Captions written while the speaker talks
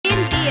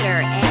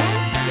Theater,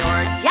 and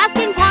you're just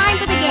in time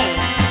for the game.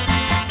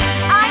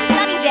 I'm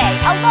Sunny Day,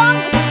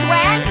 along with the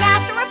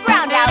Grandmaster of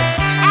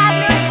Groundouts,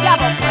 Abner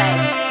Doubleplay.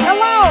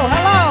 Hello,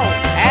 hello,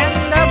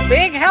 and a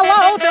big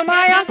hello to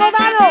my Uncle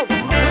Donald,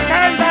 who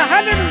turns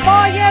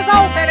 104 years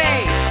old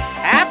today.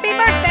 Happy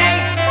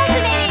birthday!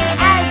 Fascinating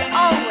as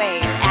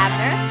always,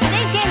 Abner.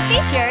 Today's game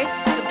features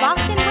the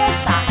Boston Red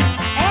Sox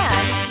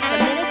and the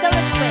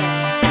Minnesota Twins.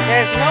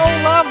 There's no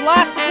love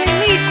lost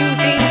between these two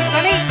teams,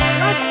 Sonny.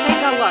 Let's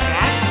take a look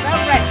at the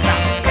Red Sox.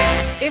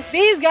 If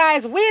these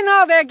guys win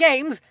all their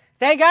games,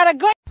 they got a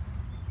good...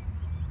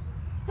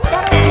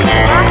 Settling into the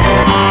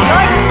boxes,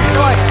 Jordan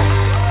Dorder.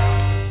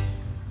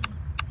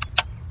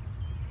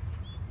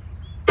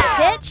 The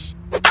pitch.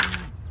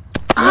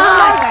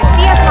 Luis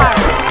Garcia Parra.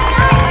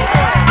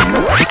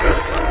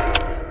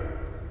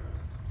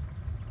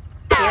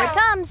 Here it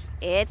comes.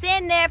 It's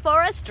in there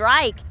for a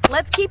strike.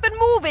 Let's keep it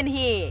moving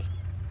here.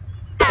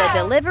 The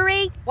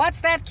delivery. What's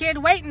that kid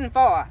waiting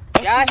for?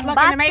 Just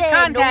looking to make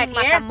contact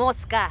here. Here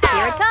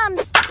it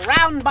comes.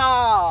 Ground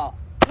ball.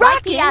 Right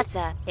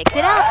Piazza picks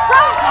it up.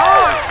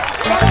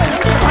 Settling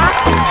into the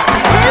boxes.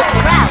 Luke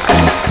Rout.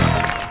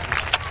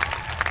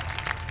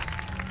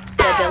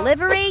 The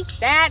delivery.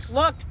 That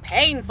looked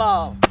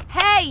painful.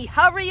 Hey,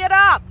 hurry it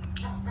up.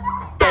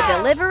 The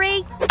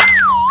delivery.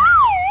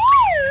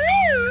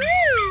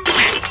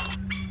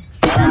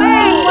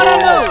 Man, what a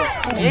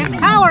move! It's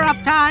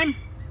power-up time.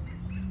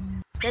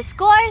 The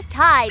score's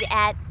tied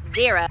at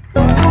 0.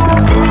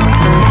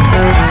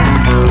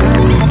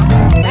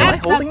 That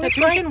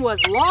substitution was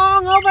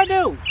long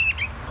overdue.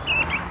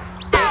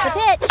 Here's the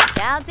pitch.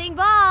 Bouncing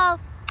ball.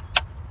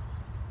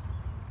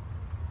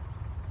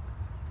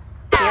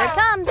 Here it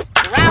comes.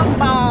 Ground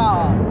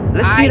ball.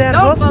 Let's see that I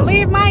don't hustle.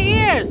 believe my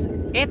ears.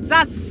 It's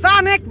a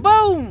sonic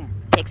boom.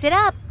 Picks it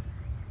up.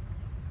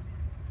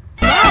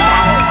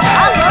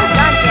 Pablo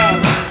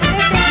Sanchez. This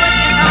is what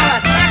you call a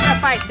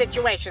sacrifice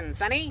situation,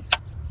 Sonny.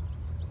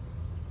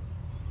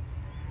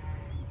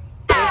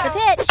 Here's the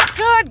pitch.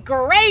 Good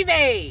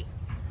gravy.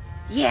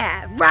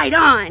 Yeah, right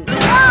on. Long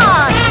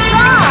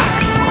strong.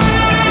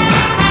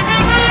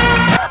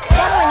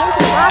 Settling into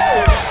the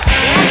boxes.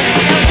 Sammy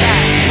Sosa.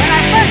 When I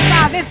first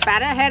saw this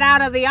batter head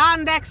out of the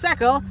on-deck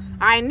circle,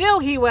 I knew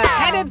he was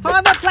headed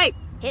for the plate.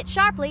 Hit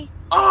sharply.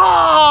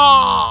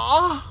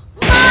 Oh!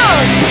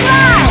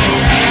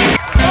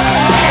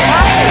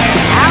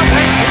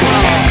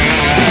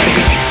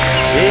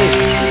 This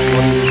is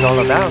what it was all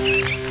about.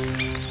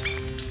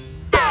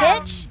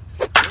 Pitch.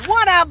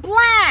 What a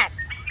blast!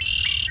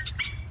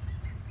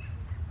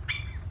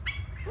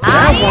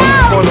 That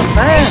one's for the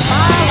fans.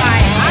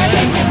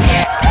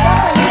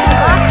 Settling into the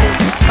boxes.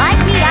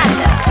 Mike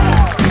Piazza.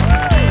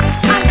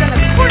 I'm gonna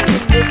cream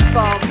this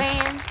ball,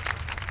 man.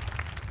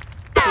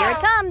 Here it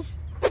comes.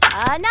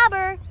 A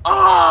nubber.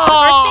 Oh!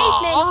 First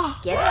baseman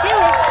gets to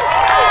it.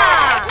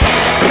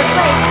 To the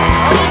plate.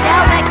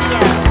 Odell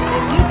Vecchio.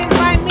 If you can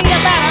find me a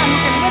batter who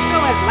can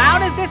whistle as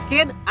loud as this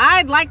kid,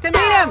 I'd like to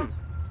meet him.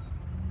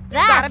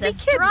 That's be a kidding.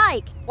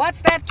 strike.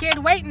 What's that kid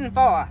waiting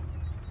for?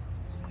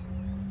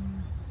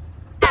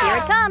 Here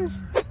it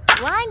comes.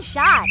 Line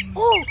shot. Ooh,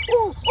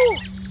 ooh, ooh.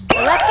 The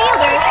left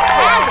fielder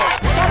has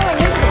it. Settling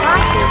into the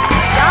boxes.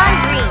 John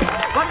Green.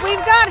 What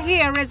we've got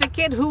here is a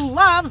kid who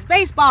loves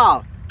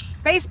baseball.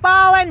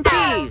 Baseball and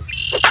cheese.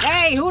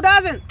 Hey, who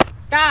doesn't?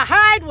 The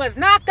hide was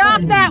knocked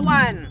off that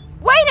one.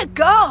 Way to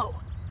go.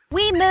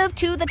 We move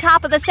to the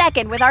top of the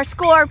second with our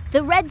score,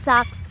 the Red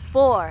Sox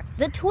 4,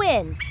 the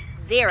Twins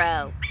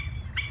 0.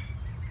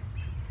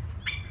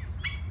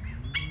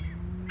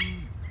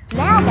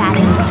 Now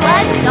batting,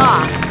 Buzz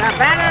Saw. The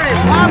batter is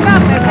warmed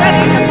up and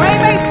ready to play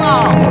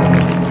baseball.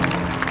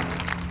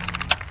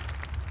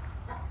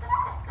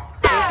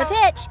 Here's the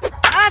pitch.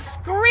 A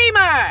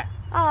screamer!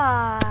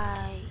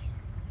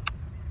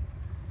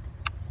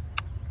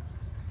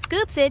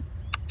 Scoops it.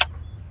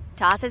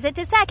 Tosses it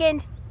to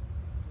second.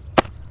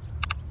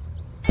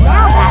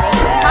 Now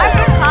batting,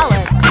 Harper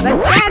Collins. The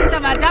chance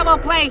of a double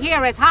play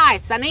here is high,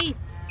 Sonny.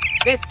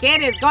 This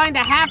kid is going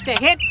to have to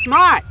hit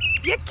smart.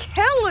 You're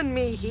killing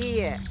me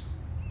here.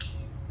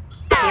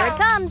 Here it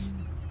comes.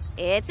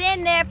 It's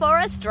in there for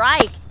a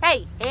strike.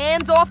 Hey,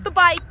 hands off the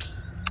bike.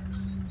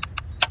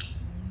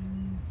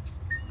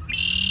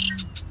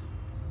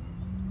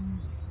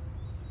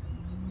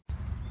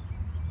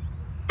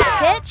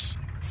 Pitch.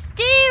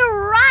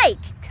 Strike.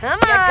 Come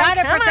You on,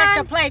 gotta come protect on.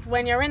 the plate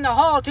when you're in the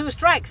hole 2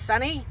 strikes,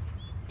 Sonny.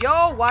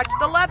 Yo, watch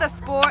the leather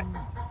sport.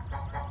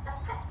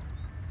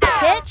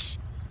 Pitch.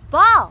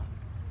 Ball.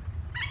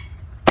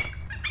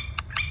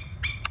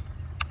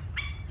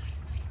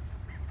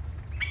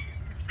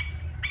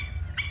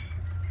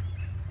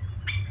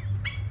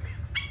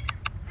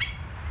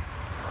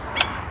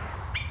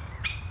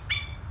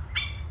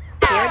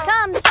 Here it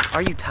comes.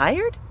 Are you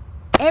tired?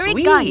 Eric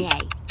Sweet. Gagne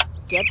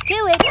gets to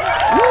it. Woo!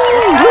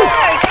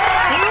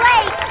 Too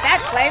late.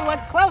 That play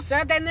was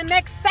closer than the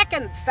next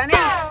second, Sonny.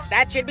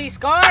 That should be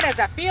scored as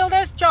a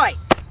fielder's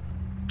choice.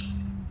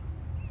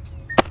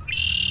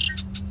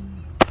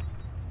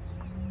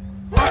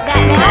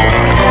 That now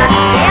brings up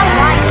Dale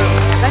Wyman.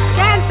 The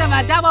chance of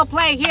a double double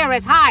play here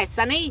is high,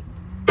 Sonny.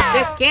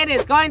 This kid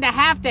is going to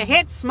have to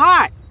hit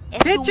smart.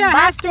 Pitcher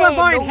has to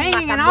avoid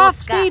hanging an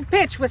off-speed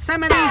pitch with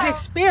some of these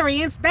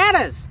experienced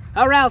batters,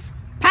 or else,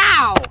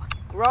 pow!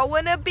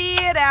 Growing a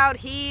beard out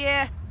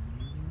here.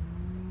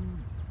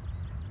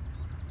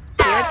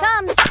 Here it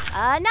comes.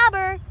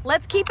 Another.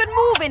 Let's keep it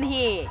moving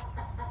here.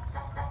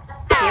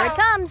 Here it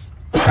comes.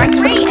 Strike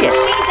three, and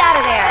she's out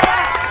of there.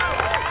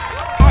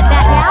 At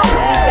bat now,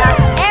 we've got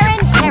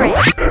Aaron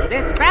Harris.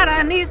 This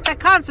batter needs to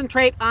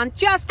concentrate on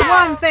just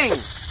one thing,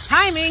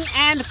 timing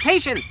and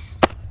patience.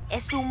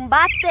 Es un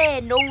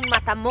bate, no un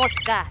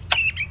matamoscas.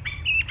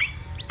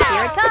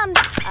 Here it comes.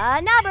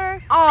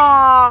 Another.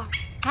 Aw.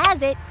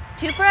 Has it.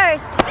 2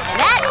 first. And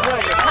that will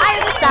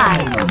retire the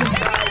side.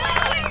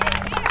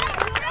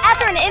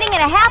 After an inning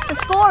and a half, the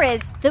score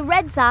is the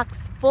Red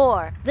Sox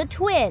 4, the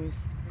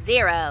Twins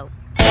 0.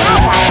 Now,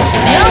 guys,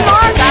 no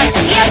more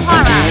Garcia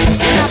Parra.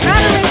 When a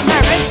batter is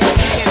nervous, you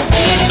can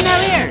see it in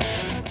their ears.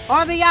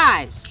 Or the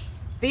eyes.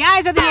 The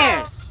eyes of the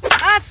ears.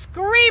 A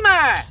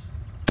screamer!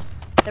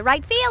 The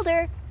right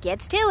fielder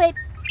gets to it.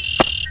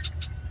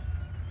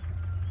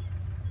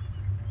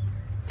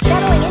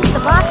 Settling into the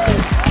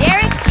boxes,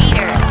 Derek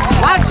Jeter.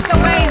 Watch the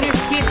way this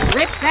kid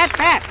grips that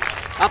bat.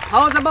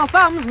 Opposable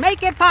thumbs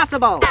make it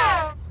possible.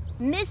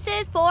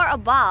 Misses for a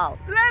ball.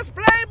 Let's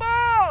play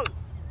ball.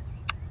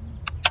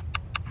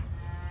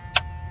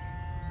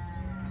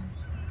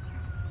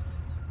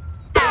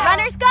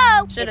 Runners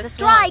go. Should've It's a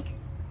strike.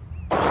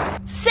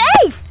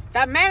 Safe!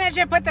 The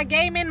manager put the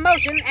game in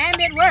motion and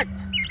it worked.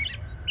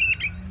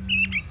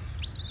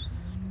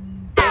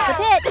 Here's the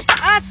pitch.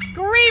 A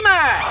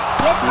screamer!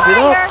 Hits Keep it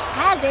higher. up.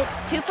 Has it.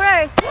 2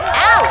 first.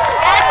 Out!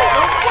 That's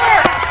the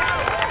worst.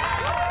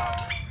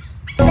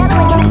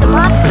 Settling into the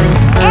boxes,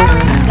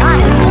 Eric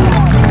Gunn.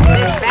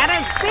 This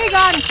batter's big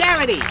on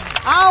charity.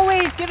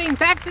 Always giving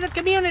back to the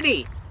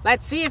community.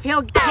 Let's see if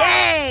he'll...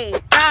 Yay.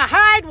 The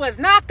hide was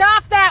knocked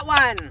off that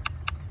one.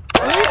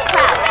 Luke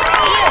Crouch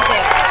fields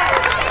it.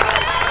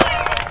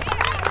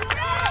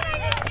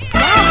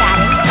 Now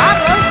batting,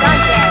 Pablo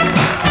Sanchez.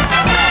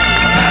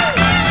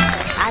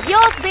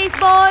 Adios,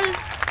 baseball.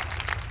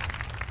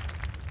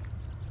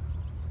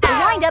 The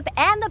windup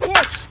and the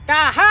pitch. The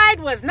hide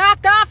was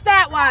knocked off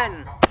that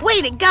one.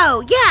 Way to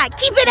go. Yeah,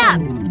 keep it up.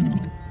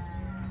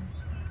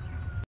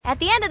 At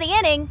the end of the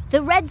inning,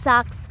 the Red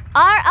Sox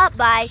are up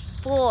by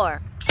 4.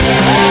 The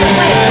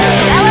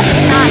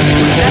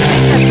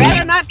pitcher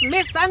better not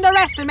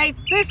misunderestimate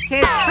this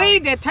kid's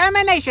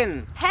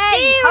predetermination.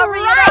 Hey, Steal hurry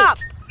right. it up.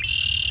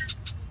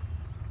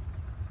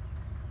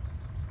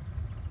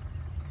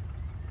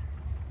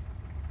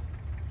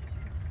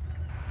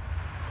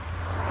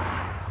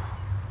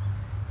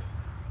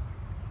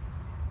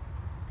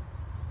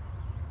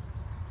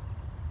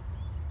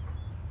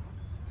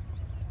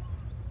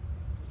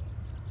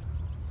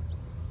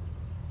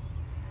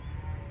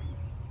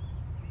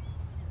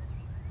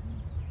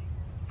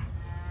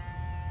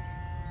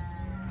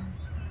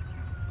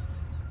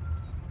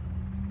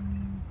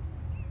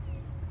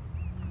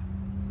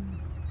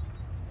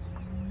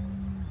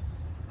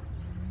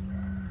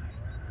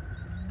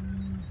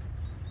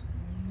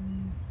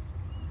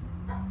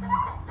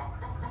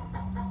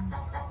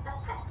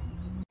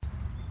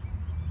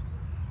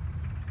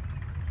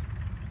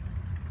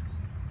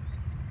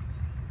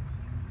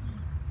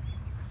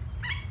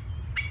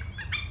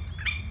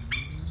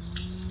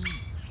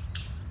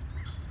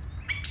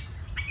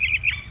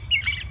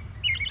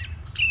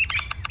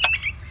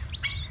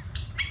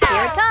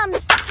 Here it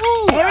comes.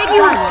 Very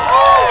good.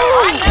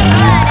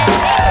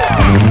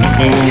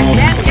 You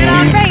can't get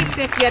on base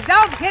if you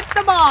don't hit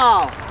the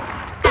ball.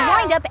 The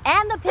windup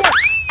and the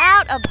pitch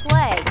out of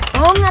play.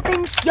 Pon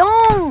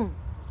atención.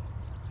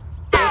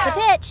 Here's the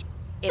pitch.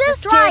 It's a This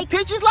strike. kid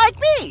pitches like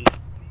me.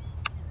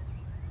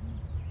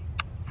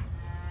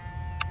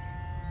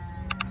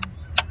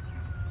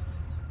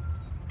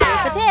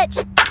 Here's the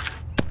pitch.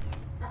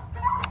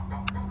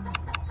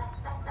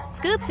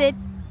 Scoops it.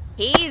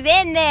 He's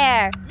in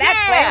there. That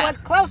Yeah. play was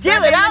closer Give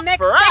than it the up next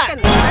for us.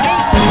 second, Sonny.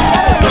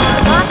 Settling into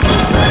the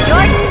boxes,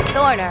 Jordan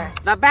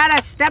Thorner. The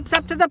batter steps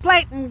up to the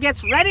plate and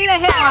gets ready to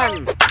hit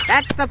one.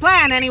 That's the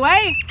plan,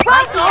 anyway.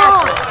 Right the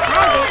outside.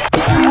 Has it.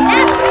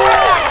 That's the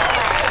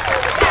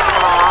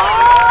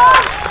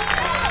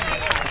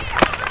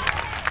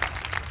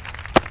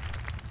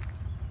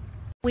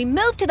We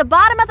move to the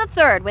bottom of the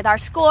third with our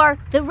score,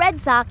 the Red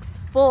Sox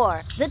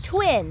 4, the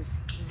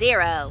Twins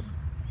 0.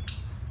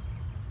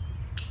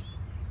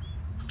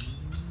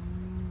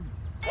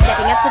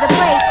 Stepping up to the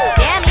plate,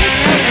 Sammy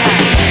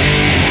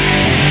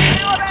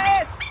Sosa.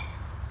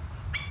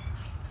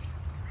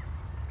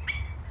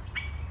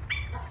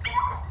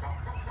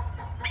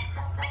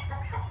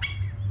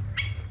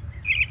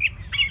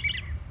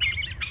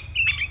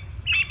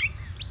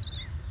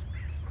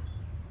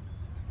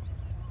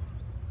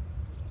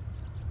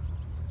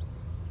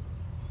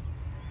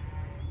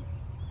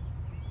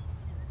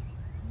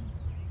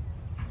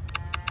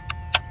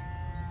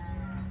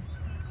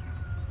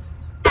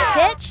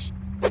 Pitch,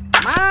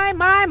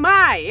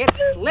 My,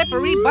 it's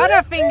slippery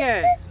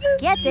Butterfingers.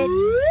 gets it.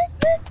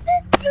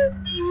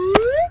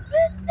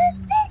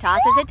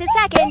 Tosses it to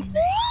second.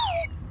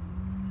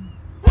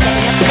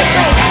 Setting up to the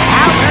plate,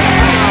 Albert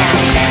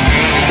Pujols.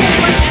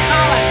 What you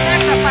call a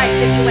sacrifice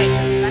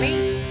situation, Sonny?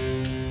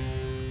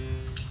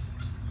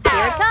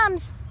 Here it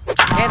comes.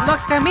 It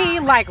looks to me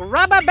like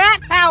rubber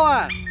bat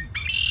power.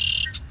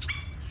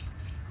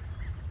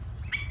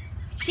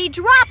 She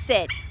drops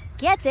it.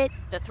 Gets it.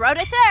 The throw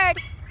to third.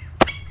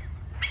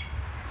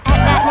 At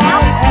bat now,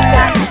 we've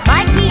got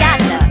Mike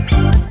Piazza.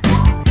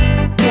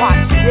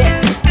 Watch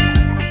this.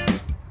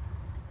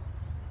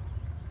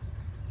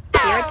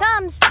 Here it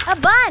comes. A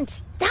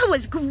bunt. That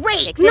was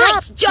great. Picks it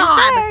up to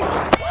third.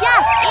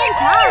 Just in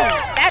time.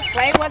 That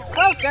play was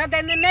closer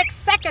than the next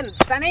second,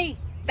 Sonny.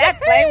 That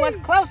play was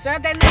closer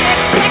than the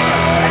next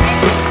second,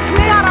 Sonny.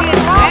 This kid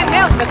can't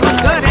help but look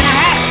good in a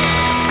hat.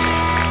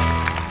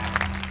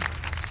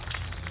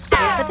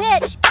 Here's the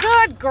pitch.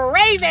 Good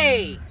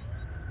gravy!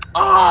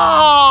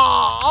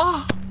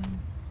 Oh!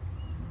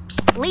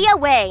 Leah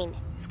Wayne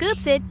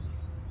scoops it.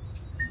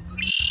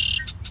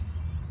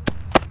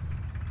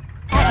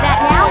 At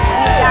bat now,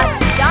 we've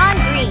got John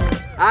Green.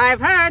 I've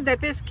heard that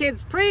this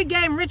kid's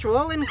pre-game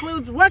ritual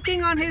includes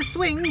working on his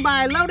swing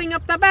by loading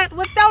up the bat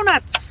with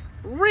donuts.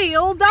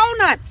 Real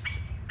donuts!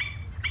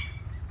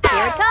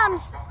 Here it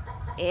comes.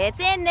 It's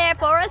in there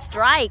for a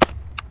strike.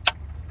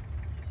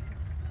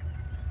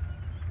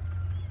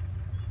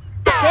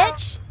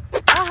 Pitch.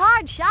 A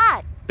hard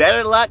shot.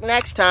 Better luck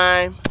next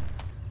time.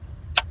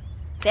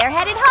 They're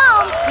headed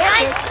home.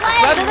 Nice play.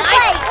 Throw to the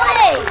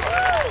plate.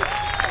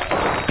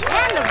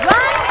 And the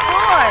run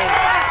scores.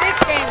 This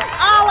game's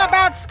all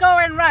about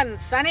scoring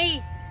runs,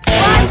 Sonny.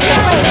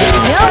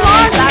 No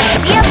more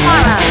Garcia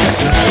Parra.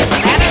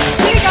 And it's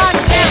big on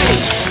Jerry.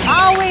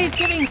 Always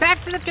giving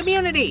back to the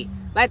community.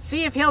 Let's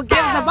see if he'll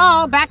give the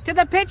ball back to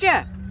the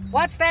pitcher.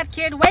 What's that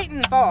kid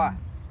waiting for?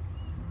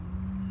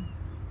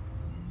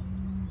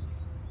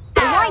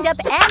 The windup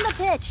and the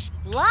pitch.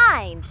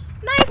 Lined.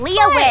 Nice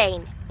Leah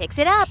Wayne picks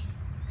it up.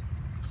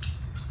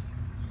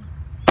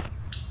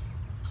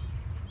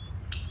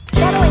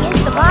 Settling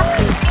into the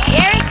boxes.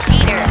 Derek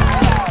Jeter.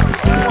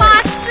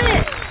 Watch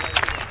this.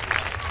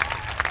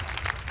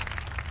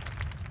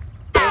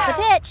 Here's the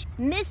pitch.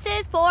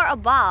 Misses for a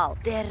ball.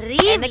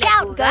 Terrible And the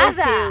count goes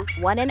jugada.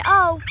 to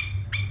 1-0.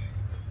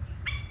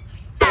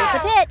 Here's the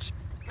pitch.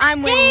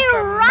 I'm waiting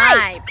for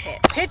right. my pitch.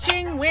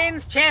 Pitching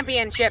wins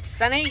championships,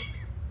 Sonny.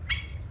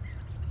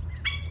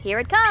 Here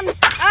it comes.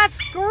 A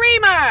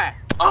screamer!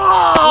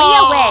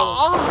 Leah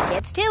Wayne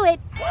gets to it.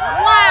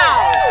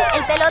 Wow!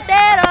 El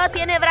pelotero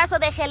tiene brazo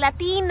de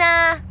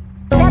gelatina.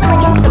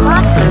 Settling into the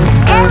boxes.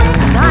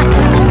 Aaron Nunn.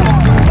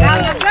 Now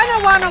you're gonna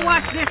wanna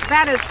watch this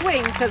batter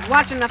swing, because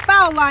watching the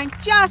foul line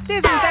just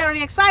isn't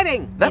very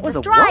exciting. That It's was a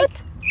a strike.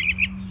 what?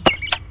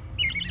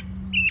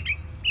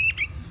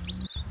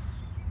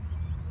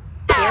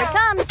 Here it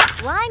comes.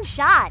 Line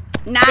shot.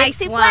 Nice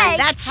Dixie one. play.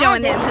 That's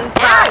showing Has them it. who's Out.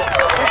 boss. The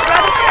throw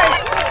to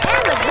first.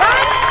 And the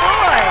run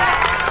scores.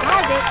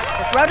 Has it.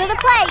 The throw to the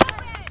plate.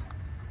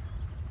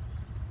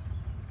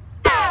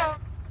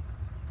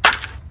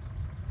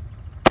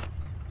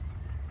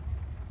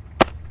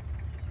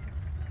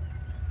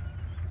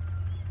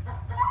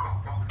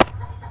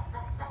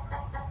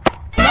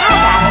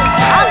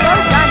 Pablo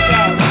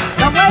Sanchez.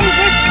 The way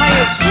this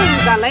player's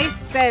shoes are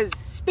laced says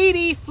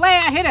speedy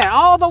flare hitter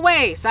all the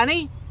way,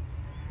 Sonny.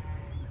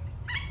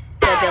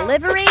 The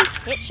delivery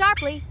hit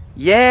sharply.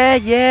 Yeah.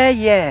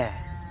 Great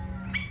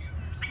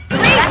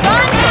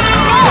run to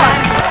score.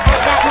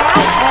 That now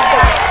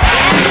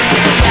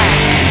we've got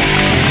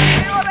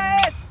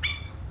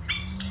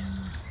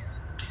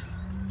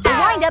the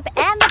windup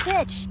and the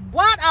pitch.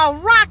 What a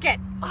rocket!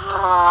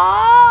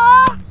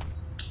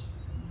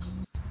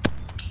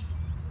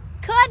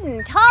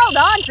 Couldn't hold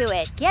on to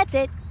it. Gets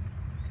it.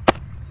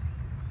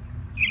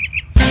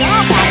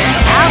 Now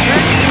batter,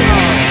 Albert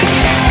Pujols.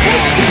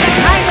 This is the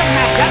kind of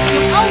matchup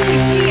you only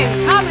see in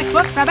comic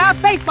books about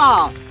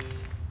baseball.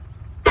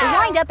 The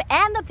windup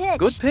and the pitch.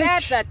 Good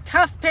pitch. That's a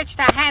tough pitch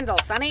to handle,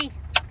 Sonny.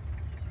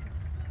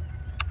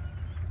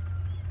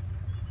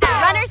 The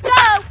runners go.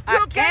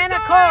 A can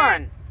of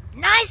corn.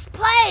 Nice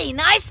play.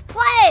 Nice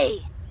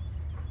play.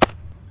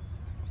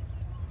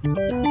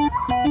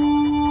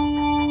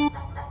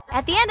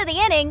 At the end of the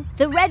inning,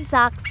 the Red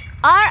Sox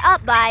are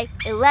up by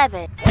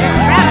 11. This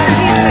batter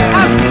needs to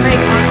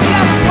concentrate on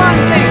just one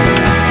thing.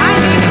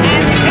 Timing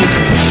and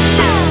patience.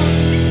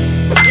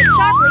 Hit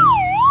sharply.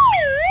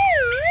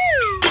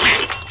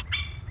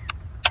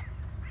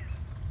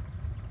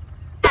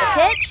 The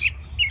pitch.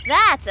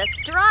 That's a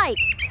strike.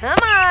 Come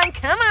on.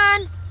 Come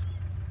on.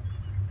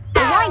 The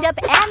windup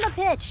and the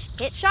pitch.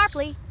 Hit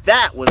sharply.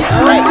 That was No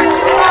great.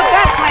 question about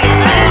that play,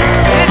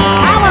 Sonny. It's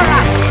power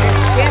up. This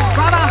kid's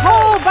brought a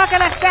whole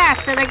bucket of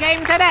sass to the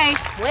game today.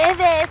 Mueve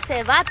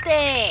ese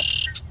bate.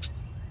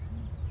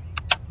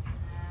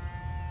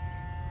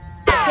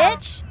 The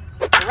pitch.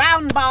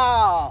 Ground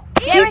ball.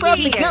 Derek Keep up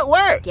the Jeter good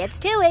work. gets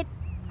to it.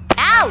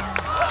 Out.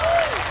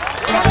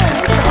 Settling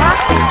into the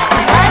boxes.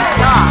 Let's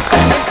talk.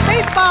 If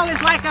baseball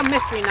is like a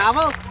mystery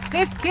novel,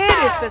 this kid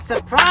is the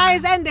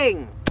surprise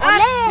ending. A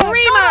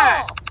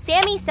screamer!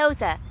 Sammy Sammy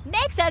Sosa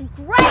makes a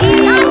great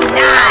denied.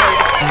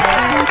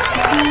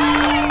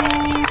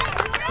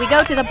 We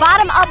go to the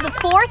bottom of the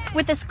fourth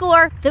with the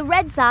score: the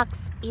Red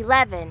Sox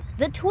 11,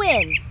 the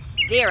Twins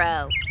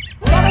 0.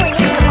 Settling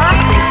into the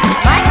boxes,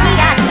 Mike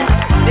Piazza.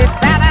 This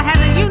batter has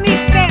a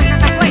unique stance at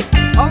the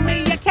plate, only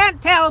you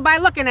can't tell by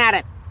looking at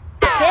it.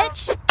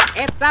 Pitch.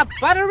 It's a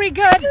buttery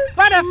good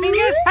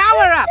Butterfingers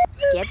power-up.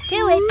 Gets to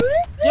it.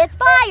 Gets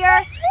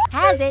fire.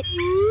 Has it.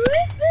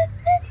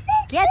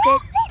 Gets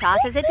it.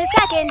 Tosses it to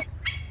second.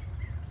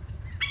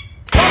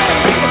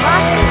 Settling into the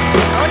boxes,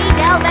 Tony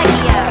Del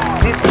Vecchio.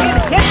 This kid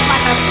hits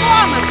like a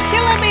swarm of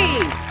killer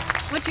bees,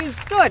 which is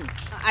good,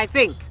 I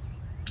think.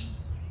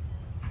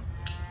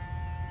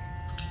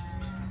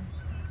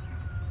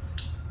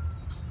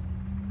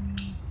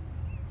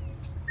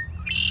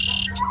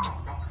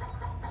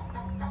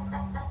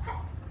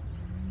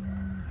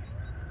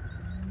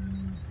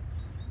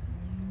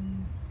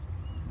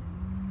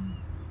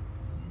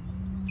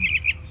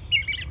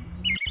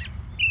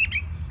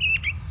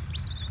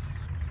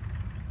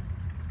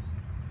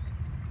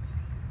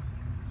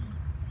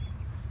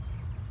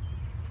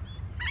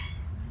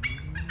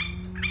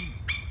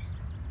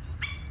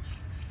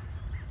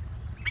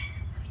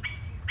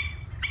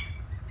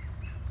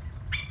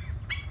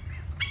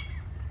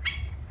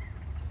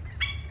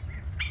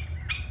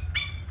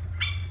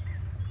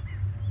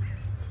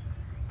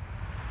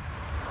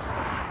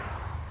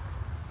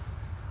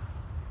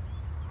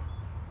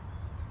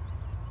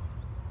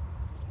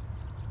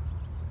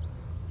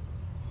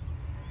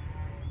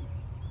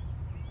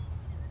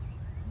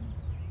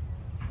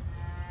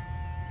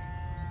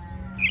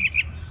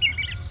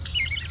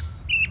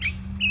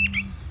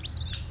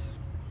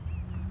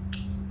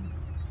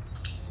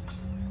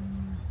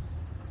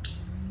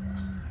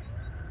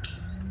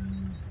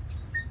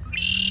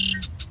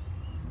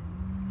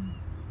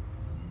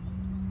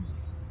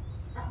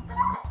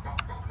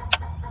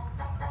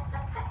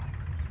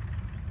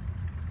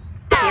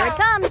 Here it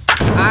comes.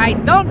 I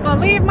don't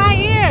believe my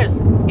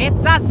ears.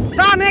 It's a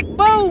sonic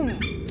boom.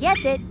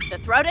 Gets it. The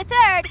throw to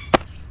third.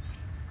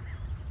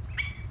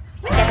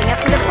 Stepping up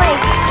to the plate,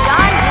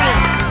 Sean Green.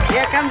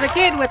 Here comes a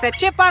kid with a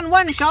chip on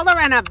one shoulder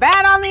and a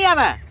bat on the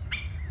other.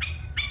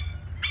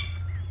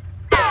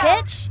 The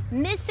pitch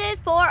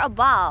misses for a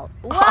ball.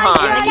 One Oh,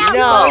 and the count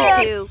no.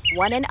 goes to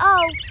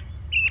 1-0.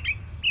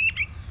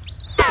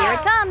 Here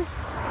it comes.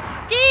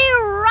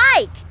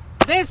 Strike.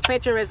 This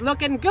pitcher is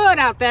looking good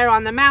out there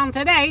on the mound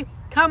today.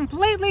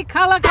 Completely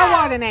color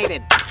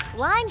coordinated.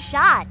 Line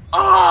shot.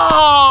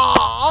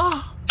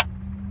 Oh!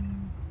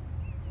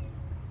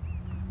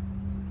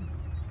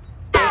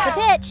 Here's the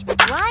pitch.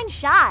 Line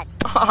shot.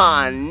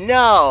 Oh,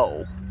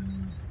 no.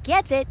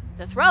 Gets it.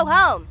 The throw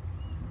home.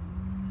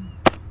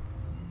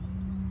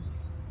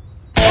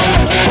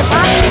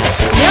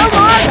 No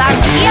more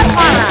Garcia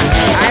Parra.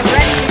 I'm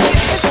ready to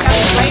give this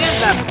young player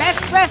the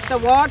Best Dressed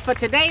Award for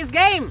today's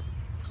game.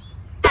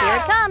 Here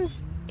it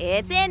comes.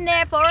 It's in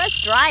there for a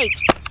strike.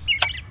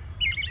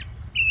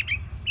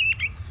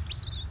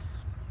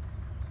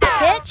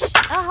 Pitch.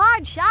 A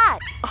hard shot.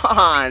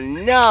 Oh,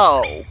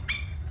 no.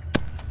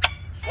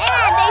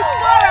 And they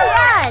score a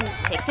run.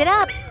 Picks it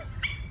up.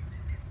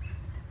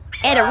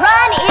 And a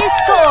run is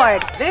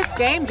scored. This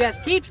game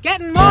just keeps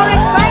getting more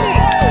exciting.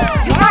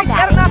 You heard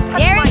that.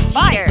 Derek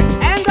Jeter.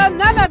 And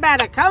another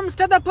batter comes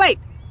to the plate.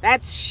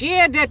 That's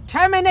sheer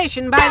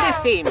determination by this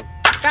team. The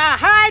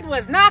hide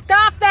was knocked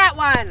off that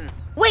one.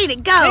 Way to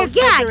go! This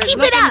Yeah, pitcher is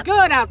keep it looking up!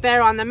 good out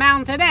there on the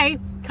mound today.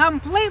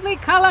 Completely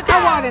color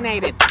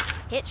coordinated.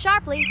 Hit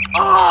sharply.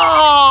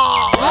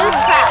 Oh! Blue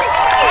Crouch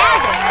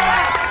has it.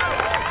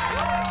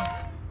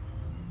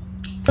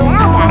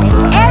 Now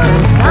batting Eric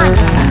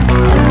Gandhi.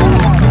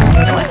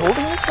 Am I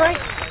holding this right?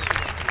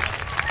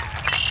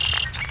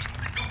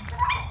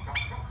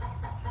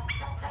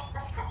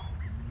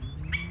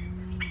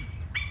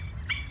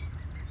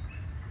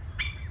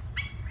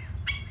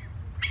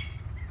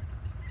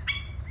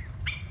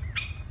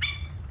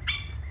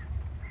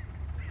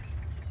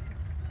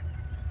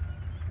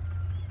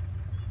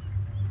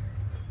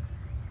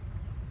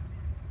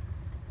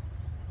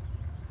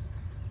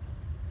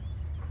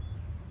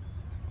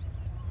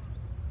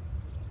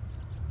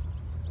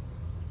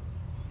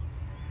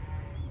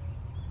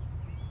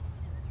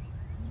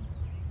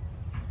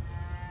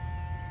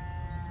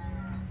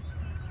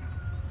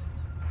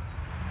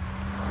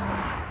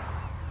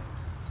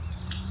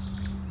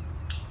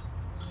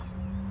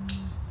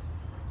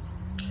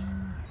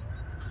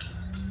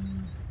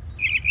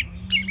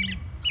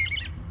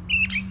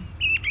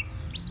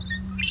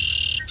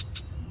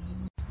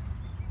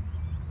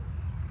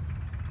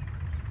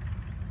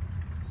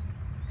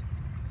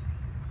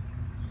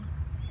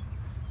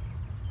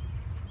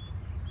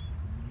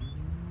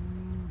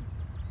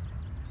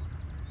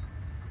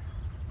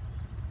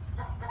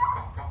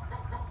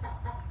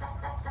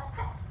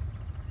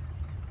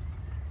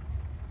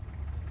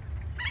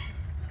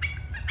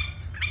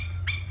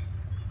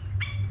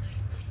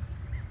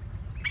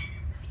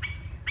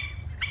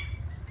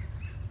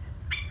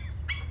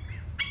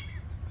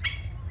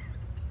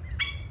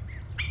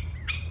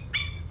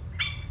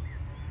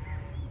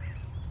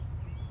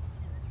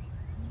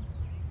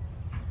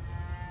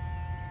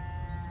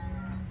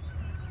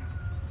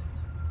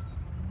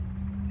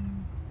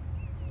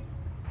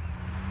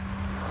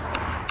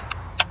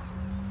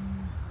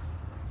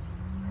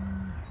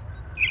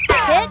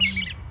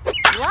 pitch.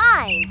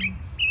 Blind.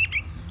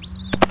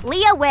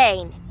 Leah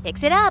Wayne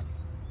picks it up.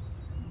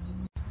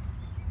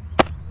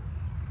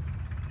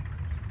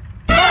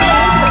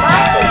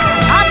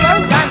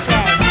 Pablo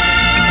Sanchez.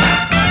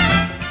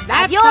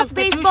 That Adios,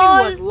 substitution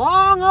baseball. was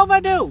long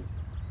overdue.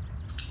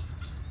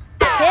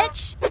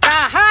 Pitch. The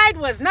hide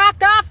was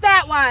knocked off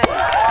that one.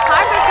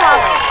 Parker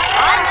Collins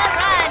on the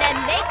run and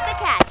makes the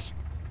catch.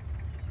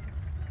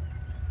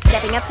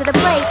 Stepping up to the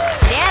plate,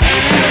 Sammy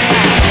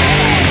Silva.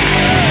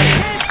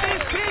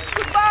 This pitch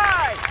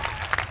goodbye.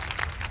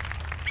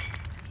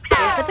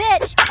 Here's the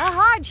pitch. A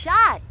hard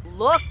shot.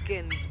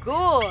 Looking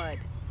good.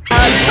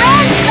 A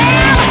grand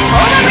slam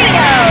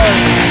Polarito.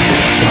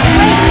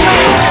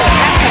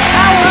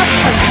 Power up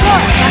for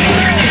sure, Sonny.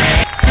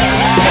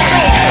 Stepping up to the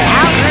plate,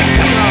 Albert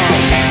Pujols.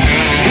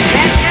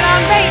 Can't get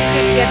on base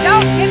if you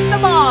don't hit the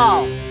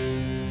ball.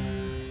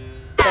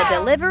 The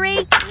delivery,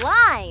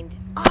 blind.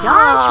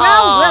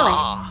 Dontrell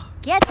Willis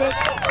gets it.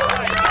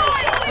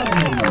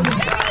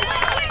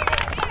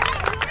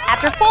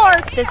 After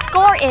 4, the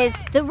score is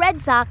the Red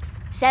Sox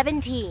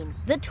 17,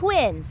 the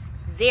Twins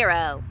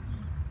 0.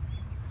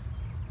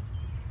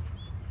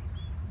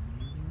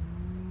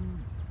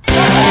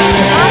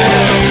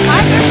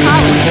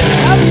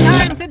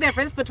 Sometimes the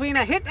difference between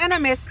a hit and a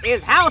miss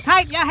is how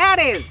tight your hat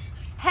is.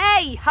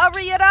 Hey,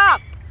 hurry it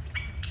up.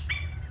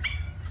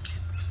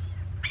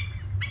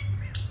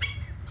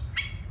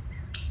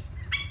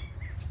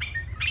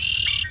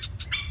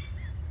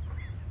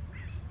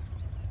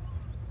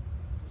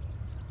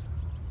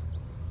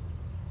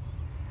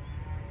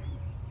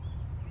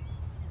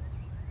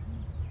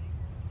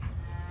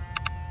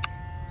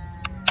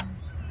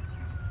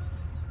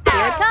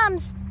 Here it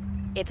comes.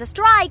 It's a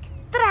strike.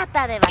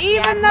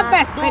 Even the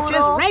best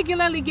pitchers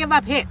regularly give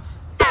up hits.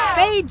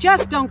 They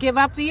just don't give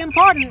up the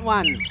important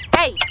ones.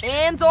 Hey,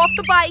 hands off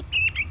the bike.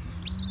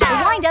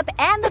 The windup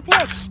and the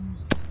pitch.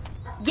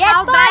 Gets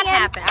How'd by that him.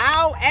 happen?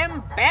 How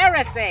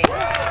embarrassing.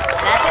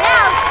 That's an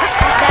out.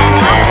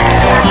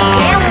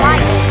 Cam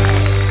White.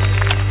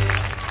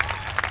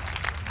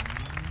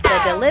 The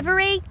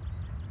delivery.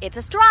 It's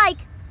a strike.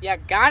 You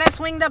gotta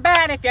swing the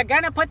bat if you're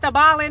gonna put the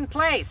ball in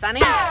play,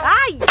 Sonny.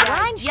 Ay, Line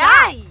ay, shot.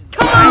 ay.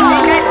 Come I on.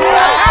 think I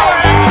smell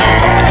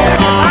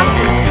power.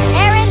 Boxes.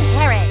 Aaron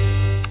Harris.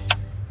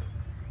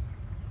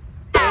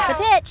 Here's the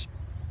pitch.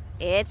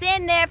 It's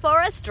in there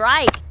for a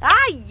strike.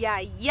 Ay,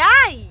 ay,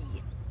 ay.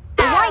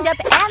 The windup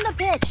and the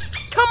pitch.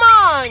 Come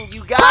on,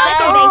 you Second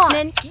guys.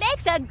 baseman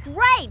makes a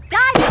great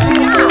diving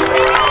stop.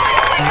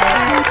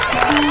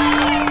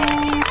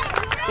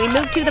 We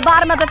move to the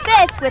bottom of the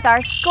 5th with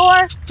our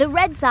score, the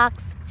Red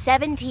Sox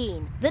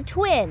 17, the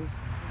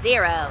Twins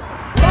 0.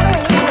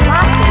 Settling into the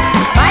boxes,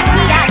 Mike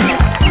Piazza.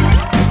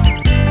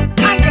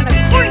 I'm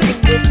gonna cream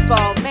this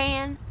ball,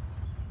 man.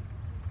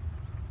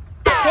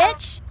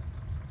 Pitch.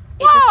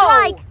 It's a Whoa.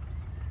 strike.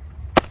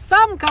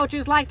 Some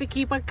coaches like to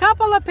keep a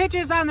couple of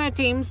pitchers on their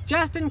teams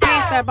just in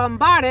case they're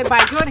bombarded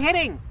by good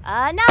hitting.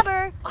 A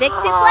number. Fix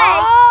it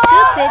play.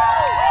 Scoops it.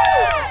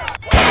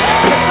 Stepping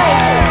up to the plate,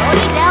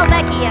 Tony Del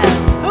Vecchio.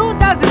 Who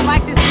doesn't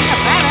like to see a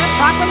batter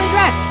properly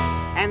dressed?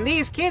 And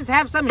these kids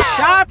have some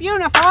sharp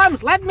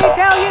uniforms, let me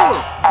tell you.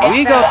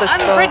 We It's got an the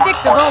stuff.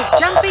 unpredictable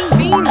jumping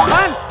bean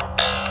bunt.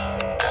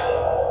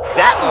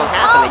 That won't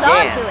happen Hold on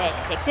again. to it.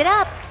 Picks it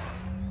up.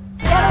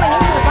 Settling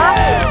into the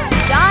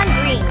boxes, John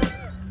Green.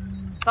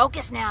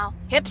 Focus now.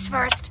 Hips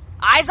first.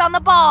 Eyes on the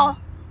ball.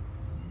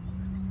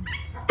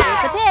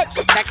 Here's the pitch.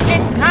 The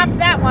kid topped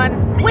that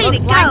one. Way Looks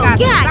to like go. a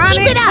Yeah, keep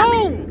sonic it up.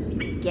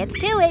 boom. Gets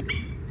to it.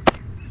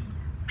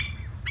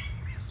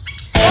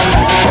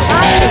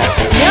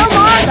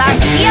 Nomar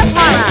Garcia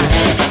Parra.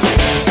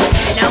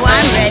 You know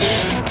I'm ready.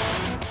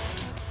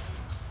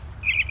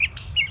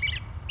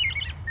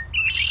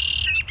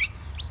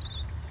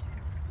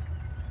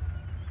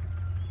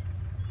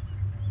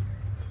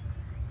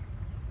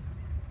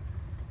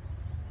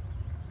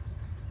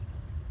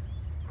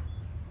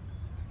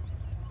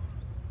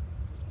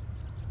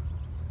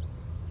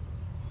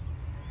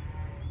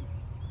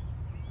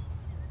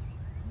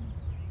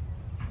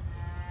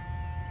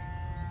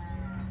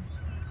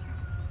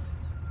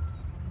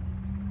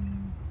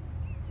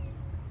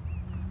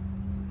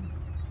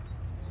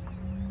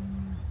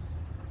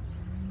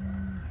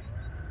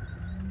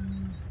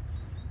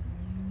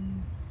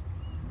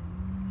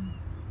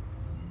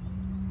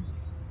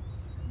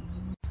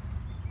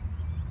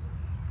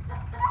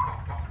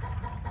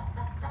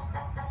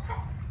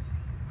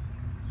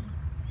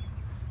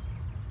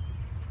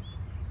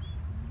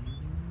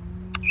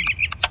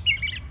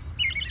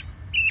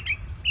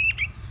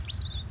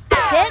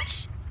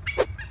 Pitch.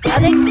 A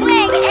big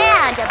swing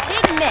and a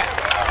big miss.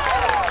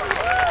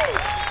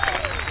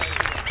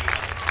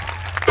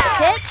 The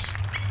pitch.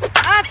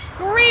 A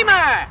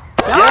screamer.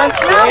 Just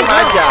doing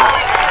my job.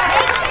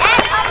 Makes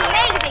an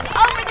amazing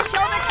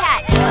over-the-shoulder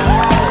catch.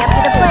 Coming up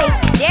to the plate,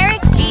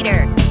 Derek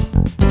Jeter.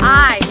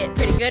 I hit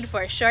pretty good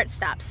for a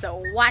shortstop,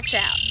 so watch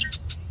out.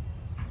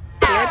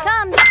 Here it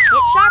comes.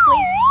 Hit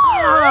sharply.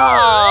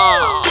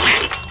 Oh.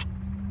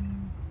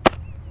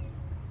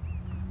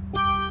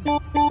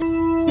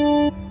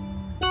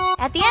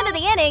 At the end of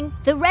the inning,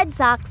 the Red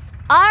Sox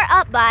are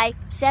up by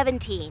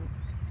 17.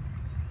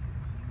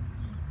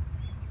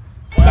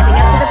 Stepping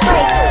up to the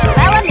plate,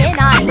 Joella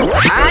Minardi.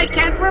 I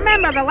can't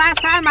remember the last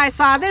time I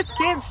saw this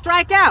kid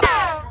strike out.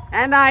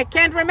 And I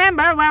can't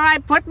remember where I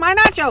put my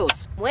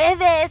nachos.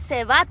 Mueve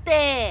ese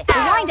bate.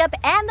 The windup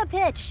and the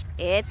pitch.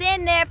 It's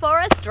in there for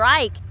a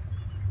strike.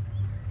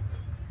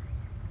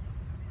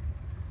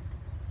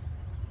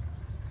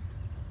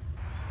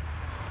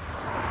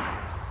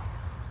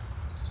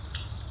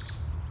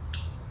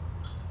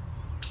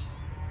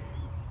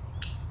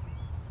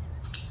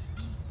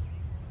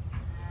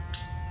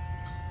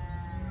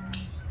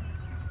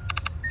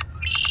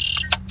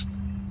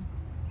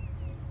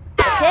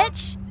 The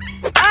pitch.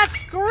 A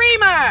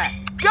screamer!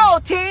 Go,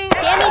 team!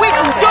 Sammy We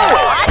can Sosa. do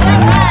it! On the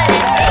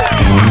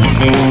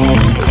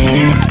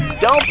run.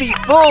 Don't be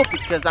fooled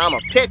because I'm a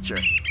pitcher.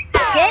 The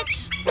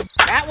pitch.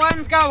 That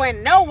one's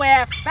going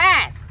nowhere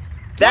fast.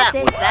 That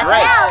That's was it. That's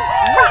great. out.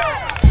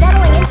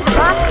 Settling into the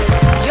boxes,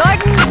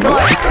 Jordan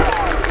Thorne.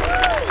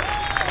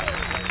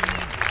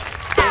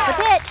 Here's the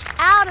pitch.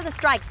 Out of the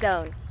strike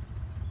zone.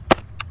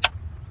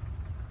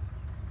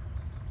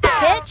 The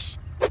pitch.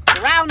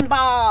 Ground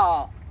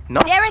ball.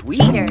 Not Derek sweet.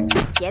 Jeter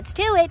gets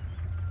to it.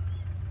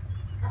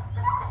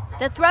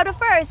 The throw to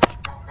first.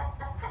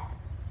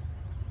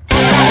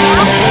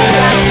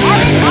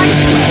 Evan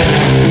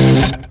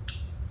Martinez.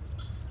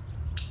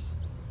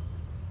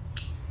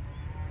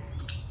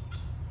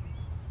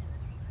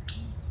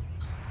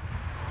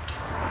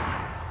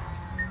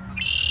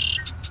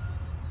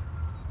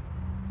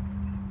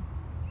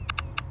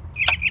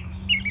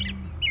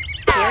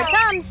 Here it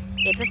comes.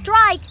 It's a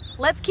strike.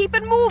 Let's keep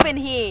it moving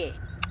here.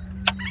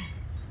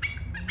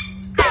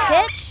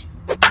 Pitch.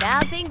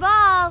 Bouncing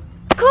ball.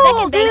 Cool,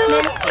 Second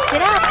baseman picks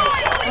it up.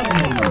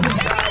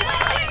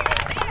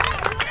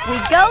 We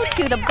go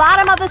to the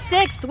bottom of the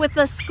sixth with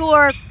the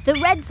score: the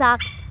Red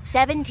Sox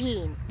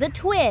 17, the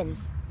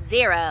Twins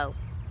 0.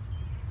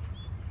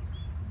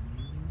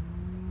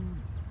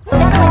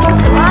 Settling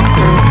into the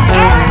boxes,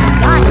 Aaron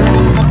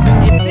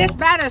Gardner. If this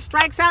batter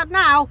strikes out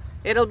now,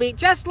 it'll be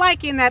just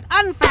like in that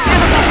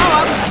unforgettable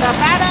poem, The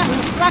Batter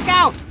Who Struck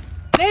Out.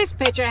 This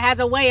pitcher has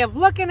a way of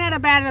looking at a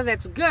batter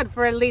that's good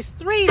for at least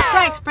 3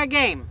 strikes per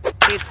game.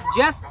 It's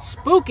just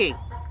spooky.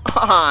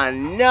 Oh,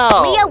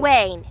 no. Leah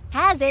Wayne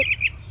has it.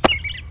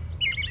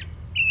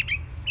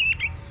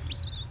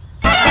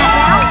 At that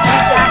now,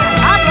 we've got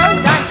Pablo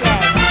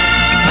Sanchez.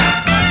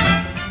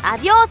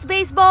 Adios,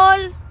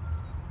 baseball.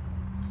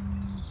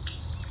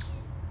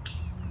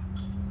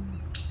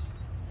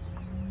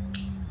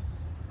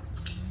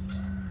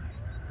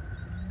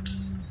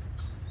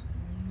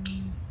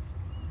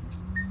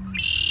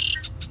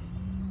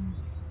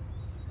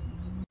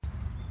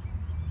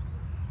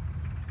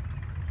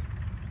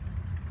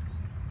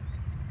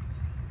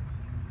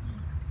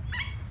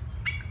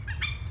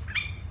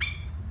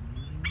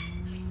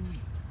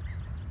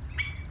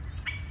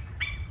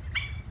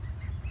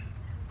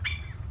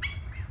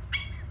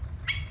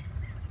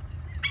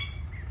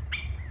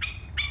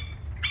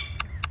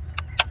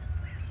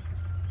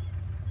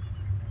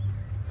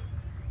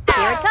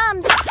 Here it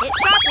comes. Hit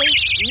sharply.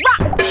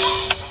 Rock!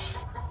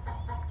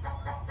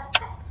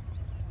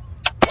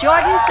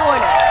 Jordan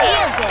Thorner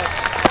fields it.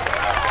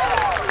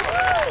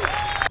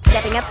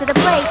 Stepping up to the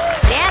plate,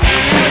 Sammy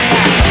Sosa.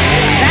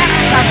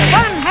 That's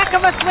one heck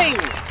of a swing.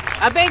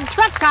 A big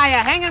truck tire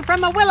hanging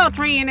from a willow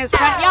tree in his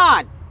front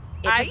yard.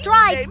 It's a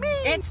strike.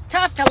 It's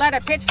tough to let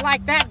a pitch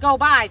like that go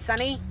by,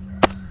 Sonny.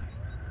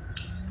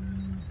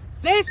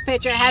 This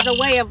pitcher has a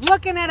way of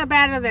looking at a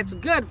batter that's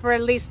good for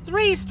at least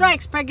 3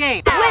 strikes per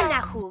game. Buena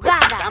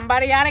jugada.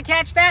 Somebody ought to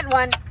catch that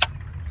one.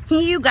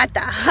 You got the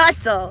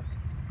hustle.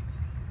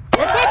 The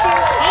pitcher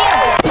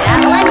fields it.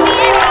 That'll end the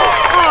inning.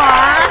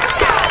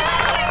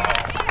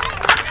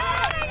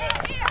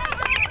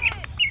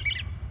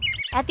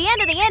 At the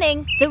end of the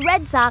inning, the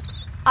Red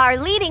Sox are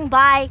leading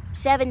by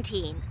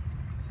 17.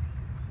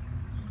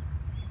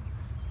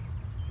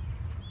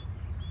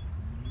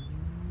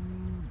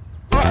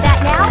 At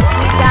that now,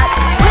 we've got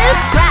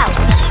Bruce Trout.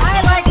 I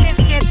like this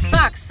kid's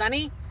socks,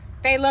 Sonny.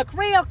 They look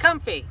real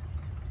comfy.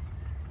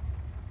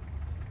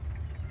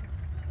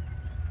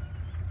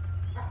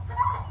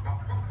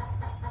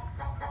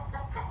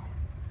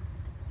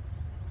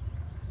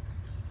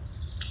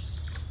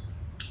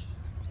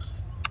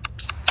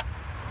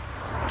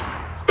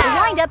 The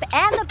windup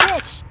and the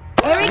pitch.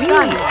 Eric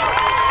Gardner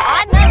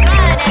on the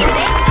run and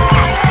makes the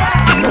catch.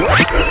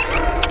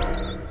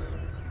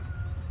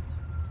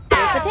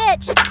 Here's the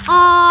pitch. Is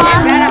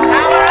that a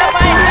power-up I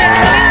hear?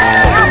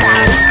 Now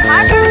back,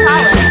 Harper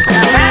Collins.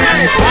 The batter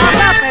is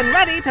warmed up and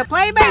ready to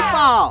play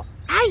baseball.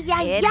 Ay,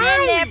 ay, It's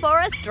in there for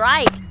a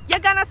strike. You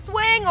gonna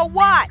swing or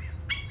what?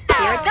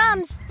 Here it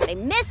comes. They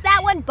missed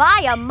that one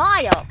by a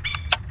mile.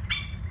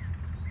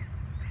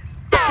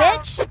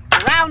 Pitch.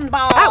 Ground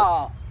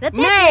ball. The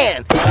pitcher.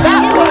 Man,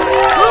 that was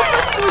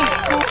super sweet.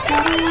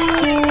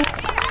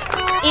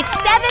 It's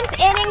 7th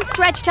inning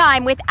stretch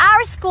time with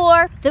our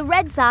score: the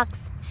Red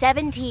Sox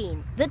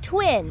 17, the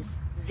Twins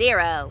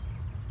 0.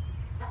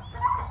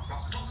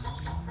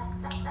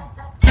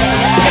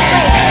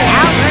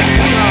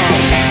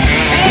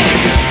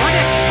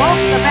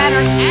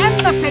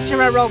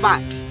 pitcher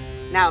robots.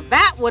 Now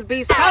that would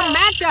be some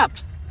matchup.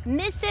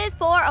 Misses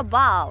for a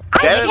ball.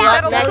 Better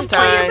luck next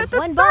time.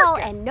 One ball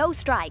and no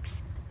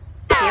strikes.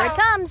 Here it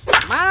comes.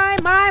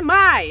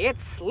 My,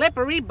 it's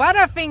Slippery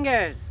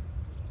Butterfingers.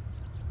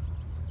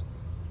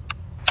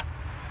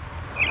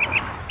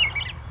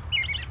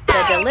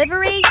 The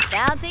delivery,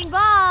 bouncing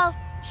ball.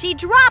 She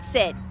drops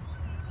it.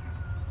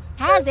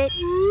 Has it.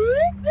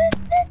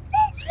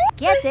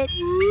 Gets it.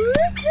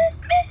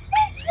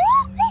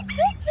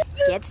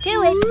 Gets to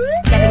it.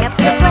 Stepping up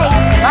to the plate,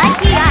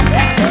 like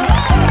Piazza.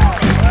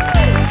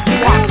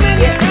 Too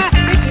many fast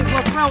pitches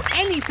will throw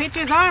any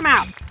pitcher's arm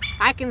out.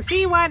 I can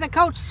see why the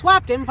coach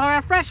swapped him for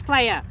a fresh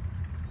player.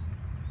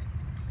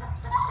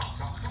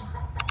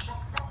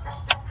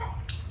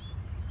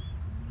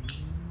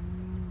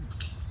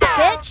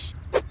 Pitch.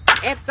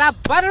 It's a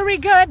buttery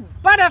good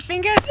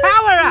Butterfingers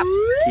power-up.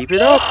 Keep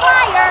it up.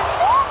 Flyer.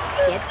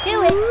 Gets to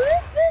it.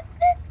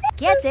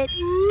 Gets it.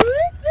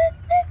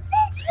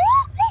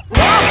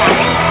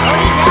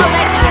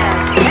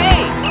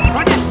 Hey,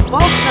 put it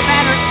both the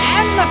batter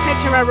and the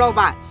pitcher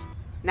robots.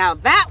 Now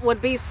that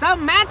would be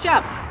some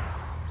matchup.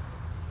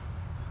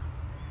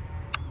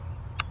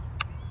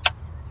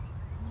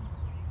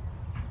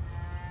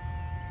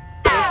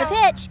 Here's the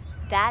pitch.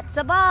 That's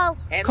a ball.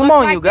 It Come looks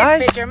on, like you guys.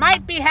 This pitcher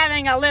might be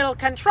having a little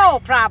control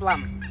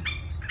problem.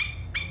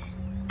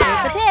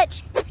 Here's the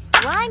pitch.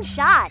 Line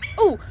shot.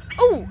 Ooh,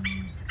 ooh.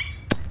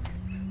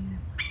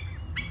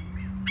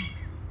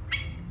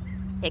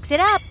 Picks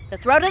it up. The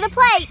throw to the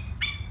plate.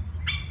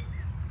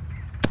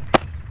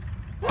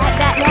 At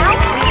that now,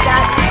 we've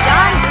got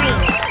John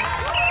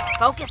Green.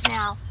 Focus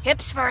now.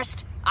 Hips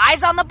first.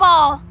 Eyes on the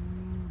ball.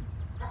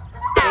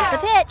 Here's the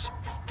pitch.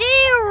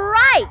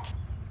 Strike.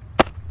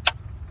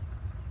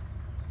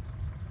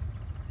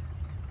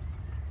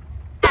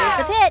 Here's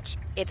the pitch.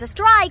 It's a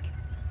strike.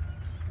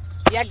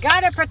 You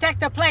gotta protect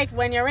the plate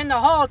when you're in the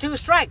hole 2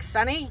 strikes,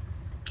 Sonny.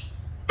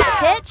 The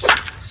pitch.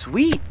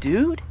 Sweet,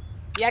 dude.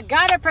 You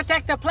gotta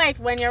protect the plate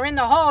when you're in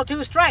the hole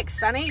 2 strikes,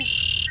 Sonny.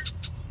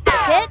 The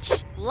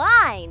pitch.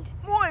 Lined.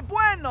 Muy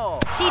bueno.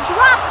 She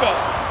drops it.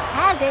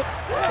 Has it.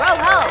 Throw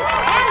home.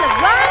 And the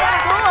run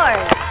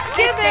scores.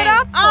 This Give it game's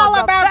up for all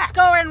the about back.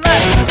 scoring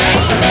runs.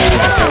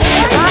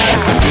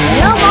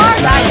 No more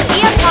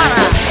Garcia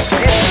Parra.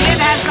 This kid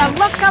has the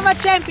look of a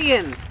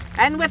champion.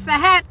 And with the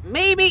hat,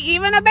 maybe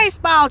even a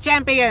baseball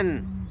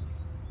champion.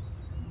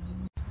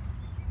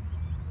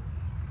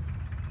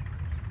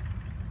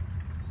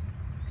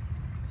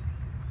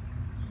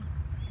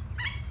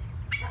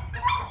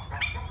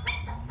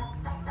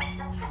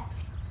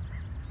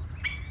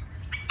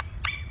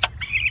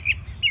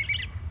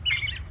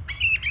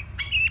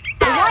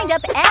 The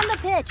windup and the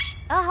pitch.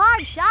 A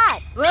hard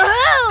shot.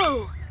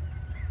 Woohoo!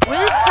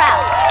 Ruth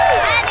Prout.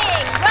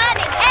 Running,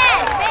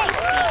 and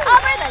makes the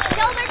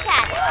over-the-shoulder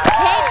catch.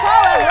 They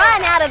pull a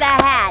run out of the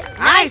hat.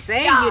 I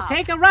say you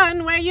take a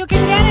run where you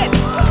can get it.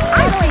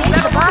 I think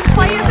the box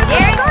players are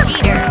Derek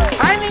Jeter.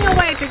 Finding a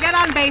way to get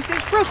on base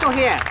is crucial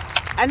here.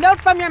 A note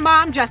from your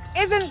mom just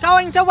isn't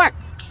going to work.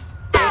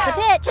 Here's the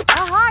pitch.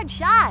 A hard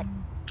shot.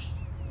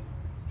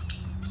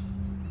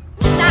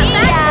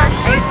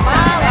 Baseball,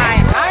 I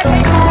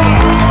hardly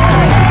believe.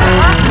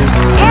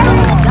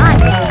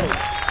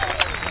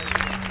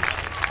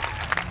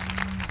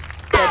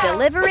 The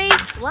delivery,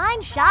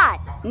 line shot.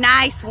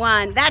 Nice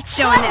one. That's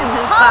showing them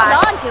who's Hold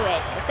boss. on to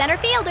it. The center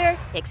fielder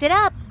picks it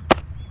up.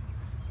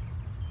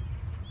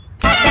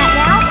 At that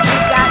now,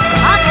 we've got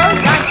Paco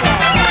Sanchez.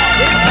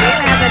 This kid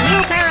has a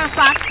new pair of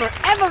socks for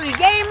every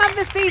game of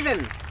the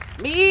season.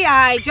 Me,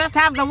 I just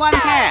have the one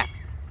pair.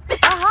 A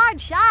hard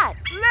shot.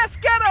 Let's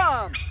get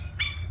him.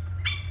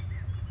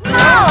 Oh,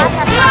 that's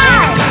a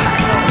fly.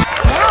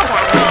 Now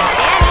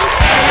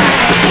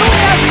Who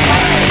doesn't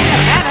like to see a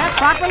batter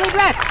properly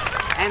dressed?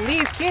 And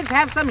these kids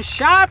have some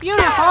sharp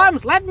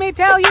uniforms, let me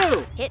tell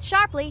you. hit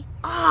sharply.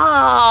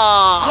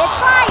 Oh. Hits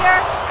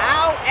flyer.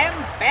 How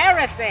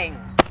embarrassing.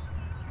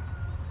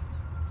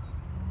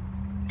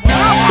 And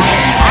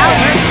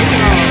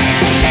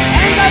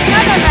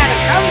another batter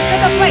comes to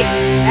the plate.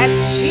 That's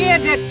sheer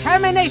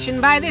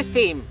determination by this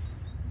team.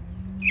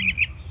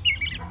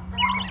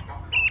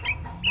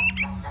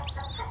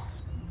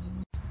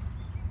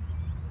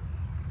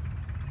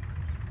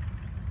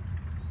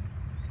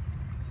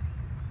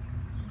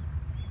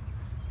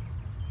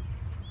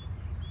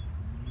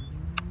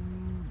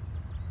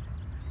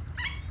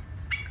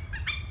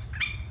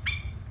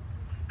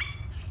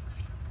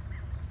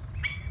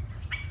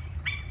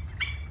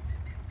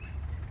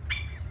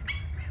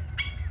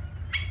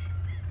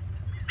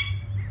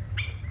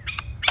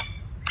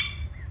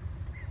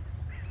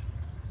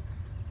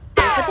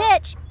 Here's the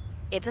pitch.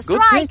 It's a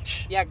Good strike.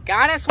 pitch. You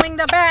gotta swing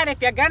the bat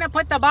if you're gonna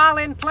put the ball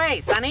in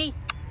play, Sonny.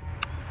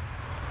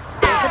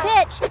 Here's the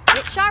pitch.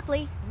 Hit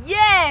sharply.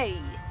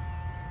 Yay!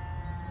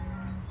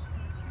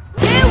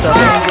 2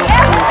 runs.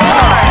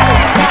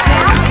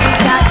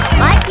 Yes,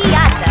 Mike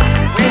Piazza.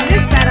 When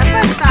this batter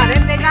first started,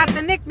 they got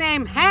the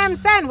nickname Ham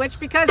Sandwich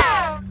because...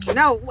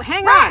 No,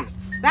 hang on.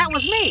 That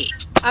was me.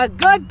 A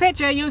good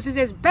pitcher uses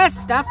his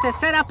best stuff to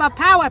set up a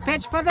power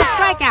pitch for the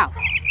strikeout.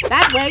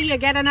 That way you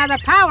get another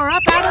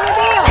power-up out of the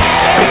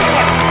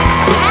deal.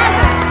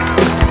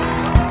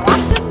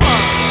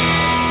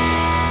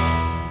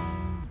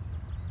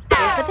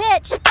 Here's the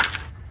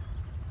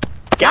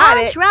pitch. Got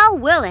it. Dontrelle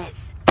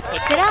Willis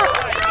picks it up.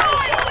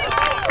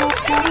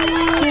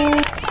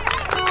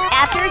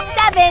 After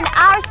 7,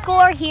 our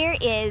score here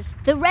is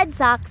the Red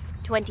Sox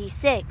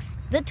 26,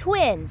 the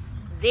Twins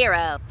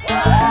 0.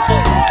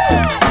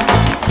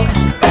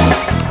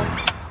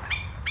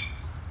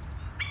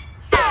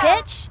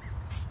 Pitch,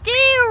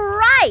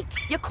 strike.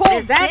 You call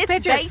Is that this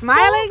pitcher baseball?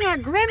 smiling or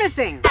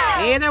grimacing?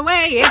 Either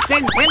way, it's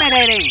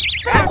intimidating.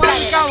 That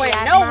one's going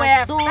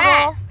nowhere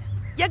fast.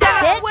 You gonna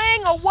Pitch.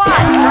 swing or what?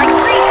 Strike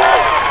 3,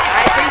 folks.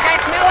 I think I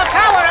smell a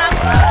power-up.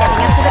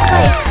 Stepping up to the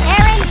plate,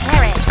 Aaron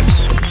Harris.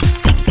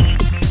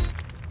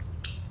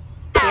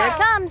 Here it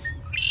comes.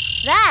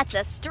 That's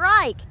a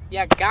strike.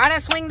 You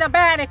gotta swing the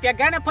bat if you're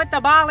gonna put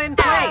the ball in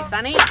play,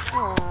 Sonny.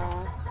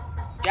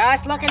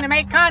 Just looking to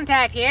make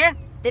contact here.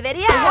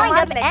 Deberías The tomar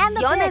windup and the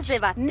lecciones de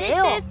pitch bateo.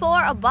 misses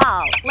for a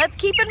ball. Let's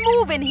keep it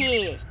moving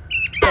here.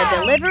 The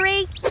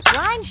delivery,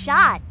 line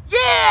shot.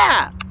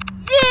 Yeah!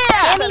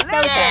 Yeah! Sammy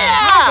Sosa Yeah!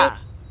 has it.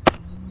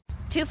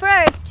 To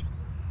first.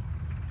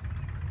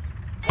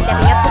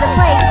 Stepping up to the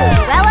plate,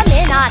 Luella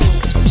Minotti.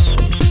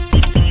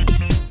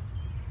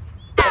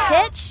 The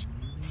pitch,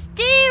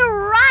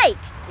 strike.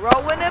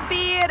 Growing a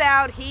beard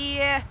out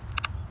here.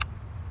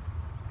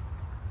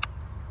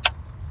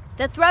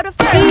 The throw to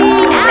first.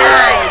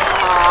 Nice.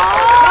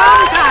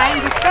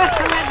 Sometimes it's best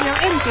to let your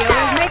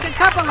infielders make a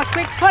couple of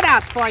quick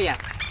putouts for you.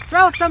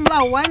 Throw some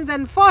low ones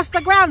and force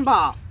the ground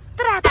ball.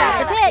 Trata That's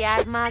de the pitch.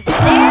 batear más. There's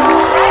strike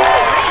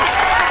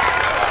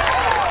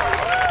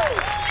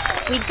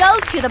 3. We go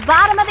to the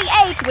bottom of the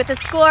 8th with the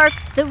score,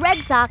 the Red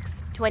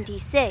Sox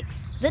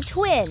 26, the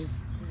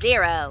Twins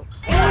 0.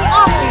 In the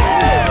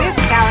offseason, this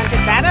talented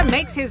batter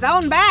makes his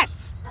own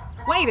bats.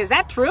 Wait, is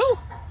that true?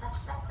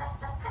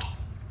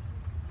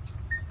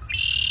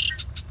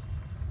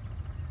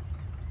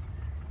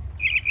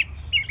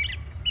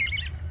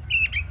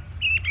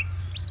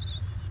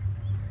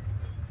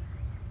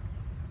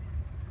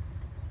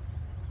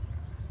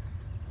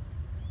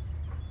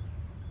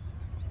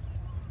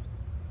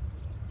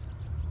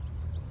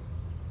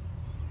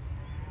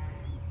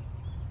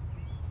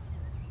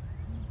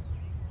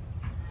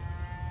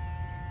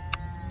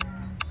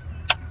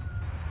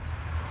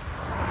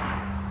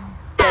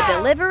 The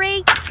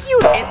delivery,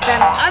 It's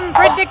an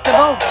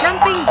unpredictable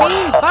jumping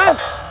bean bunt.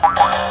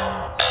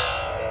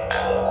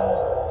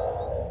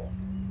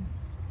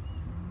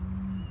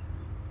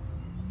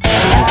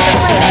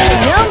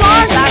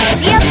 Nomar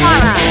Garcia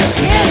Parra.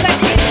 Here's a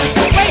kid with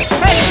a great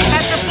presence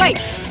at the plate.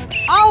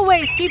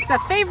 Always keeps a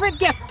favorite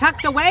gift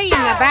tucked away in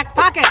the back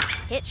pocket.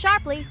 Hit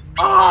sharply,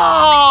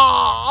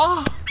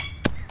 Oh!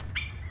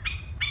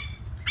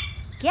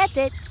 gets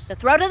it. The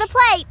throw to the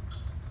plate.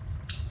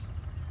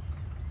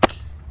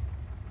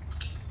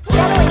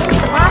 Settling into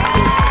the box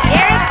is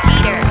Derek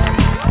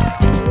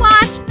Jeter.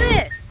 Watch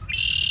this.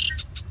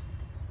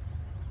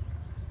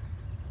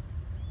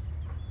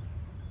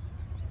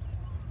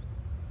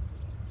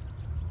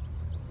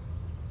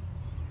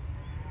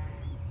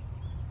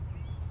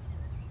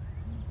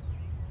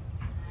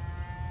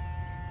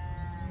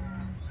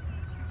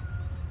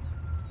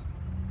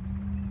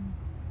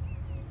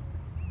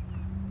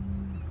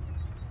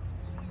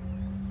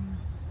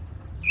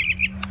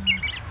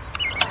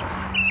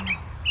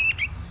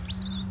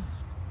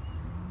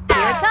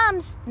 Here it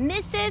comes.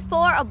 Misses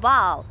for a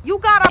ball. You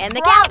got a And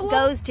the problem? count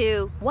goes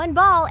to 1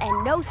 ball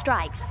and no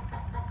strikes.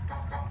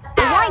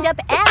 The windup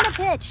and the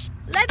pitch.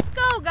 Let's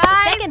go, The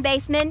guys. second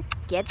baseman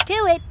gets to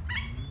it.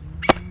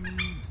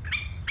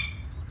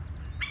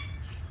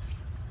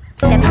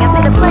 Stepping up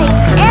to the plate,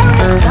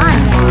 Aaron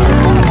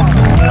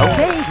Donahue.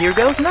 Okay, here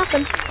goes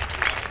nothing.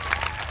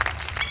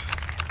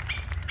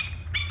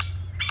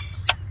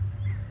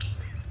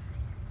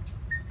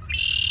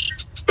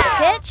 The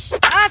pitch,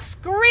 A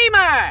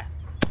screamer!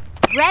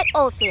 Brett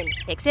Olson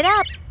picks it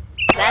up.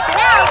 That's an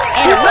out,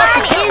 and a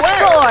run is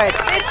scored.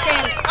 This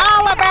game's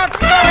all about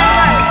scoring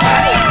runs,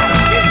 buddy.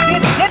 This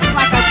kid hits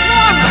like a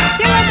swarm of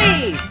killer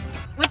bees,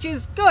 which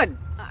is good,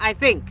 I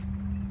think.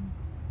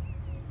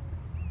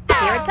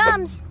 Here it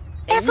comes.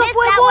 They Eso missed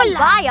fue that bola. one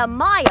by a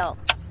mile.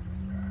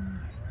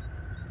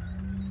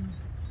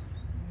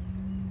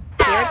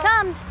 Here it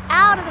comes,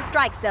 out of the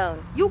strike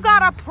zone. You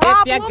got a If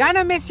problem? you're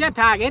gonna miss your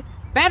target,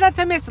 better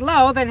to miss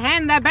low than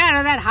hand the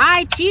batter that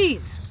high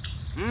cheese.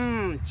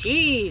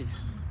 Cheese.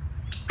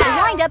 The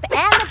windup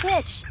and the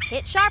pitch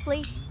hit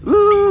sharply, Ooh,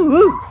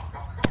 ooh.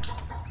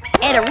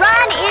 and a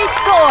run is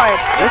scored.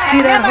 Let's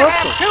see that Never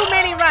hustle. had too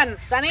many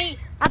runs, Sonny.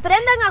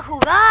 Aprendan a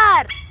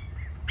jugar.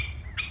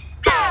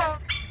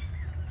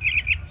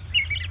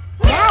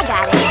 Yeah, I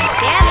got it.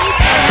 Sammy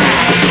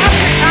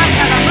Apricots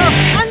are the most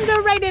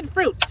underrated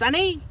fruit,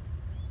 Sonny.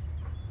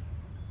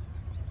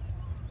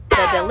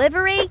 The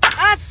delivery,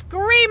 A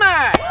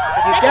screamer!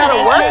 the second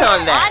gotta work baseman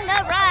on that. on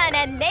the run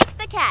and makes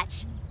the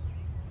catch.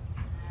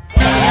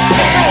 Stepping up to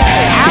the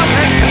plate,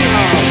 Albert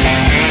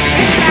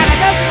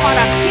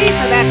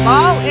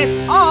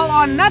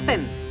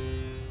nothing.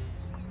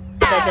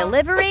 The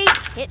delivery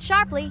hit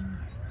sharply.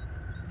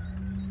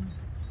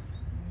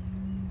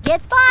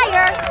 Gets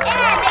fire,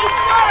 and they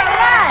score a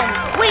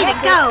run. Way to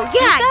go!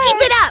 Yeah,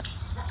 keep it up!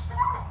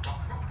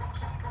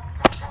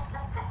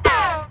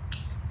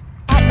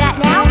 At bat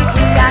now,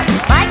 we've got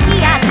Mike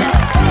Piazza.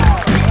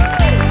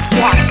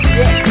 Watch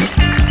this.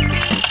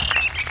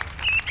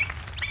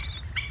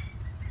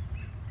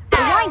 The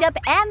windup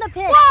and the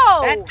pitch.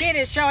 Whoa! That kid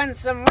is showing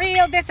some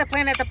real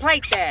discipline at the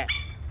plate there.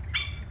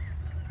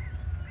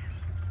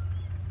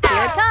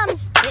 Here it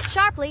comes. Hit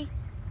sharply.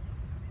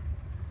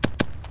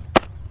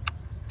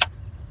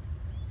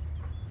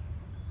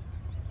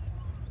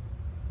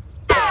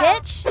 The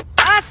pitch.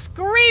 A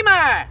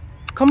screamer!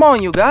 Come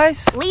on, you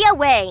guys. Leah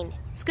Wayne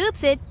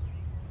scoops it.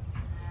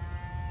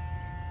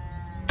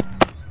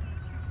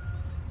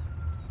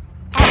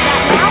 At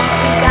that now,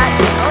 we've got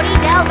Tony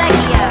Del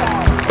Vecchio.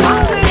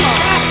 Always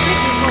fast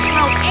pitches will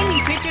throw any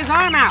pitcher's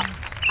arm out.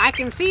 I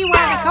can see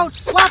why the coach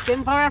swapped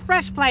him for a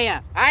fresh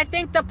player. I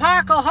think the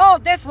park will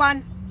hold this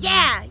one.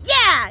 Yeah,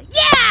 yeah,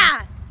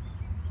 yeah!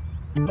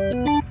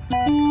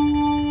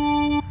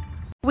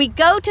 We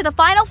go to the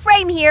final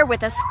frame here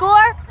with a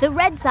score. The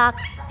Red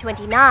Sox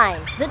 29,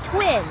 the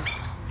Twins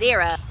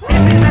 0. This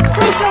is a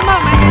crucial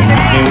moment in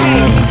today's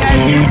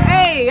game because,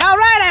 hey, all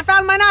right, I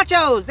found my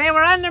nachos. They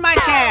were under my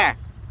chair.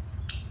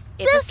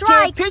 It's This a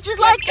strike. kid pitches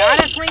like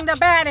Gotta me. swing the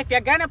bat if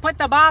you're gonna put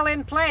the ball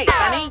in play,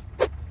 Sonny.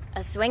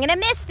 A swing and a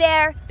miss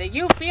there. Do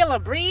you feel a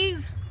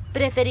breeze?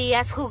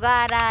 ¿Preferías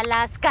jugar a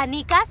las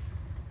canicas?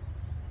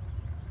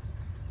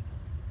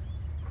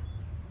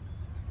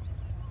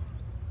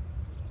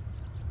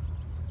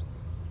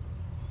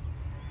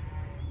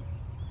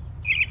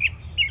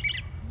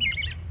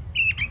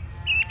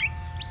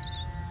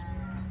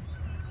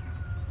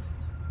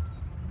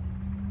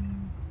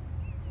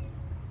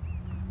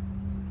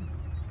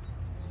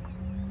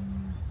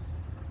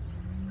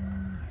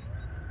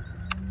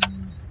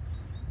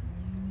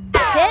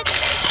 Pitch.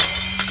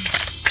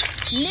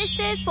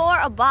 Misses for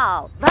a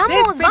ball. This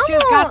Vamos,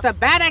 pitcher's got vamos! the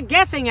batter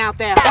guessing out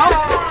there,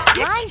 folks.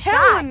 You're Line shot.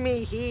 killing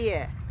me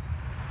here.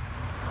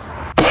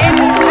 It's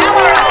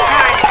power up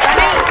time,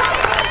 Sonny.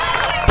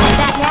 At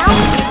that now,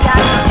 we've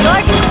got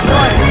Jordan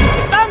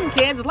Jordan. Some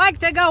kids like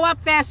to go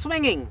up there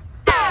swinging.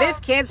 This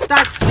kid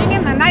starts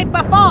swinging the night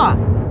before.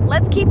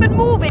 Let's keep it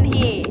moving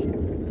here.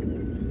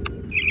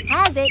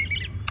 Has it.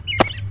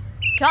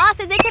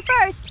 Tosses it to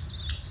first.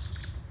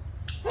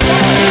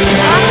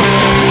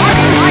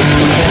 Evan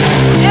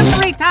Martinez.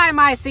 Every time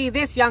I see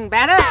this young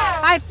batter,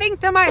 I think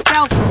to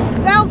myself,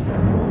 self,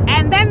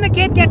 and then the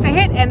kid gets a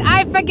hit and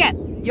I forget.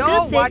 Yo,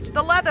 Scoops it. watch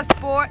the leather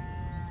sport.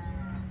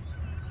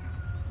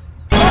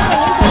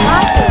 Stepping into the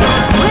boxes.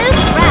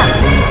 Ruth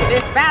Brown.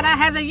 This batter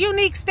has a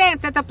unique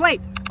stance at the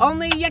plate,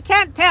 only you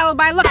can't tell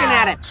by looking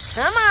at it.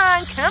 Come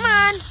on, come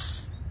on.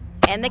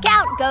 And the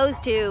count goes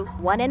to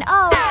 1-0.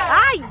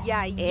 Ay,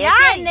 ay, It's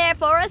ay. in there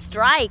for a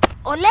strike.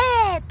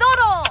 Olé,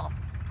 toro!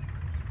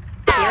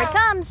 Here it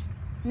comes.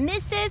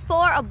 Misses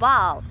for a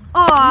ball.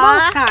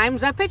 Most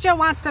times, a pitcher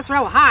wants to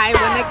throw high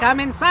when they come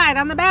inside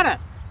on the batter.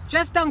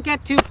 Just don't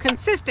get too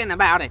consistent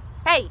about it.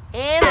 Hey,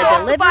 hands The off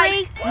the delivery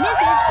bike!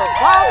 misses for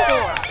ball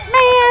 4.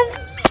 Man!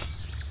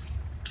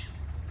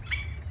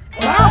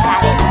 Now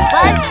batting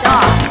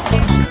Buzzsaw.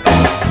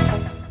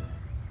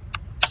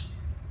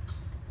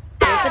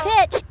 Here's the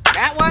pitch.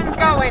 That one's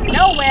going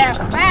nowhere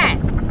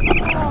fast.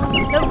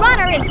 The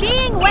runner is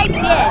being waked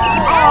in,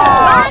 and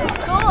the run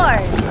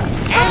scores.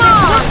 And it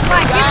looks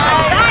like it's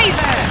a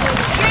diver.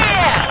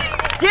 Yeah.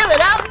 Give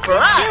it up for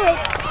Do us. it.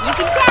 You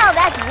can tell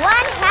that's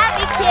one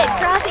happy kid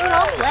crossing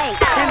home plate.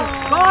 Can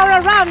score a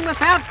run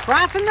without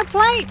crossing the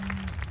plate.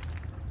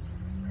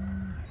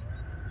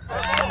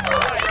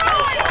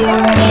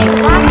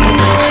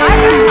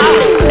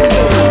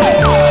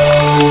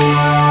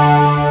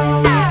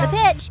 Here's the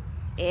pitch.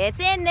 It's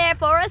in there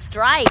for a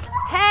strike.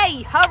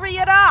 Hey, hurry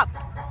it up.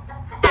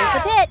 Here's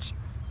the pitch.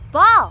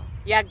 Ball.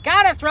 You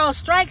gotta throw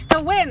strikes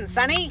to win,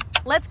 Sonny.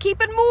 Let's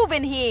keep it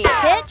moving here.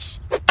 Pitch.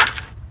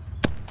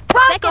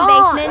 Second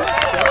baseman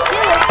gets to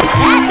it.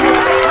 That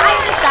moves high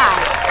to the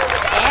side.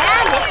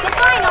 And it's the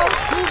final.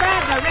 Too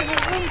bad there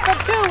isn't room for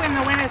two in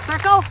the winner's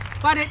circle,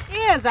 but it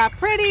is a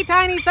pretty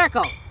tiny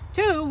circle.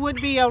 Two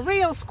would be a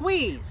real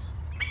squeeze.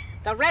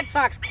 The Red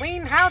Sox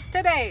clean house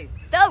today.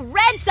 The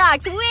Red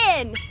Sox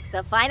win.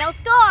 The final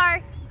score.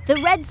 The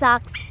Red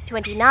Sox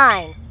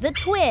 29. The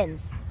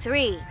Twins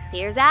 3.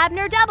 Here's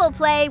Abner Double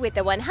Play with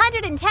the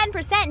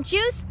 110%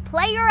 Juice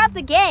Player of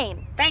the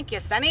Game. Thank you,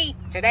 Sonny.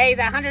 Today's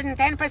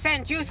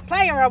 110% Juice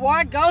Player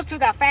Award goes to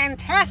the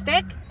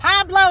fantastic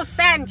Pablo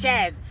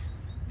Sanchez.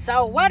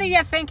 So what do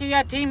you think of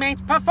your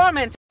teammates'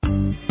 performance?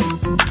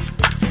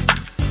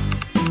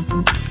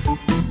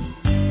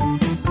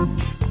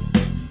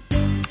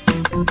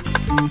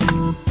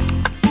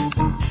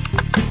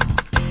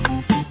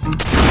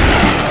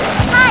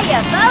 Hiya,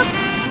 folks!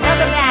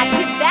 Welcome back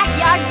to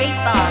Backyard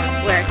Baseball.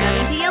 We're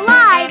coming to you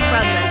live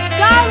from the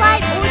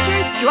Starlight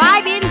Orchards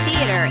Drive-In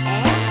Theater,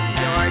 and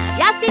you're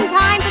just in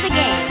time for the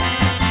game.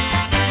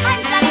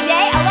 I'm Sunny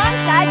Day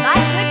alongside my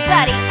good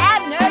buddy,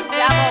 Abner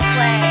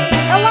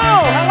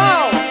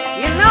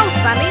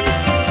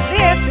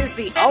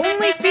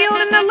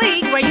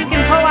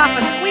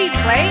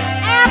play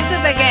after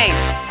the game.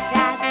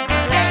 That's great.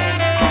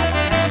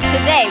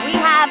 Today we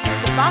have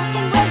the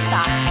Boston Red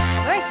Sox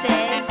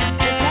versus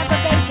the Tampa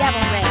Bay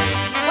Devil Rays.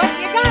 What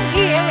you got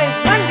here is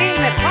one team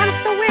that wants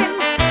to win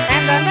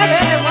and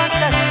another that wants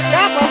to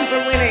stop them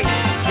from winning.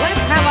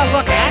 Let's have a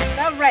look at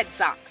the Red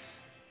Sox.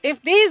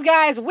 If these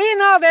guys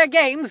win all their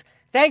games,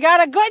 they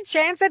got a good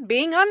chance at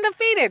being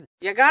undefeated.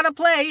 You gotta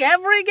play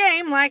every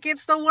game like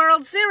it's the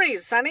World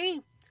Series,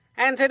 Sonny.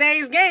 And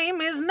today's game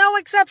is no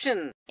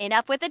exception.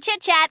 Enough with the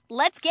chit-chat.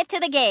 Let's get to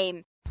the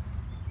game.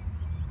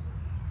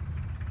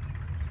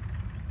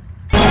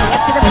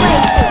 Up to the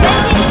plate,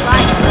 presented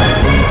by...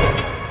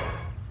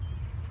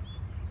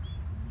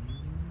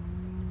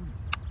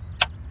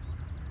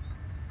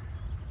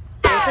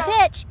 Here's the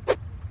pitch.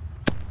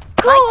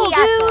 Cool, Mike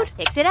Piazza dude.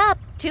 picks it up.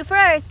 2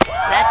 first.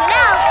 That's an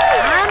out.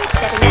 And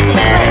stepping up to the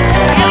plate,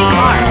 Harry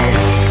Mars.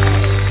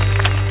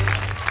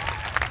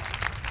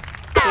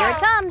 Here it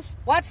comes.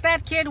 What's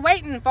that kid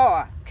waiting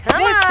for? Come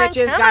This on,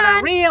 pitcher's come got a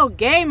on. real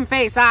game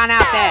face on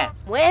out there. Out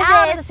of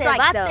Mueve, the se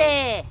strike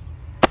bate.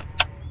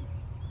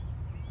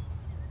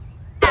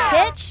 The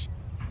pitch.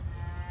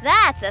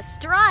 That's a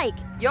strike.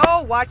 Yo,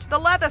 watch the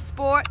leather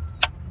sport.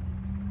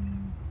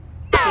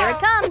 Here it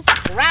comes.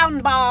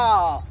 Ground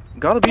ball.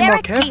 Gotta be more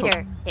Derek careful.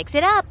 Jeter picks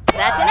it up.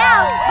 That's an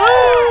out.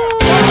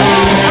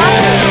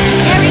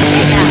 Terry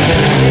Vega.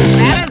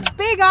 That is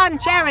big on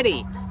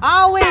charity.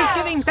 Always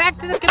giving back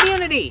to the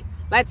community.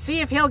 Let's see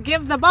if he'll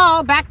give the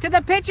ball back to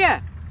the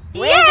pitcher.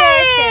 Mueve,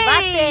 se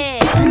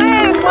bate.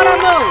 Man, what a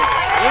move.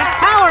 It's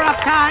power-up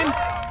time.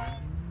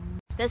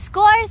 The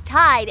score's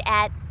tied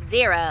at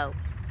 0.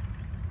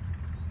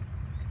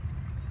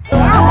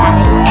 Now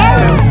batting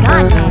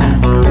Aaron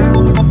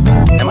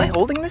Gagne. Am I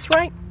holding this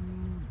right?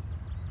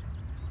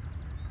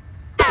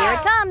 Here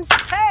it comes.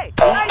 Hey,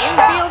 The nice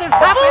infield is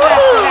hopping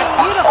after that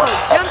beautiful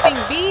jumping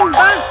bean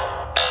bunt.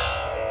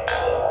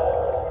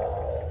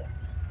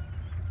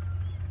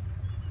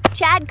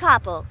 Chad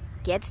Koppel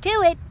gets to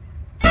it.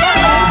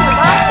 Stepping into the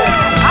boxes,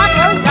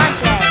 Pablo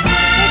Sanchez.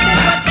 This is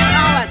what you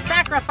call a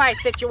sacrifice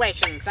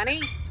situation,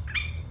 Sonny.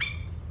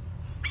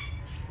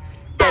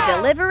 The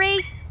delivery,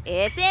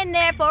 it's in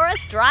there for a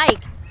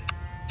strike.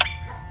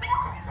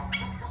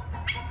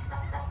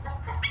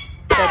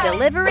 The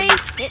delivery,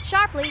 hit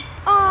sharply.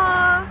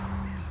 Aw.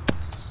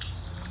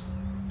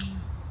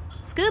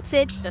 Scoops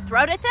it, the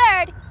throw to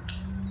third.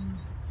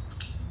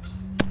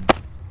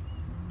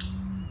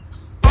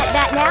 At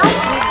that now,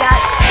 we've got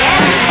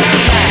Sammy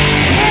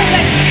Here's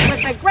a kid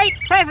with a great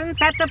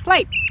presence at the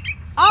plate.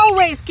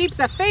 Always keeps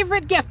a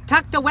favorite gift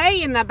tucked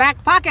away in the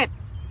back pocket.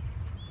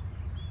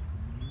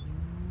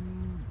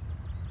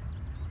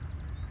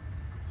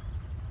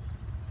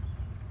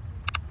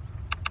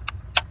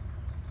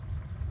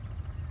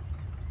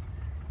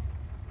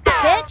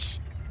 pitch.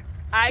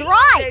 Ay,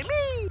 Strike!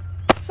 me.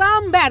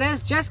 Some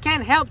batters just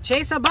can't help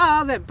chase a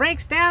ball that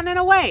breaks down and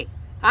away.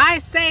 I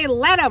say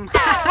let 'em.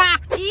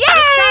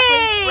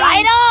 Yay!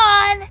 Right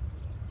on!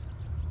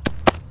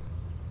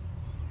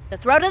 The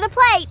throw to the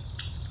plate.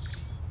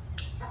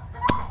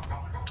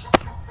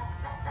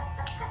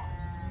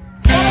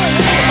 Settling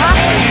into the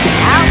boxes,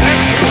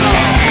 Albert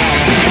Pujols.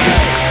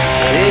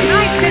 It's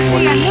nice to This is what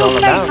see a it's new all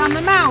face about. on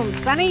the mound,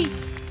 Sonny.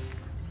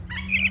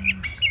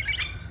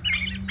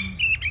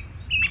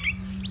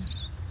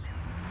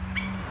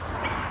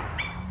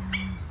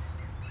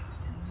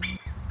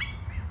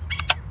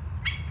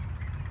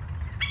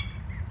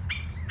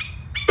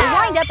 The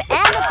windup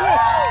and the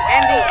pitch.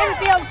 And the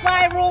infield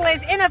fly rule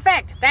is in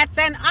effect. That's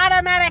an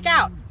automatic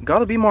out.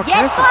 Gotta be more Get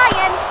careful.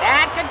 flying.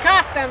 That could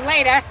cost them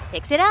later.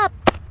 Picks it up.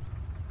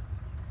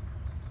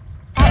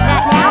 At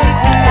that now,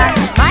 we've got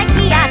Mike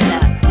Piazza.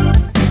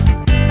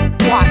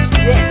 Watch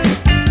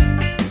this.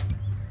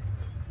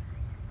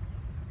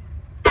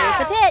 Here's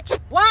the pitch.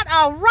 What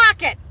a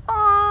rocket!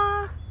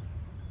 Aw.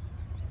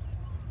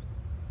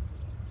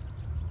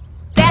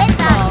 Benson.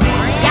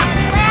 Yup.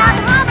 Slam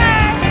homer.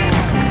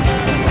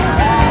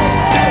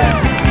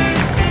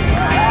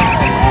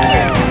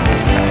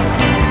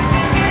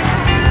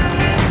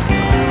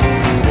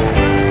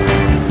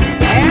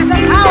 There's a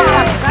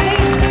power-up,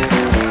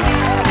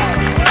 Sonny.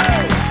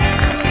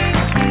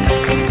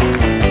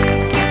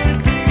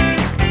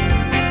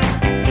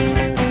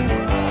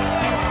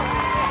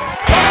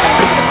 Settling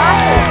into the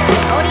boxes,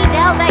 Cody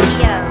Del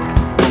Vecchio.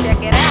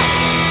 Check it out.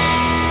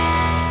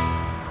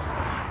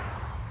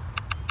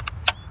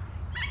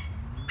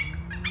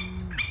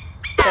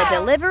 The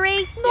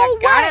delivery. You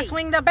gotta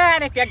swing the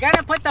bat if you're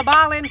gonna put the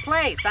ball in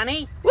play,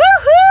 Sonny.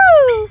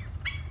 Woohoo!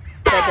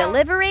 The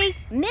delivery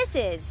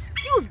misses.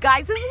 You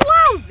guys is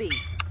lousy.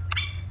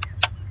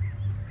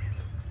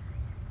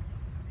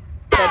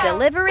 The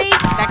delivery.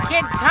 The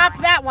kid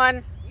topped that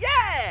one.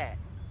 Yeah!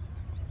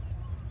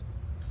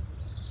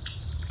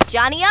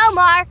 Johnny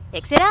Omar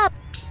picks it up.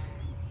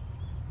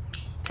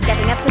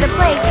 Stepping up to the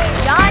plate,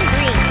 John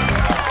Green.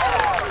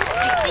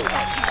 I think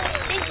I can. I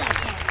think I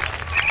can.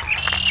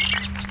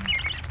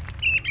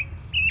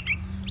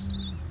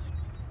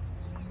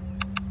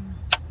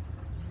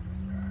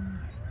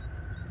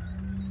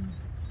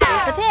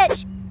 Here's the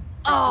pitch.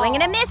 A swing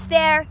and a miss there.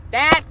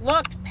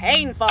 looked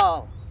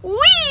painful.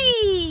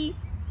 Whee!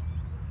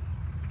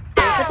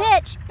 Here's the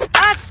pitch.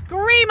 A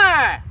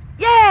screamer!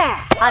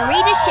 Yeah!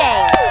 Henri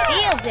Deschamps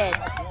fields it.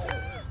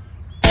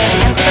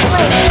 Down to the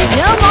plate.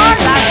 No more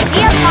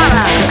Garcia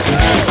Parra.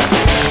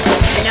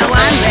 You know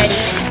I'm ready.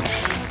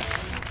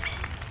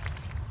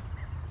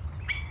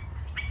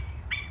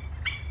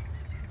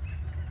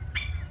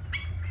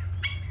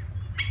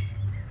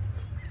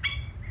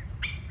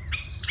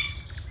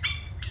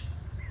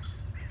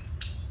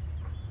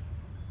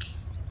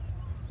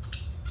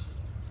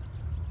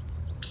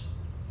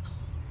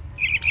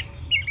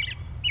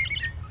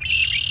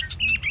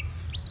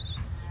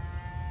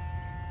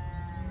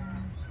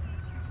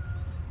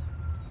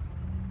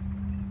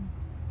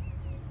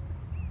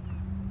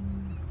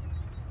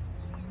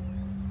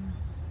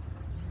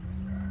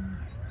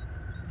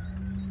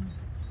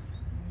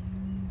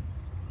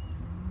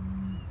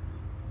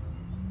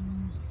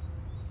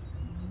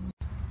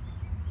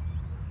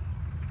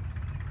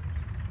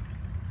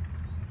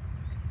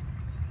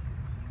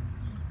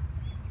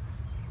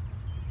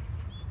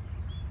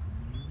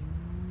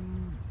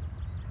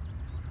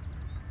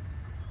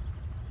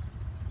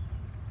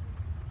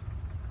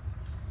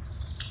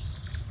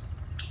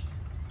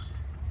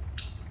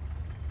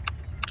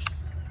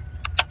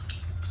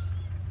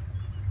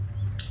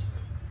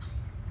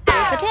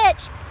 Here's the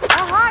pitch.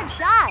 A hard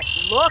shot.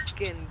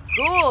 Looking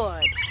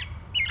good.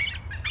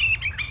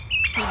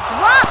 He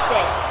drops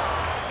it.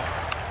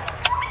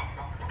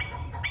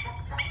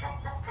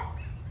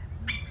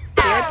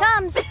 Here it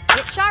comes.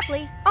 Hit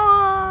sharply.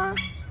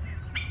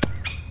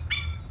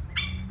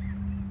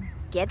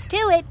 Gets to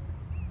it.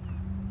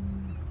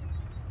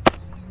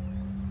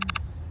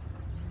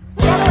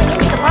 Settling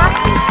into the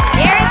boxes.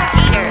 Derek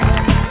Jeter.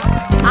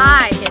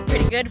 I hit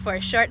pretty good for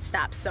a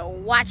shortstop, so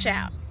watch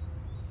out.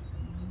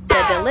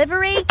 The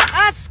delivery.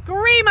 A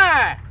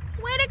screamer!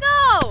 Way to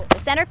go! The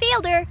center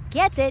fielder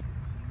gets it.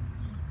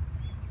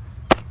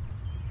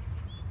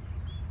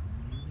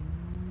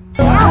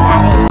 Now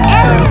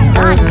batting,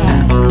 Aaron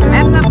Donahue.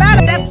 And the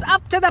batter steps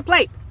up to the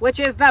plate, which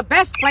is the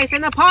best place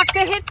in the park to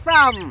hit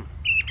from.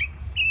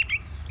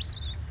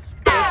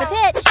 Here's the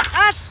pitch.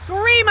 A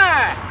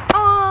screamer!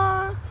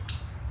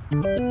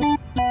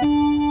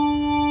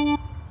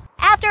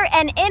 After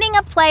an inning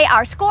of play,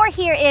 our score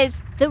here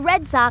is the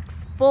Red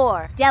Sox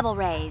 4, Devil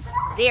Rays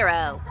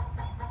 0.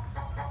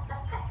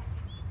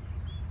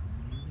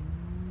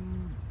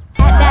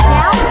 At bat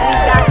now,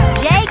 we've got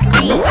Jake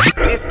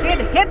Green. This kid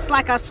hits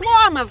like a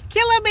swarm of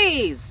killer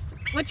bees,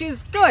 which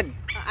is good,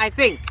 I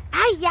think.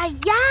 Ay, ay,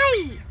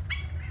 ay!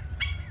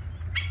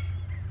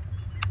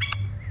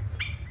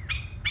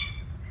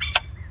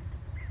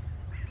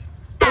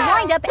 The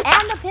windup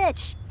and the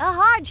pitch. A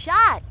hard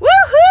shot.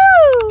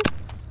 Woohoo!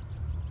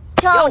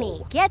 Tony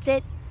Yo. gets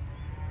it.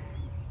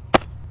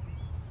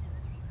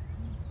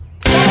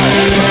 Settling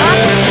into the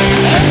boxes,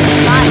 Andrew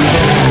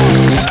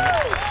Vazquez.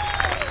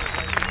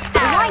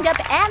 The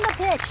windup and the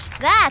pitch.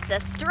 That's a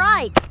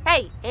strike.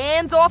 Hey,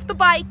 hands off the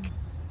bike.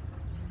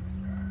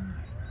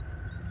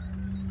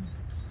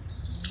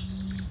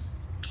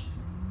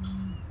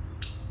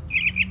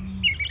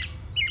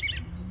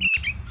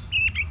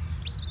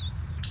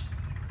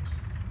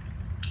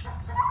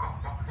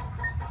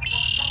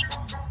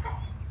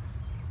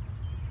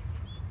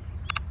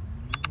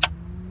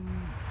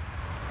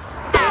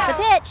 Here's the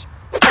pitch.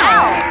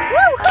 Foul.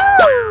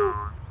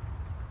 Woohoo!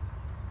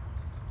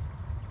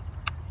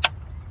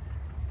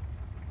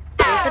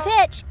 Here's the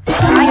pitch.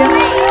 Strike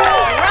three.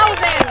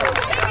 Rosen!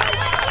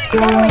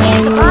 Settling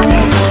into the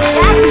boxes,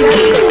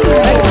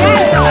 Jack Johnson.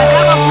 The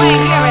double play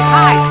here is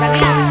high,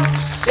 Sonny.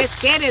 This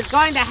kid is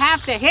going to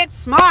have to hit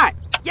smart.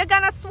 You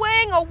gonna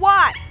swing or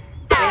what?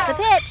 Here's the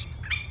pitch.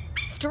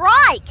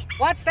 Strike.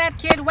 What's that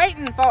kid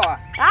waiting for?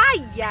 Ay,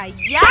 ay,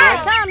 Here it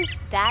ay! comes.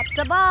 That's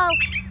a ball.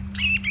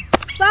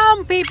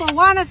 Some people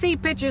want to see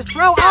pitchers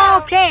throw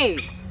all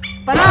Ks.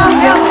 But I'll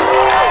tell you,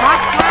 a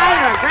hot fly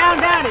or a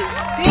ground out is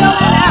still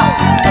an out.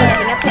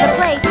 Stepping up to the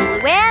plate,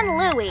 Luann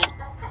Louie.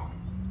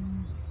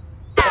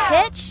 The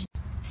pitch.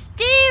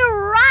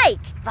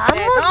 Strike.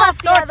 There's all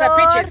sorts of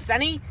pitches,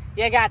 Sonny.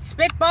 You got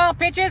spitball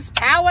pitches,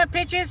 power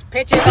pitches,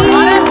 pitches of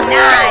water,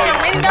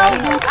 pitches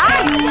window.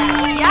 Ay,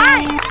 ay,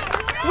 ay!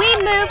 We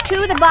move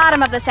to the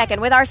bottom of the second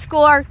with our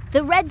score,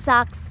 the Red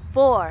Sox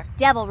 4,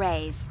 Devil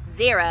Rays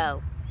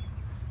 0.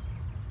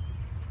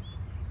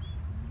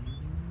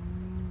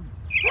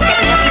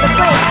 Stepping up to the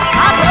plate,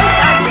 Pablo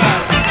Sanchez.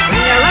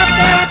 When you're up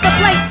there at the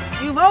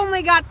plate, you've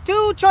only got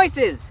two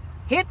choices.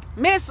 Hit,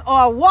 miss,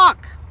 or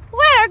walk.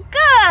 We're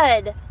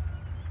good.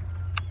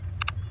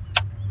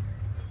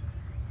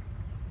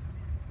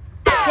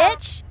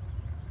 Pitch.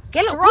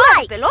 ¡Qué locura,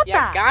 Strike. You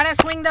pelota! gotta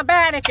swing the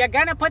bat if you're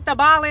gonna put the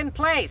ball in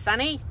play,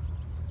 Sonny.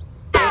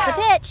 Here's the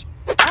pitch.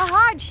 A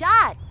hard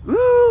shot. Ooh,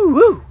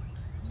 ooh.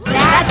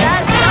 That's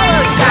a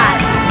solo shot.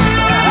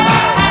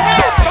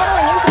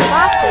 Settling into the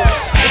boxes,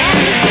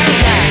 Sammy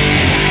Sosa.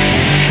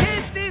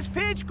 Kiss this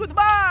pitch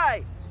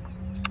goodbye.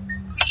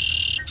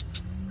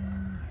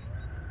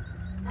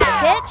 The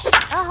pitch.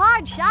 A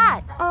hard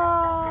shot.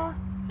 Uh,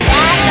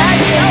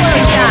 That's a solo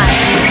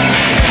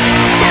shot.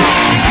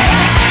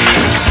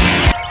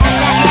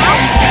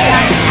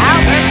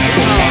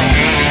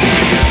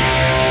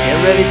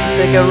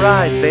 take a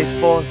ride,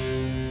 baseball?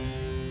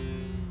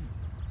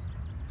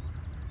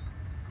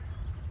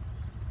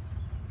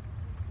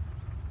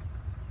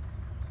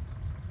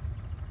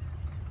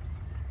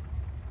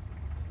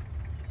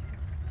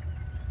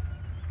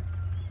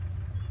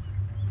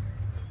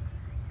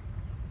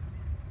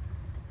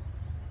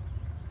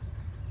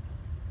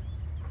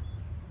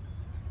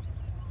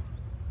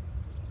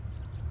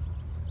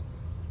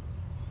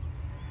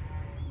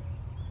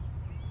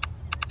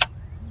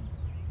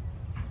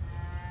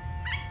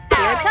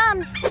 Here it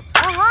comes.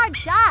 A hard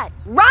shot.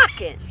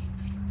 Rockin'.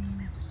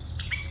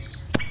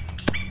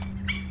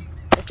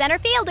 The center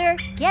fielder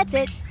gets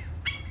it.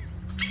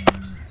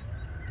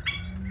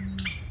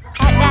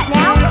 At bat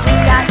now,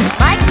 we've got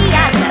Mike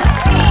Piazza.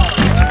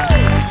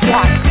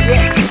 Watch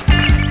this.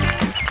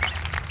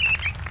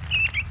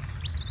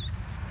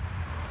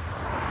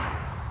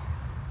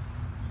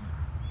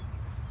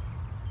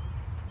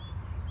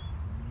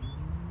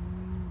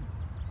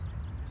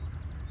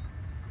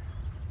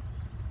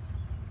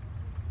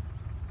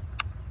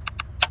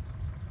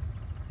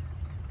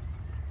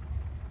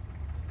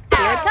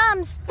 Here it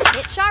comes.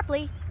 Hit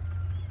sharply.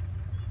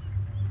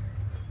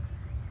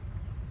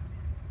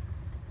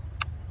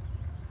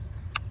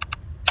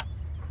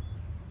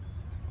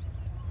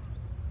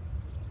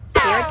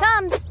 Here it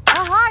comes.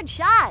 A hard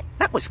shot.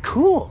 That was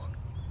cool.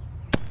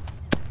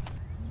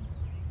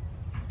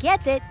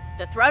 Gets it.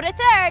 The throw to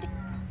third.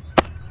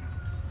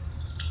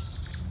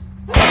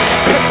 To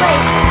the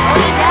plate,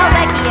 Tony Del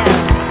Vecchio.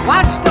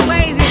 Watch the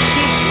way this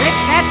kid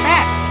grips that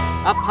bat.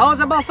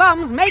 Opposable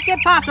thumbs make it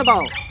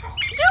possible.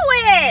 Do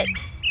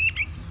it!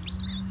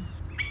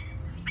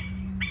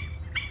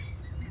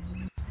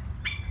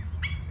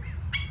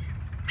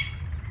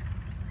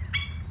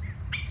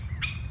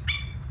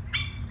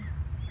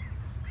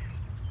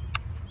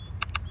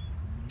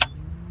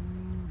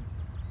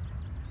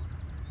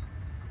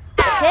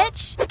 The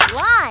pitch,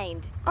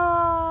 lined.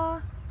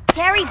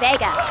 Terry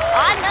Vega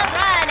on the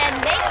run and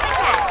makes the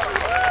catch.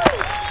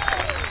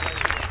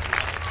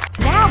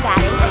 Now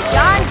batting,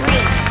 John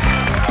Green.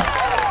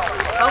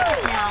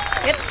 Focus now.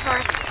 Hips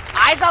first.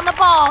 Eyes on the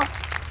ball.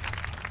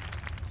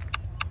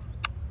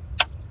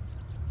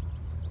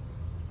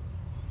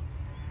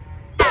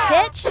 The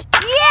pitch,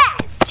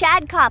 yes!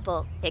 Chad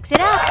Koppel picks it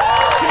up.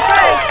 To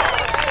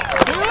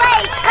first. Too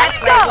late. Let's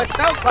It go. was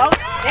so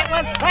close, it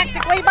was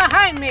practically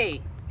behind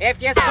me. If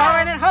you're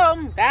scoring at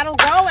home, that'll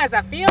go as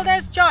a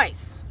fielder's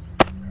choice.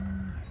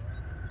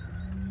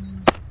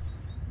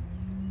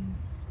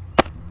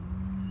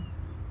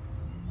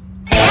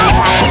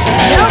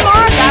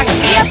 Nomar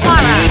Garcia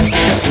Parra.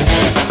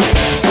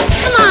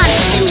 Come on,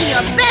 give me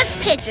your best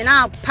pitch and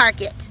I'll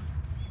park it.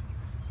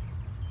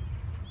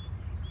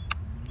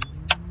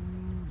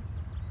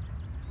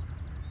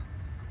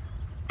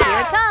 Here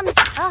it comes.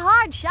 A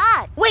hard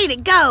shot. Way to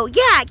go.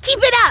 Yeah, keep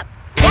it up.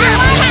 That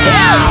one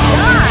is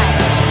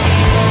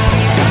gone.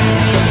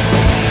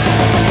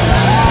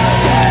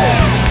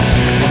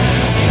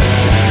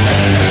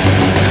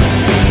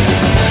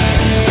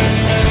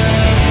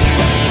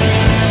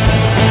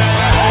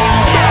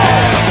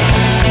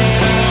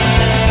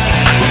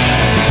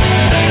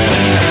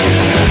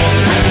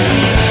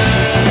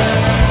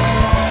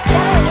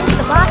 Going into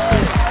the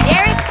boxes,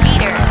 Derek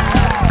Jeter.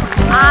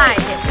 I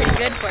hit pretty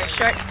good for a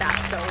shortstop,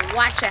 so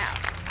watch out.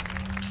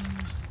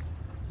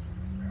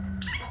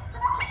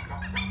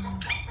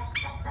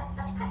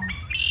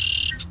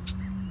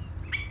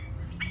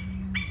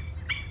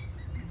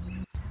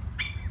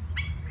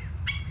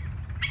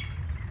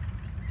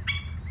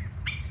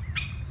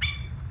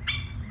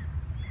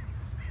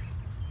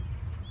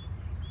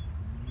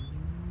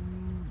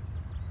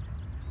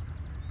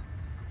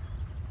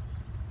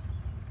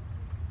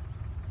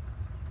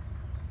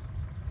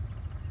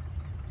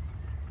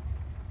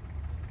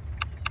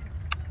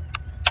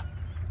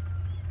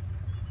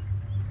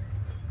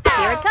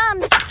 Here it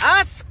comes.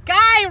 A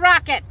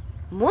skyrocket!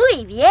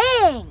 Muy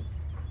bien.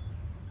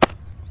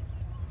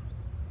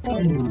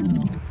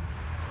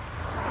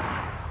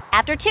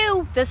 After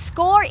two, the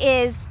score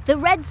is the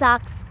Red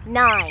Sox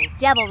 9,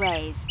 Devil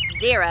Rays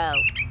 0.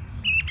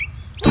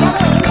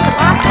 Settling into the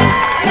boxes,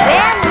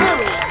 Van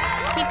Louie.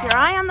 Keep your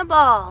eye on the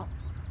ball.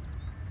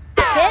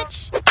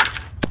 Pitch.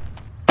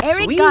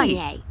 Eric Sweet.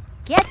 Gagne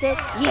gets it.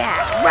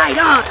 Yeah, right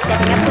on.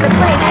 Stepping up to the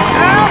plate,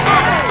 Earl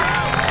Abbott.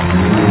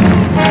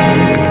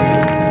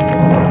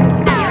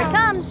 Here it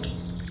comes.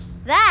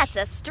 That's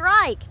a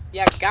strike.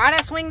 You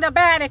gotta swing the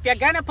bat if you're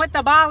gonna put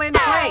the ball in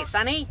play,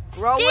 Sonny.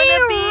 Growing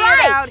Steer a beard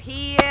right. out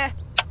here.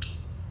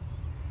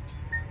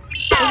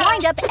 The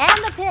windup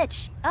and the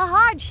pitch. A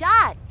hard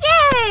shot.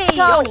 Yay!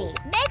 Tony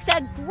makes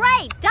a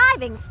great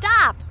diving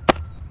stop.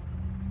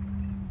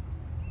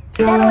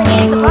 Settling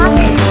into the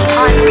boxes,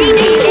 Henri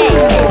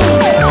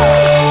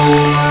Bichet.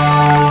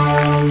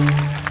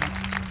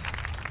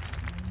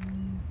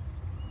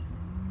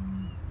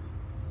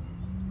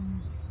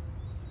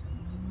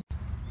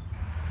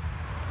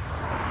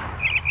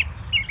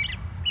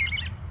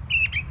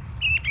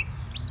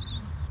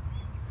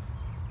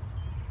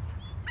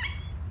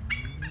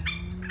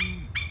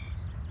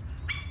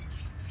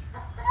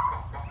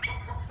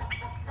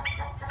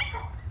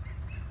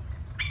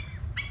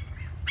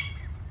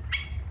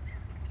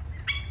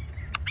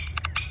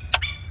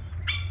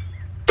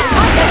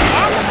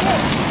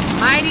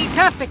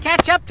 tough to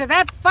catch up to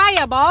that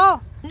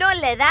fireball. No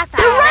le das a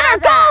The runner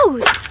nada.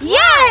 goes!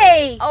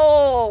 Yay!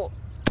 Oh,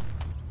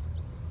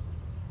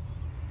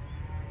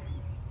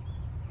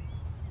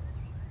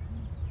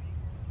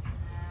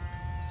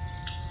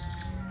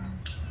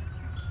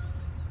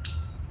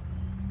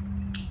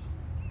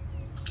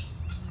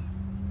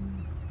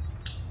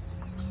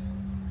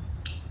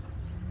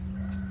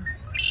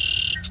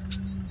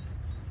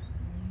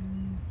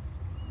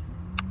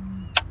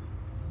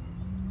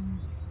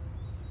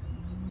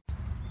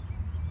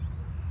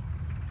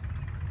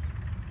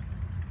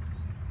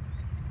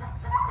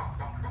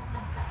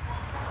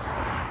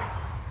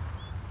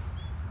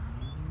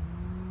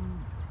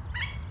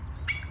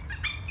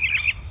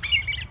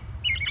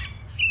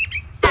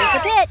 Here's the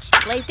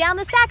pitch. Lays down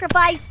the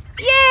sacrifice.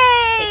 Yay!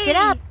 Picks it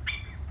up.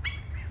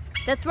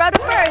 The throw to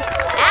first.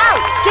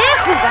 Out! ¡Qué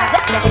jugada!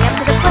 Stepping up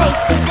to the plate.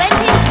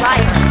 Quentin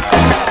Driver.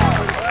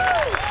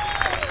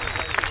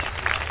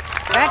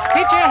 That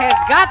pitcher has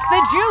got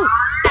the juice.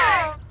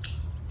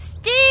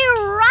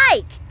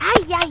 Strike!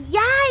 ¡Ay, ay,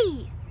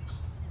 ay!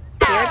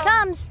 Here it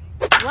comes.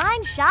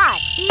 Line shot.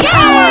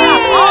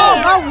 All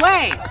the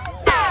way.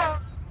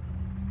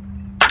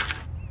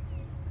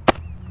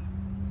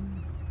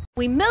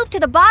 We move to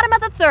the bottom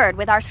of the third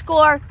with our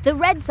score, the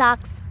Red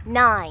Sox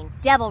 9,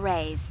 Devil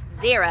Rays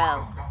 0.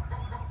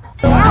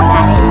 Now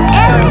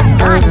batting,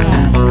 Eric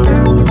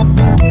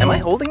Dante. Am I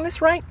holding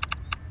this right?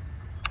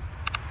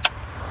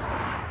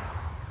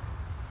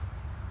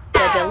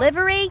 The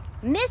delivery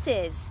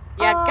misses.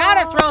 You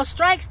gotta throw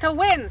strikes to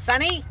win,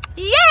 Sonny.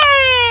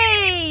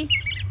 Yay!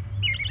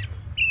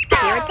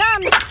 Here it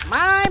comes.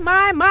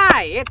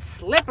 My, it's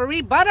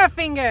Slippery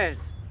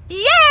Butterfingers.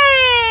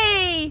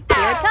 Yay!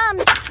 Here it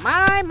comes.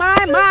 My,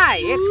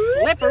 it's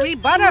Slippery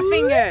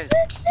Butterfingers.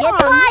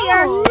 Gets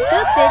higher.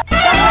 Scoops it.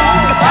 Someone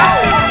into the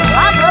boxes.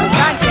 Pablo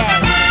Sanchez.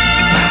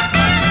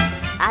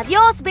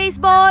 Adiós,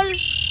 baseball.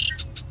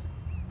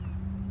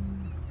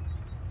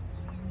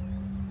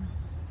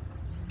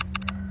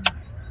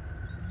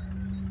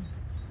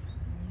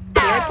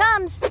 Here it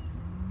comes.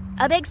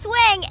 A big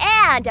swing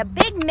and a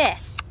big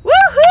miss.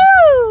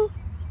 Woohoo!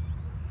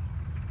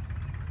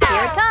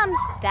 Here it comes.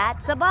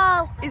 That's a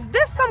ball. Is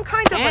this some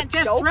kind of Can't a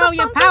just joke throw or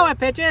your something? power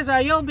pitches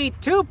or you'll be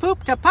too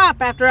pooped to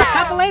pop after a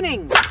couple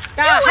innings. The it!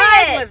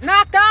 hide was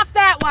knocked off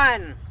that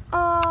one.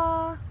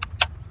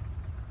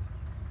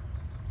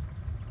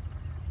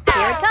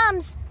 Here it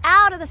comes.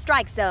 Out of the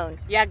strike zone.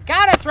 You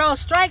gotta throw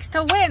strikes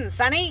to win,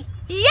 Sonny.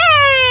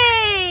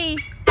 Yay!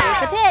 Here's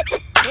the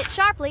pitch. Hit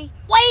sharply.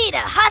 way to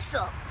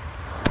hustle.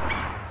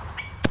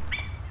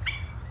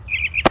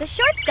 The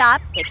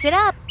shortstop picks it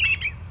up.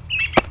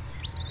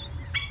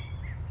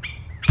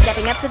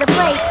 Stepping up to the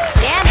plate.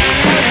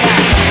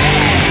 Dan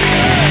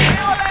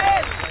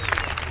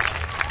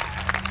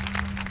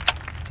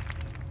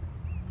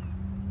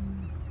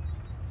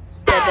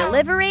The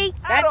delivery.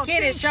 That don't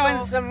kid is think showing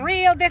so. some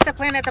real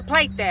discipline at the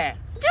plate there.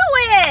 Do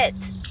it!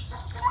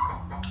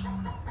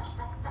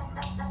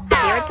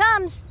 Here it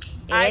comes.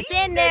 It's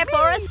in there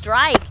for a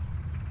strike.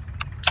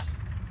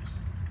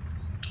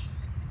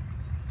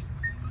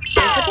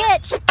 Here's the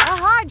pitch. A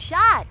hard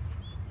shot.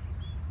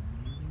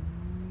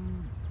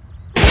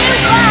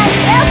 Here's one.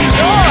 They'll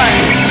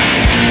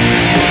score.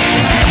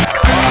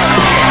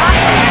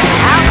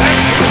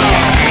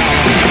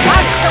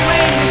 Watch the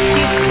way this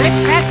kid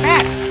grips that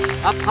bat.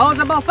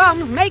 Opposable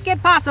thumbs make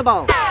it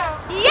possible.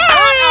 Yay!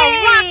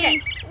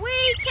 rocket! We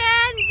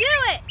can do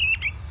it!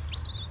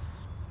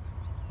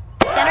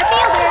 Center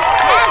fielder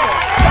has it.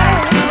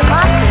 Into the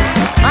boxes.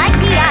 Mike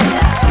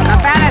Piazza. The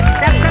batter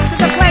steps up to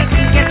the plate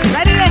and gets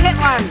ready to hit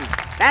one.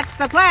 That's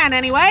the plan,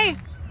 anyway.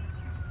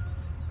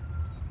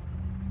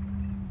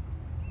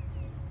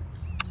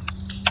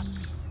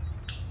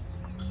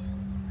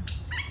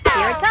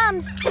 Here it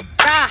comes. The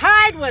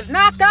hide was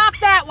knocked off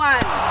that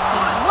one.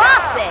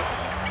 Drops it.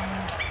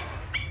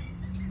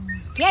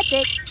 Gets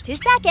it to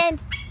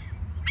second.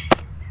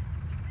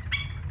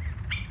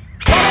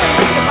 Center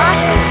into the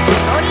boxes.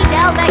 Cody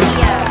Del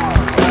Vecchio.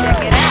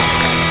 Check it out.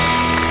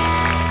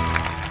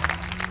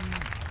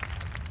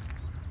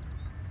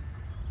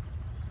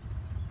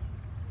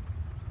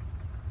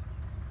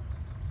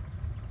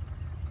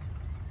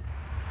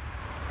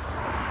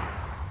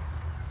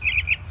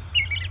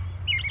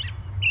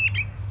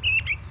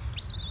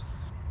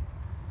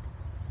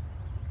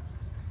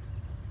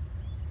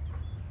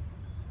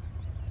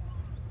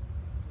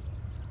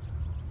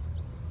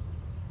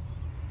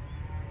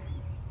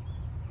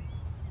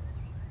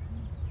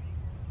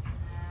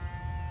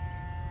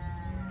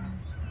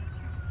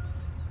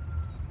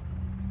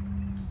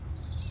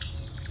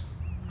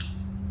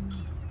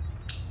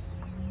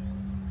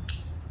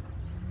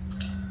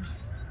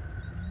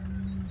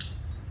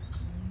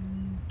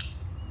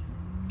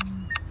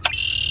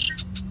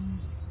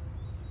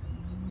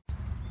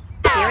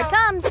 Here it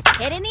comes.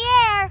 Hit in the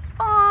air.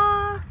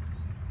 Aw.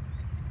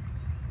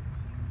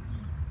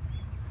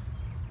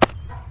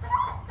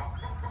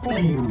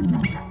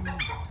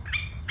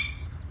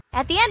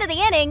 At the end of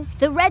the inning,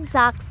 the Red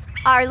Sox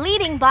are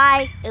leading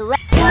by 11.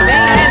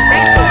 Then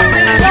baseball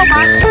player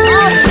robots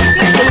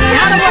all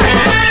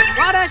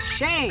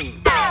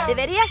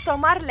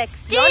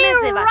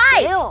lecciones de right.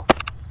 bateo.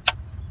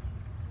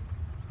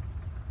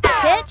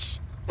 Pitch.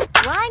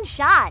 Line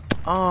shot.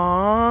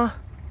 Aw.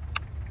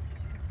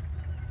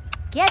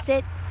 Gets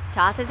it.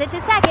 Tosses it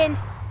to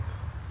second.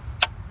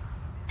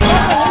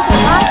 Settling into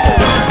the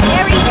boxes.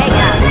 Very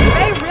Vega. Do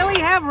they really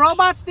have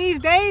robots these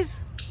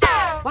days?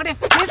 What if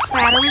this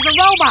batter is a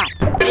robot?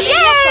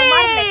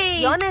 Tomar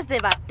lecciones de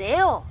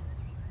bateo.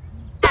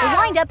 The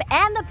windup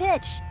and the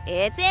pitch.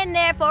 It's in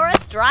there for a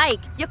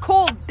strike. You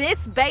call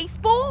this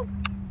baseball?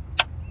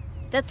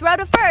 The throw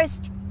to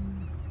first.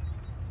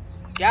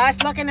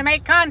 Just looking to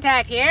make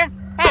contact here.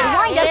 The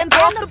windup hands and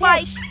off the the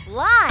bike. pitch.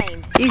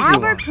 Lined. Easy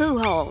Albert one.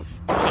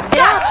 Pujols. Picks it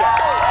up.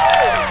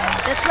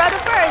 The throw to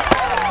first.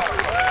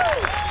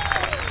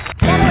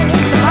 Settling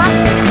into the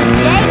boxes.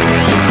 Jay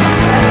Green.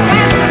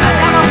 Chance of a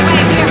double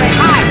play here at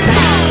high.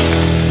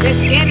 This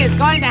kid is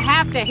going to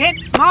have to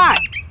hit smart.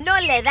 No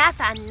le das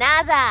a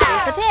nada.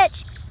 Here's the pitch.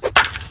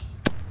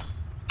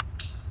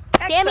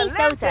 Sammy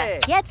Sosa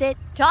Excelente. gets it.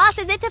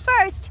 Tosses it to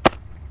first.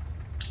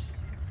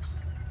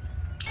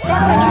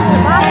 Settling into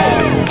the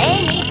boxes.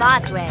 Amy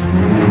Bostwick.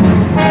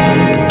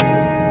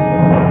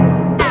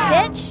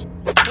 Pitch.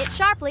 Hit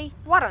sharply.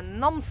 What a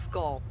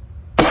numbskull.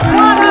 What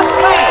a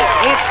play!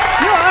 It's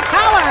pure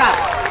power-up.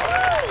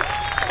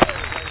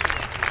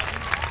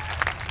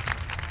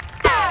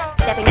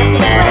 Stepping up to the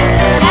plate.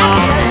 Jack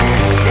Scherzer.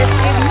 This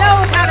kid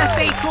knows how to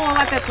stay cool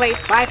at the plate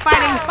by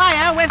fighting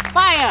fire with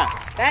fire.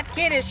 That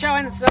kid is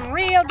showing some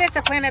real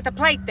discipline at the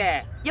plate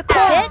there. You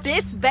call Pitch.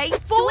 this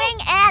baseball? Swing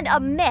and a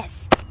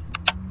miss.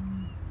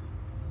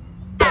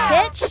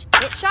 Pitch.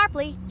 Hit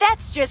sharply.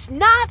 That's just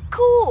not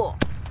cool.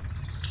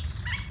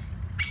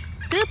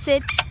 Scoops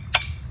it.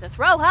 The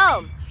throw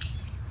home.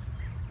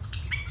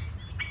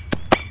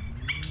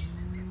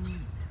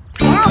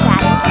 Now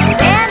batting,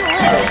 Van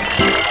Loo.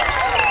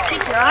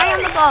 Keep your eye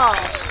on the ball.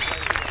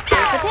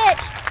 Here's the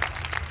pitch.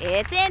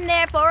 It's in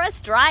there for a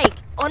strike.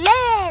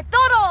 Olé,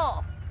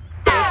 toro.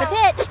 Here's the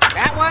pitch.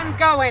 That one's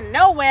going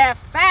nowhere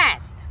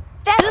fast.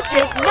 Scoops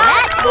it.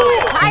 That will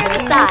retire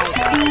the side.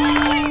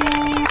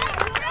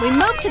 We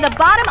move to the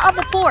bottom of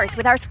the fourth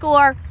with our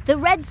score: the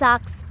Red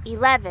Sox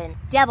 11,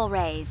 Devil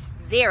Rays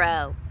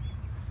 0.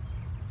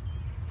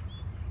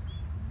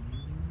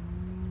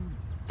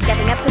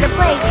 Stepping up to the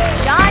plate,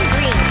 Sean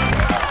Green.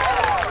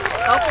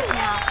 Focus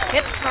now.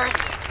 Hips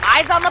first.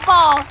 Eyes on the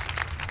ball.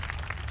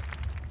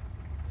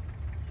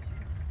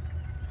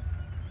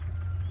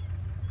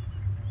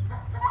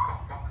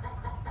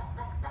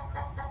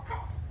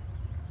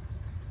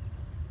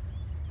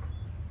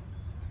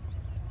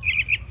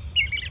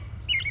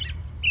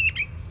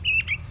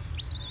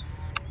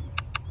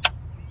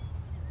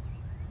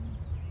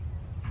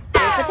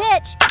 Here's the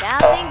pitch,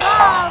 bouncing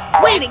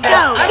ball. Way to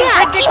go.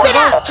 Yeah, keep it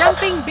up.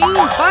 Jumping bean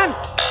bunt.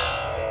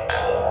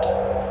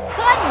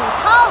 Couldn't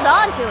hold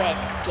on to it.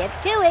 Gets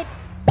to it.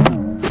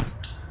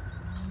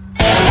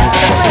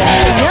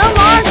 No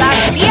more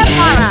Garcia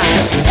Parra.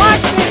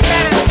 Watch this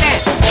better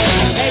stance.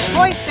 They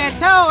points their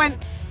toe and...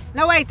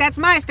 No, wait, that's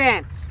my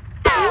stance.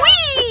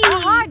 Whee! A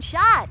hard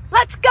shot.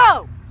 Let's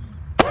go.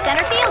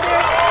 Center fielder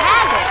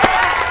has it.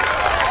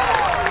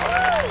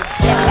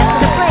 Stepping up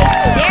to the plate,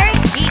 Derek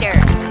Jeter.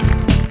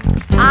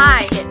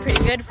 I hit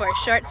pretty good for a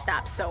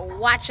shortstop, so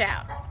watch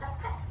out.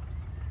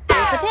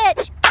 Here's the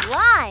pitch,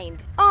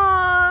 lined.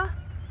 Aw.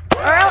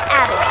 Earl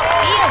Abbott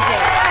fields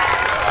it.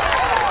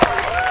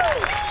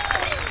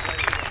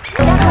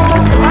 Settling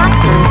into the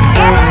boxes,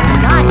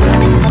 and not.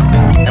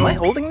 Am I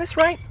holding this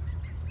right?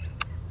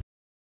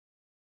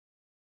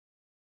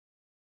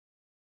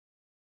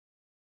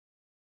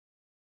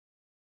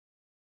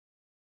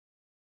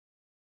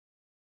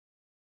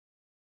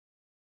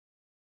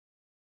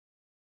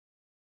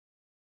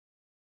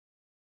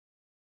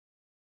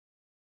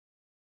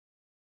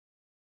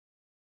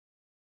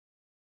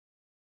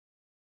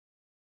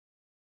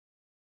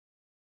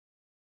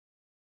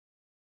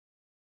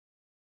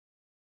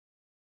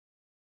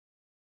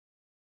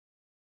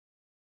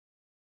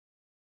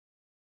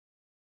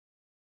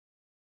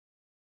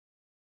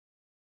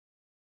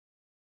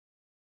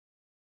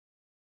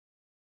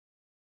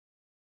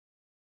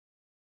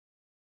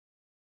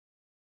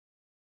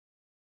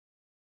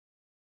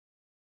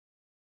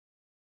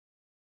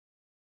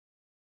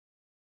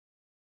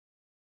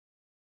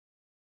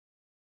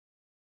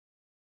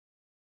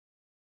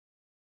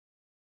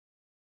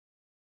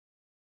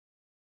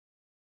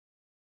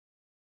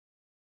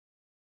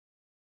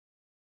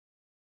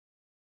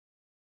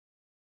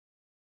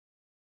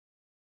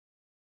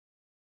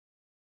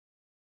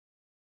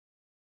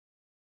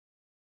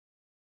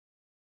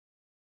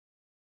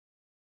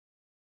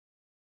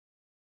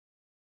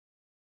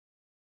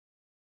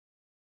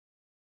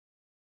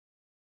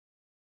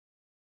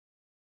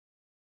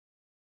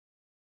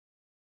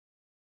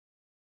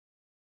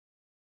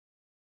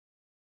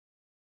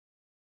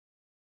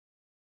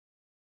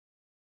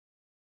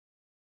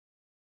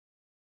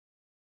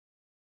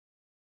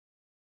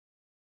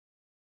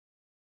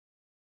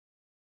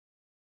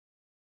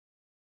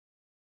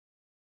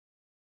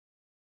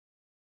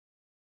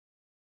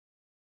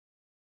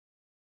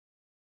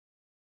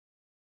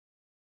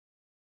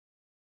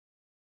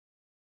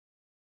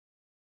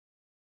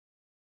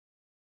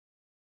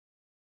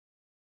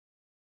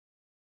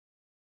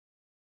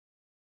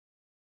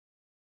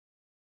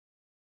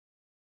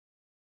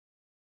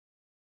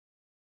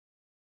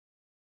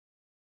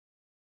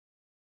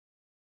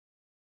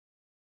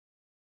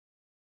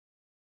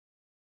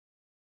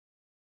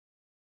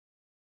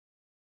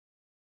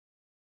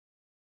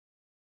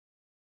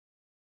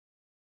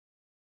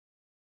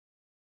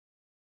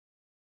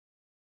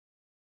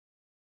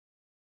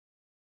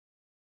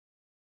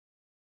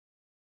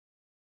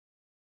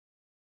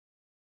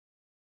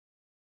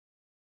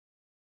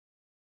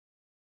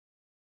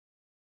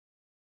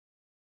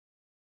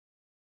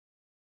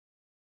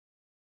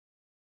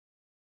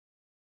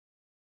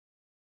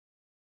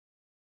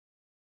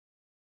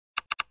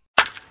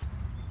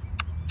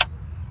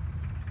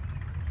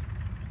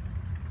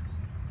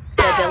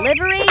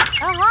 delivery,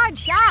 a hard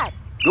shot.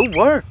 Good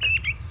work.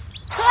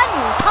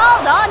 Couldn't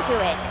hold on to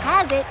it.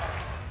 Has it?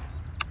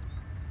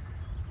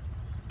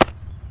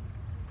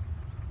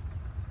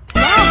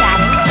 Now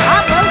batting,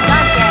 Pablo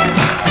Sanchez.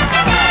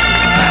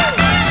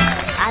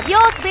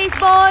 Adios,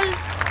 baseball.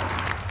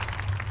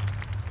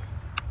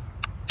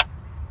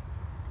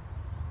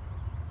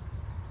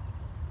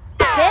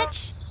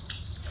 Pitch.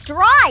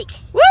 Strike.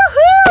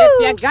 Woohoo!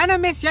 If you're gonna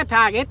miss your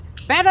target,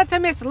 better to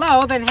miss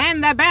low than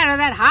hand the batter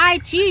that high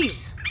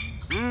cheese.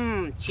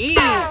 Cheese.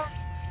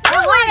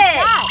 Hard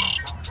shot.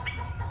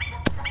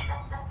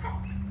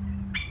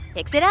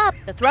 Picks it up.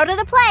 The throw to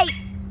the plate.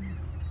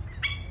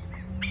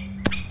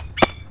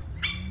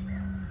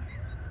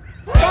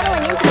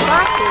 Settling into the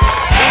boxes.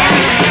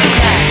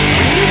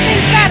 When you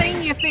think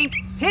batting, you think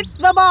hit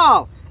the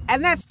ball.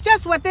 And that's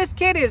just what this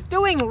kid is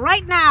doing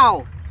right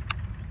now.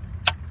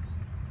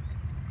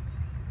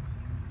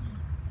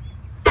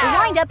 The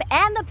windup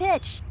and the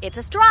pitch. It's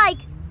a strike.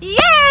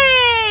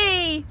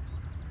 Yay!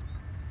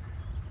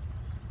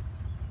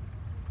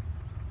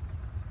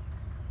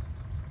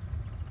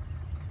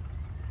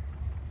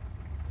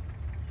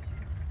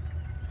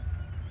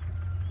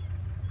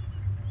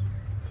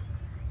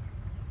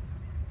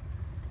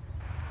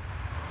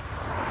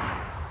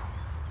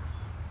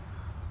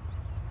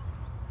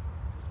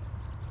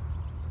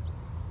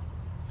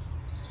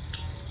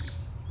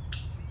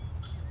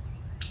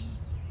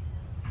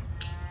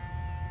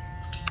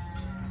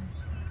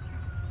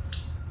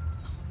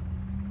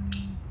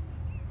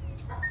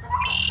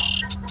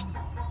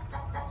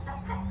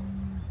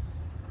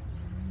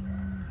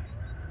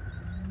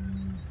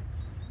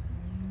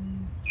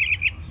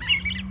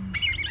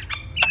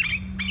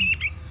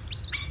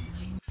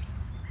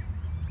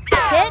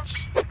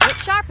 Pitch. Hit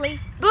sharply.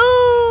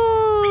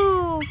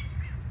 Boo!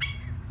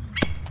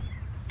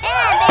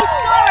 And they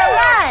score a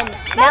run.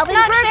 Melvin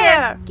not Berger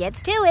fair.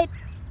 gets to it.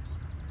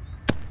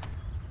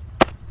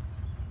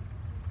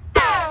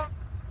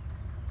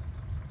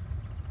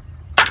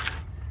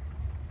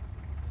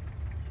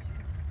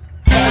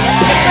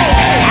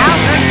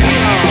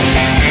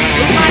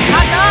 Who wants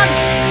hot dogs?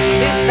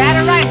 This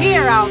batter right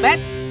here, I'll bet.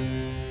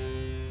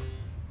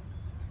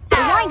 The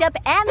windup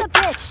and the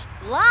pitch.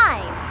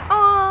 Lined.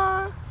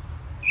 Aw.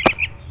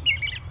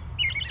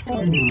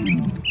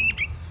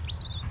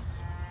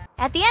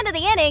 At the end of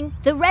the inning,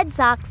 the Red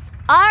Sox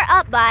are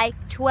up by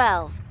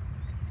 12.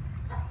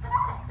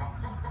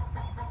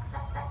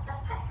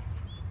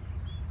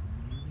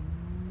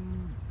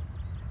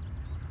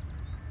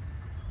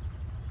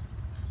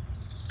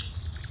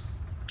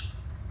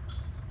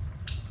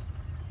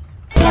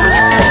 Earl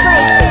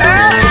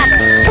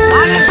Abbott.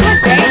 On a good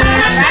day,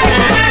 this batter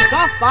can hit a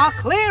golf ball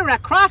clear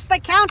across the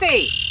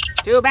county.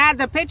 Too bad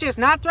the pitch is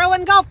not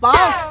throwing golf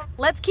balls.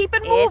 Let's keep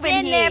it It's moving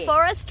in here. there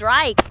for a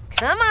strike.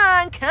 Come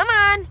on, come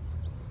on.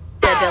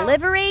 The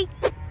delivery,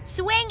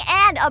 swing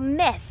and a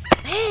miss.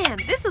 Man,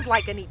 this is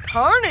like an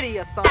eternity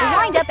or The something.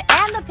 windup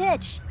and the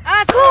pitch.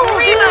 A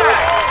screamer!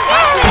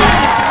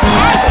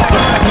 As it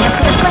gets up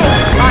to the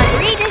plate,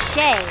 Henri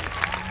Deschamps.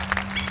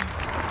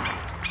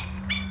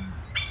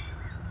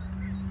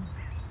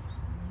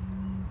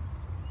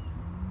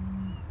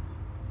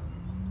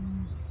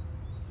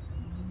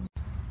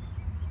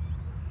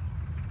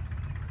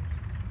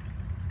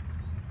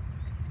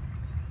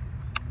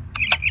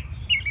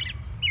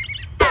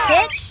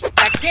 Pitch.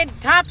 The kid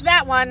topped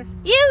that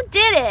one. You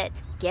did it.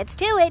 Gets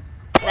to it.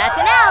 That's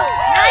an out.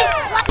 Nice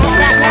play.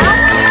 That now,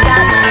 we've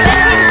got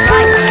 15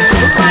 strikes.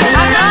 Who wants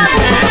hot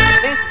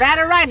dogs? This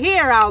batter right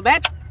here, I'll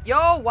bet.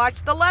 Yo,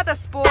 watch the leather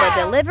sport. The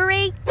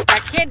delivery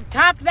The kid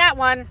topped that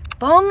one.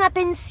 Pon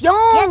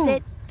atención. gets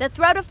it. The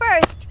throw to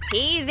first.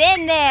 He's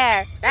in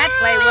there. That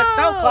play was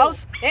so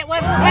close, it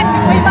was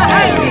practically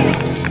behind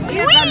me.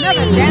 Here's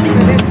another chance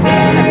for this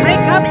team to break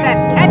up that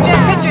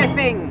catcher-pitcher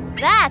thing.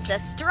 That's a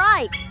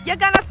strike. You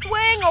gonna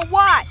swing or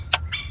what?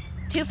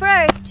 To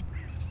first.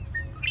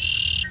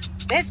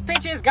 This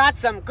pitcher's got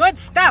some good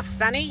stuff,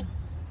 Sonny.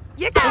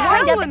 You're The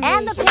windup killing me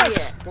and the pitch.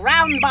 here.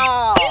 Ground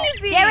ball.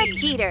 Easy. Derek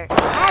Jeter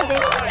has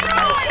it.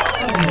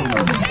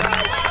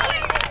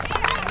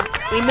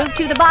 We move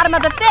to the bottom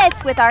of the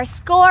fifth with our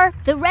score,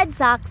 the Red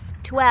Sox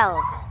 12,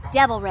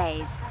 Devil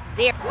Rays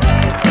 0.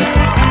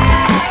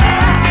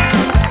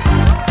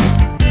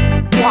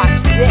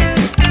 Watch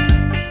this.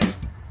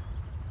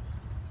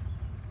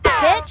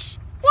 Pitch.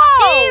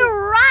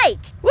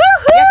 Strike.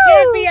 Woohoo! You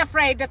can't be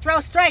afraid to throw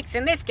strikes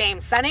in this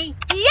game, Sonny.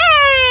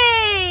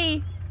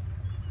 Yay!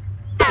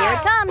 Here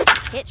it comes.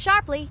 Hit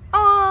sharply.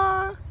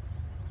 Aw.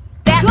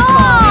 Gone!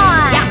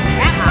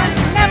 That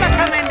one's never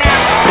coming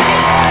down, Sonny.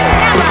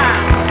 Never.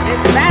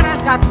 This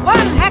batter's got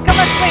one heck of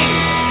a swing.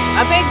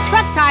 A big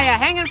truck tire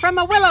hanging from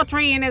a willow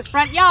tree in his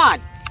front yard.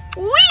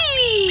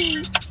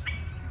 Whee!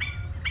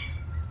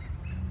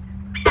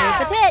 Here's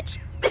the pitch.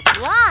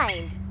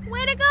 Lined.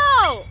 Way to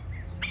go!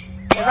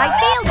 The right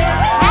fielder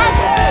has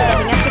it.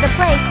 Stepping up to the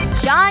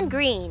plate, John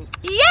Green.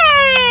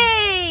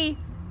 Yay!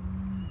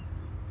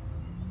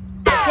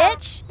 The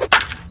pitch.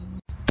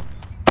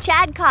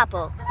 Chad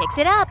Koppel picks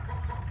it up.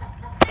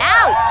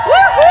 Out!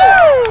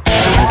 Woohoo!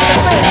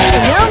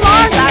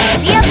 Nomar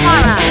Garcia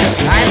Parra.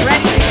 I'm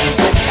ready to give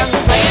this young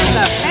player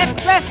the Best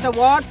Dressed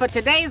Award for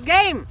today's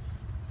game.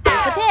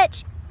 Here's the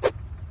pitch.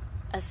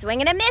 A swing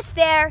and a miss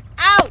there.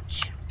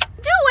 Ouch!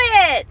 Do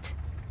it!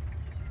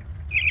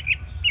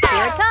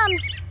 Here it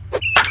comes.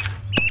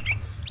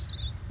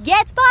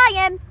 Gets by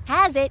him.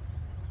 Has it.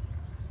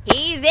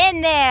 He's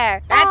in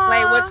there. That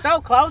play was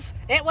so close,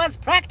 it was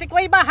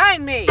practically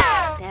behind me.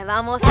 Te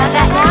vamos a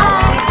that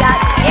now. We've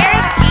got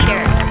Derek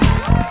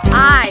Jeter.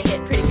 I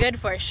hit pretty good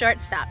for a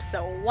shortstop,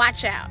 so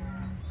watch out.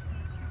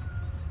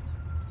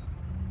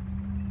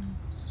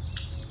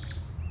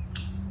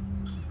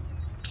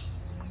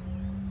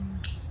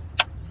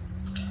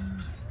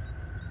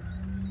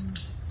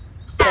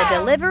 The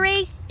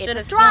delivery, it's Should've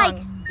a strike.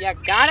 swung. You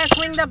gotta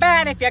swing the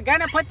bat if you're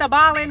gonna put the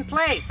ball in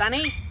play,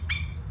 Sonny.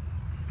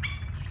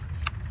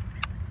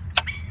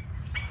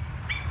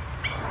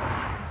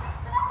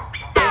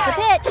 Here's the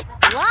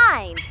pitch.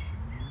 Lined.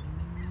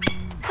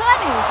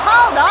 Couldn't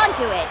hold on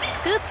to it.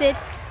 Scoops it.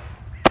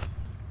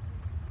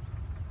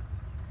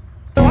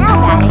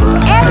 Now batting,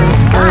 Aaron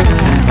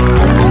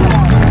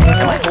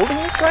Gagne. Am I holding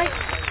this right?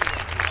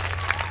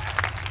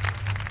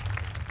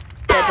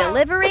 The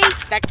delivery,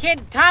 The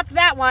kid topped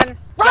that one.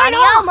 Johnny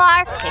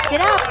Elmar picks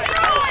it up.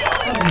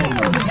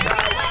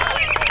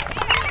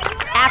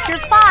 After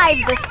 5,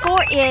 the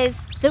score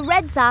is the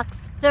Red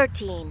Sox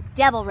 13,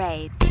 Devil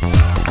Rays.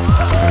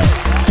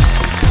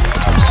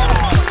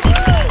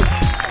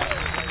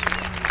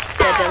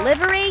 The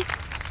delivery,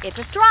 it's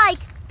a strike.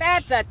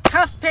 That's a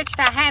tough pitch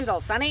to handle,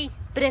 Sonny.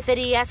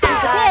 ¿Preferías Here's the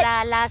jugar pitch.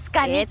 a las It's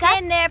canicas?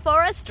 in there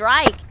for a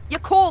strike. You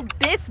call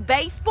this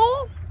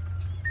baseball?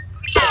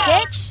 The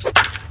pitch,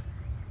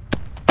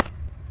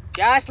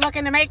 Just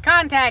looking to make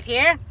contact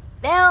here.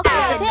 Veo que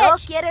the no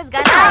pitch. quieres out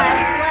ganar.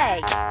 of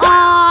play.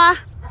 Aw,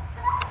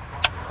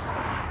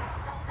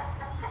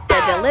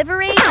 The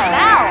delivery,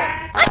 foul.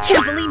 I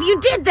can't believe you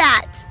did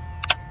that.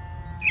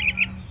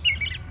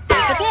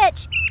 Here's the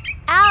pitch,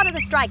 out of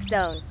the strike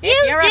zone. If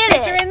You you're did a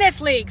pitcher it. in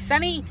this league,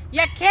 Sonny,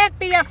 you can't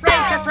be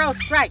afraid to throw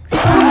strikes.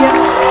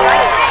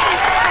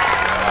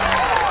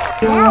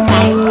 Now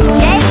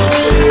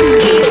batting,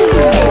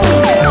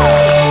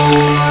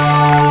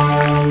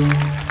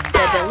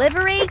 The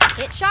delivery,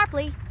 hit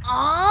sharply.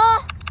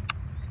 Aw.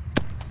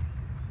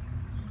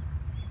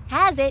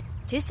 Has it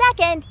to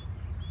second.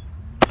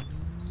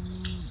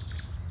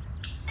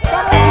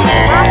 Settling into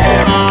the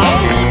boxes,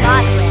 Amy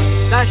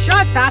Bostwick. The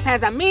shortstop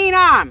has a mean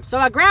arm, so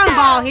a ground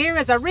ball here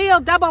is a real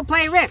double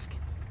play risk.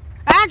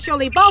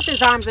 Actually, both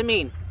his arms are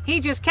mean. He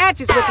just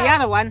catches with the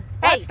other one.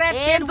 What's that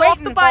kid hands off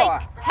waiting the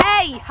bike. for?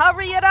 Hey,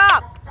 hurry it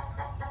up.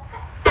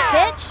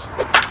 Pitch.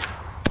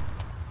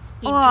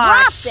 He Aw,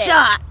 drops it.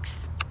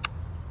 shucks.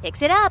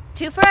 Picks it up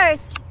to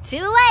first. Too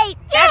late.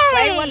 That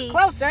play was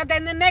closer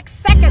than the next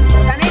second,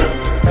 Sonny.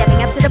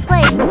 Stepping up to the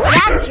plate,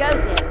 Jack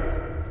Joseph.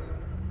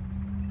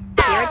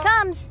 Here it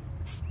comes.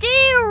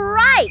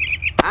 Strike.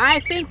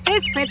 I think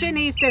this pitcher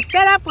needs to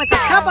set up with a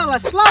couple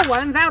of slow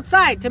ones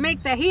outside to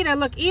make the heater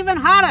look even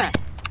hotter.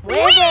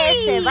 Mueve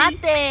ese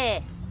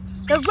bate.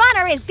 The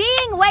runner is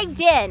being waved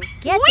in.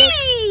 Gets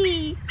it.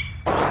 Whee!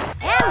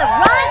 And the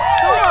run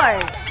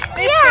scores.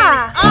 This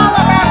game's all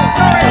about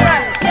scoring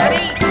runs,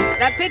 Sonny.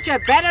 The pitcher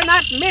better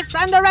not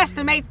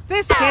underestimate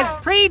this kid's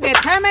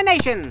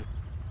predetermination.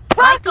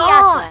 Mike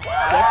Piazza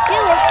gets to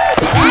it.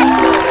 That's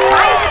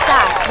high to the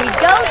side. We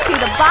go to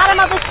the bottom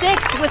of the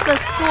 6th with the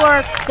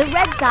score: the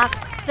Red Sox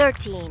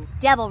 13,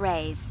 Devil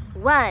Rays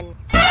 1.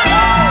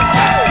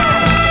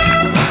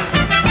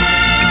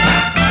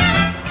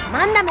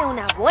 Mándame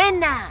una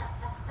buena.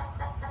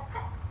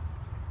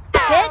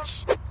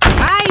 Pitch.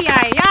 Ay,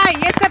 ay, ay,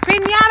 it's a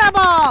piñata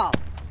ball.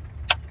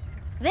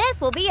 This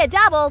will be a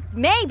double,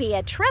 maybe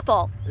a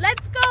triple.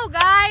 Let's go,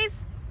 guys.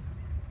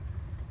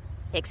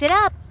 Picks it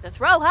up. The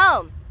throw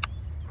home.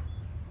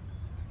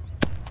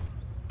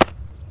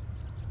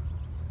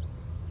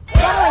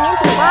 Settling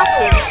into the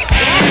boxes,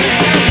 Sammy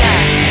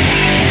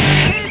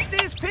Miss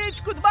this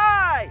pitch,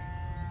 goodbye.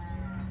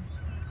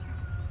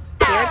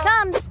 Sosa. Here it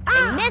comes.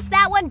 They missed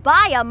that one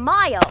by a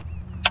mile.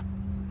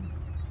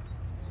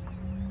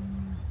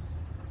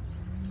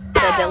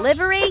 The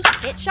delivery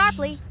hit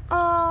sharply.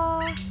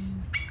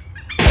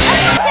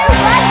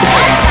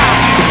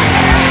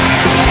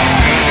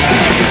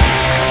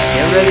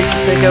 Get ready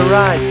to take a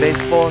ride,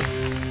 baseball.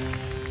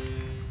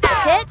 The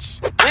pitch.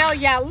 Will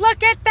ya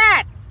look at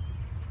that?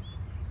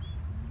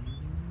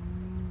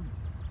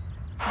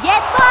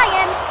 Gets by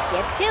him.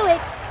 Gets to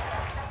it.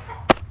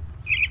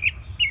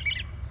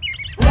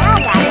 Now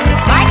batting,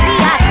 Mike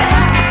Piazza.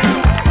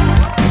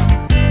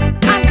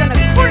 I'm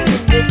gonna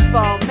cream this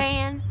ball,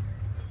 man.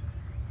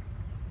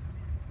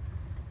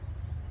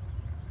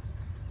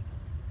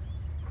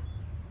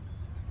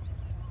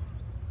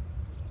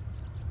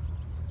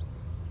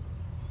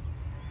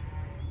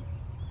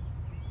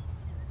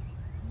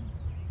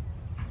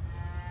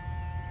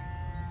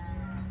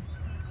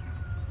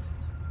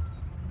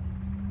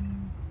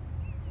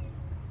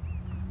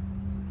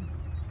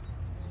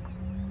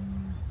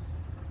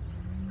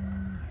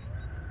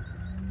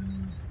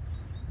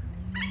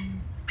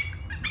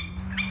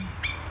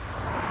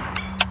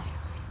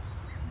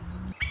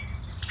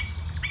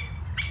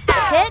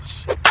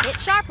 pitch. Hit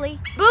sharply.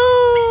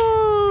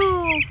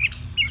 Boo!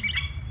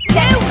 Two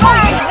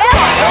runs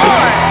will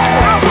score.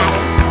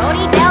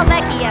 Tony Del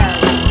Vecchio.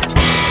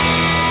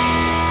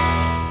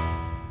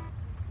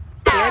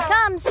 Here it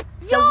comes.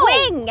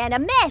 Swing and a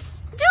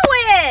miss. Do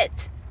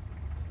it!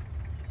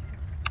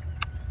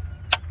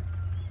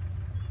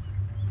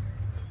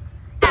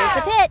 Here's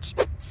the pitch.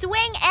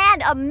 Swing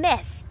and a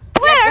miss.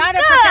 You gotta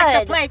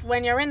protect the plate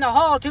when you're in the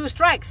hole 2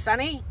 strikes,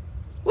 Sonny.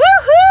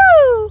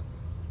 Woohoo!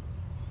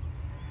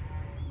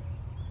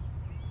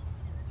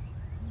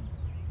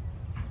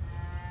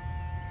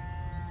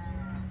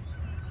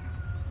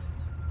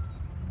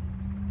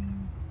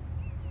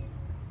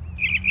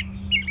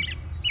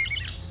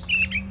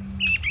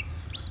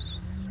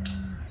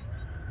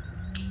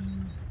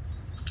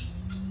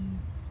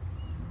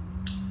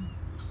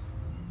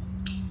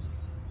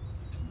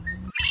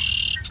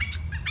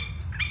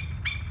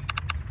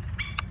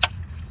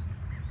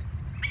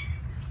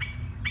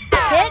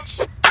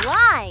 Pitch.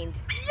 Lined.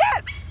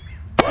 Yes!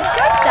 The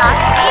shortstop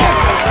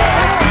fields it.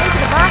 Circling into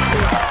the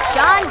boxes.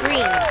 Sean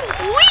Green.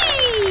 Whee!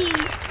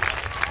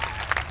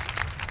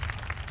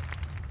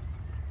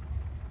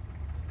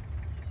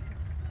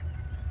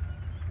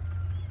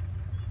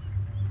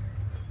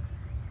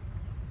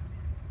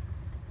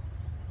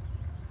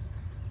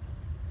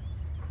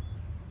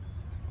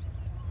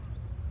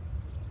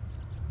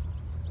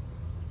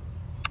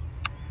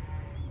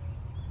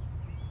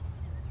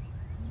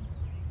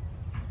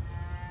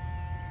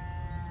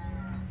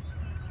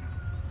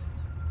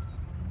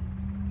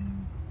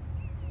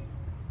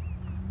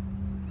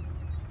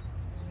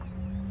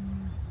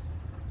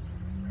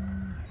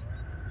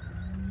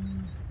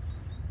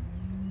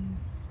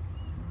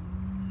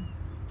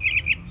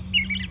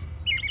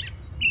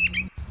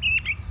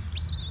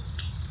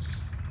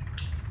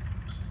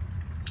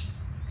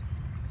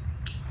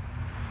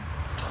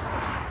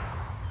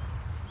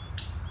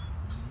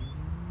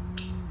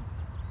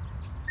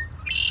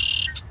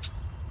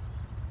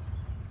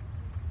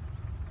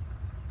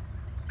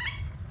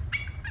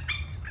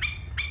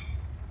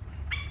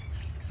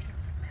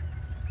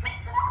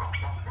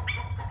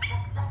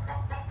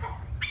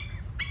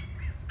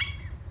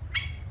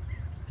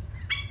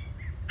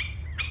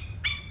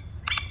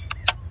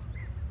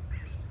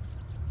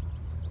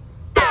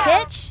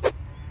 Pitch.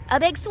 A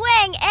big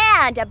swing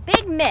and a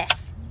big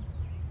miss.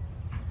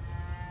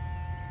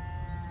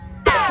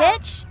 The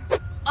pitch.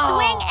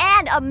 Swing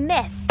and a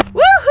miss.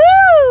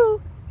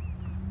 Woohoo!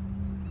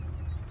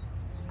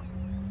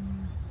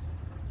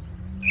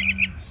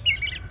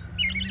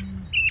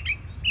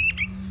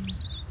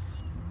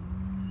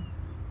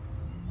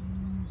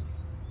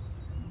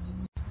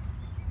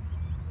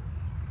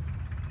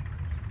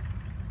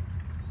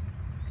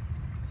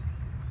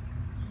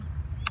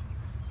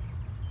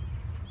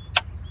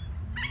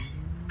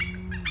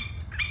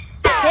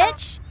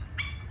 Pitch.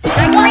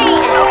 Strike 3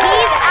 and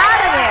he's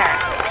out of there.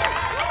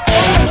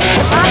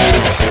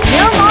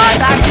 No more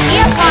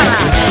Garcia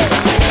Parra.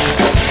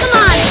 Come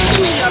on,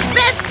 give me your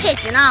best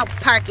pitch and I'll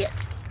park it.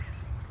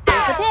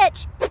 Here's the pitch.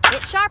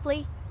 Hit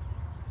sharply.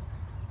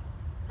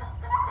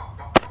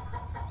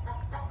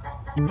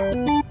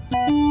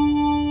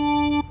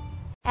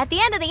 At the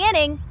end of the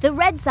inning, the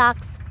Red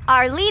Sox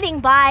are leading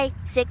by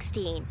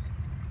 16.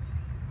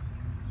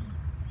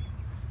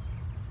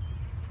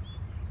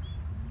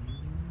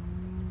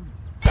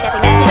 Stepping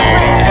up to the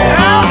plate,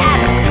 throw at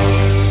him.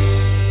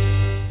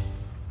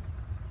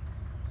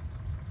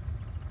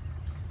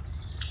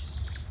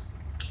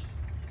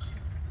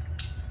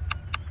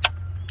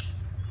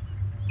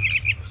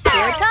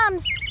 Here it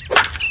comes.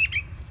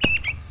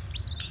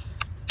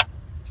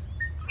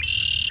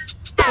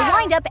 The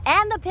windup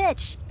and the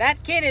pitch.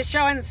 That kid is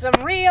showing some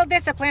real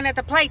discipline at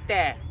the plate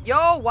there.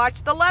 Yo,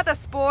 watch the leather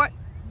sport.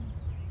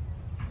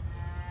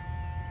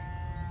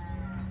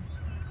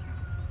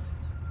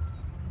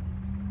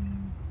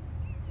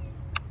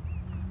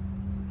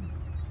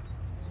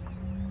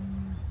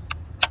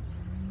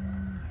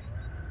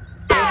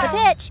 Here's the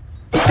pitch.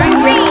 Strike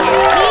 3 and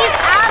he's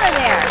out of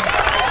there.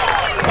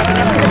 Stepping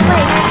up to the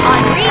plate,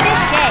 Henri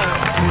Deschamps.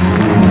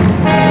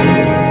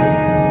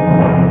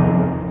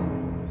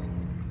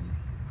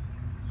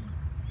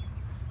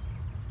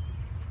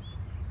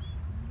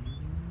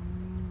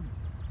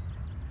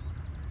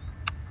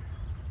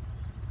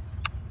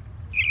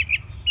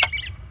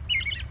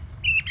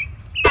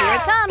 Here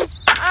it comes.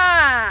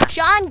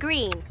 Sean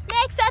Green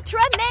makes a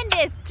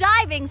tremendous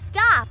diving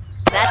stop.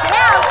 That's an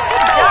out.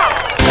 Good job.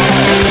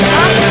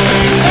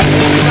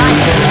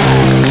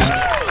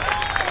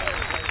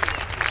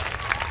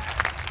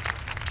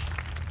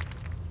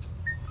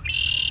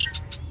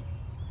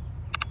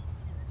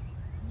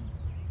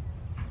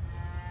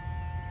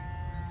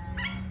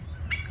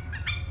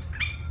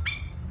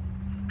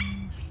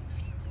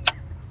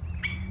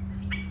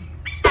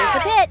 Here's the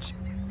pitch.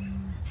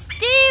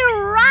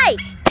 Strike.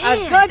 A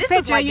Man, good this is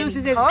pitcher like an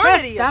uses his eternity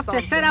press or stuff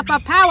to set something.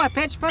 up a power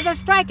pitch for the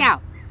strikeout.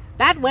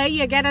 That way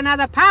you get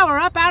another power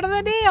up out of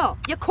the deal.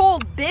 You call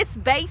this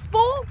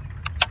baseball?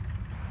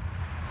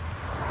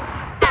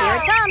 Here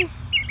it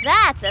comes.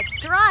 That's a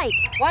strike.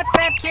 What's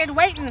that kid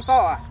waiting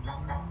for?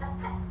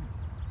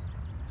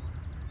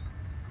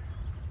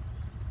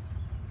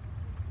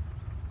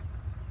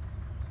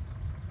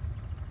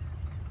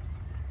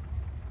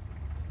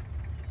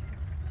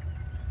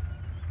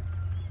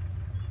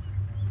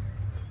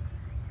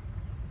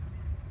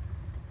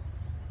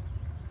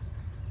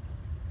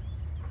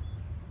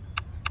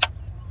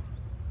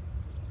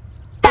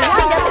 The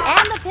windup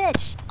and the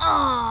pitch.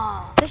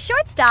 The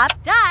shortstop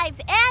dives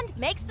and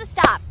makes the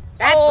stop.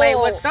 That play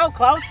was so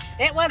close,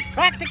 it was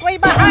practically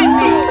behind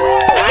me.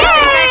 I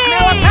think I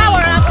smell a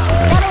power-up.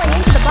 Settling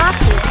into the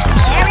boxes,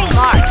 Harry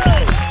Marks.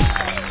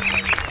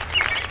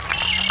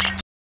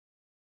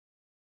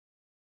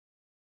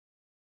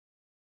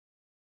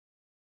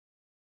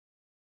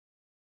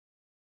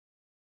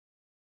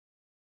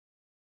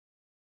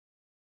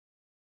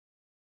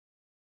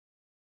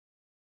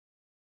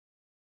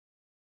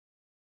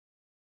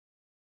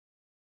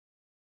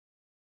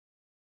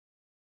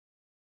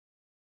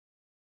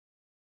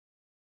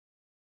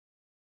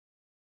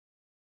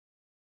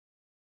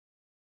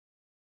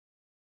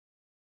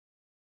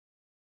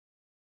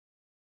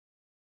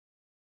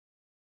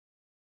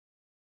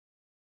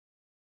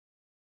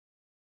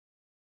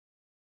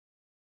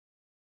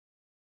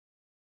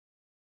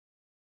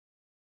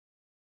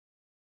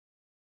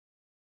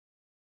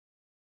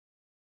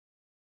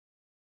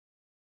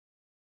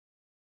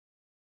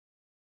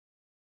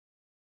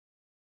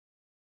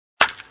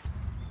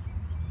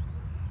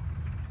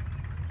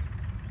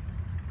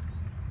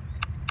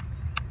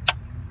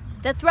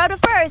 The throw to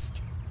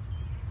first.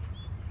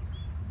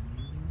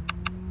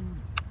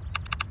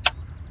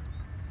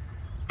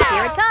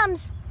 Here it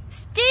comes.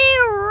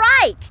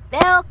 Strike!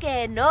 Veo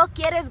que no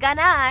quieres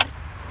ganar.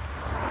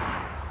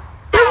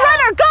 The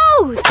runner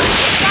goes!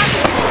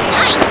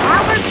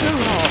 Albert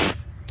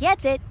Pujols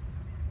gets it.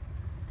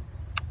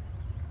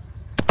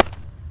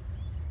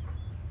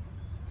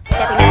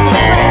 Stepping up to the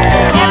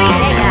plate, Terry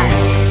Vega.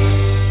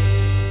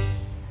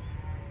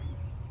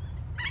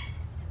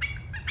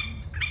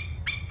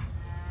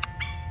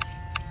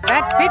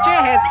 That pitcher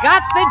has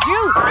got the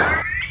juice.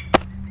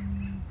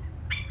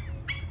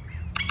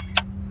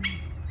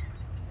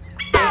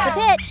 Here's the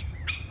pitch.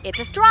 It's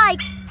a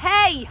strike.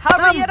 Hey,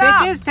 hurry Some it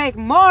up. pitches take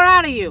more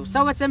out of you,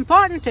 so it's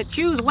important to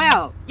choose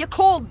well. You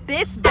called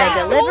this A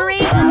baseball? delivery, a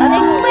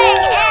big swing,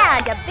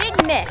 and a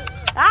big miss.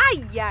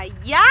 Ay, ay,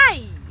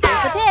 ay.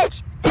 Here's the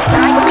pitch. What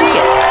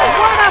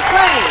a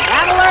play!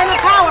 That'll earn a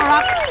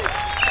power-up.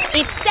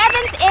 It's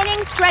seventh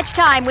inning stretch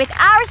time with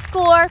our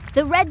score,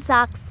 the Red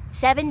Sox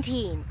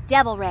 17,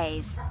 Devil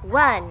Rays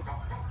 1.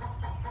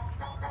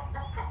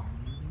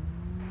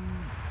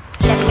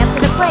 Stepping up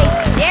to the plate,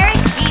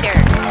 Derek Jeter.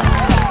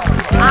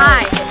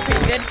 I am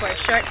pretty good for a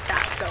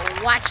shortstop, so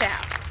watch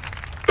out.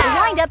 The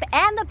windup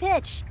and the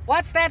pitch.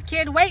 What's that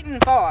kid waiting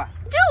for?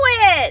 Do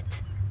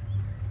it!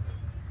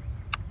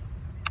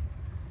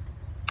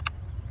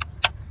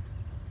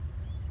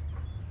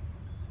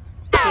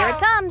 Here it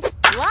comes,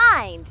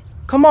 lined.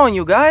 Come on,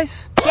 you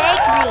guys. Jake Green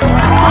on the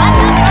run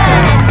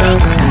and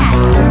makes the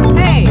catch.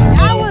 Hey,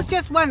 I was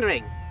just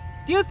wondering.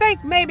 Do you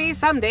think maybe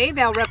someday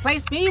they'll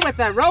replace me with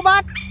a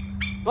robot?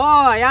 Boy,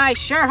 I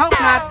sure hope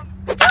not.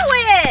 Do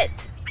it!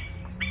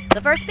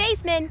 The first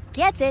baseman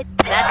gets it.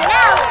 That's an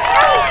out.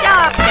 Nice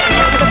job. Stepping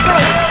up to the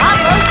plate,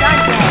 Pablo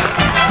Sanchez.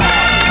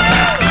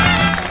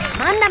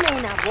 Mándame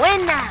una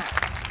buena.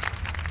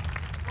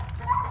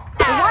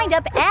 The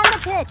windup and the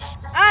pitch.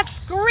 A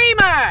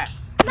screamer!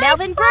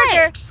 Melvin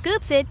Berger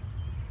scoops it.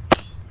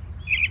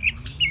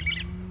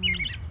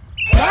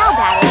 Now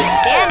batting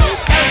Sammy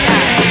Sosa.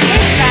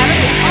 This batter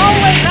is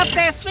always up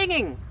there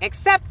swinging,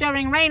 except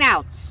during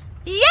rainouts.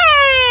 Yay!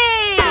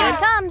 Here it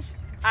comes.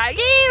 Ay,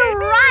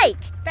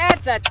 Strike.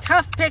 That's a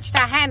tough pitch to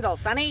handle,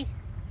 Sonny.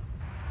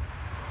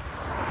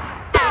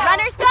 The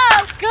runners go.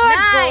 Good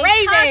Nice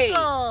gravy!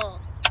 hustle.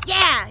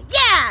 Yeah,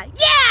 yeah,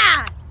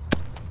 yeah!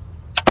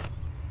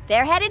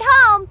 They're headed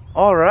home.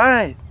 All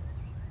right.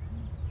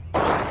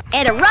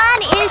 And a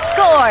run is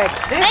scored.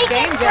 This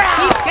game just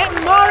keeps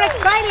getting more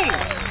exciting.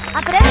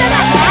 Aprenda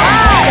la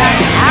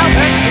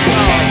Albert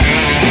Pujols.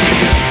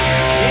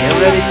 It Get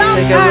was ready to about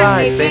take a time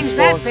ride, they changed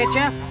baseball. that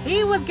pitcher.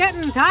 He was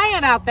getting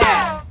tired out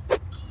there.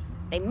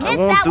 They missed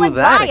won't that do one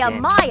that by a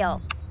again.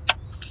 mile.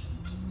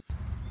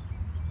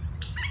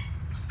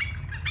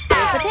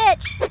 Here's the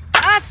pitch.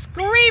 A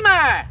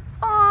screamer!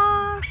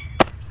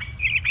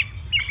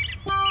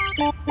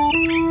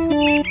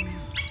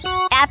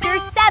 After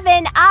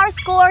 7, our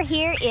score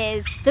here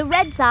is the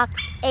Red Sox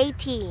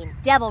 18,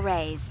 Devil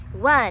Rays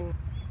 1.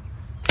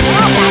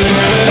 Now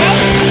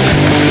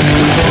batting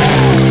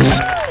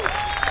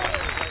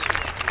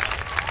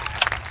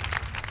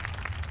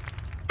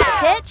the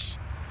pitch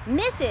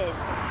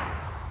misses.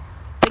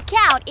 The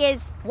count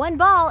is 1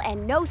 ball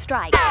and no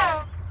strikes.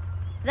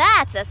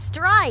 That's a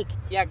strike.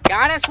 You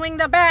gotta swing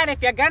the bat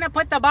if you're gonna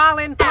put the ball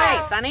in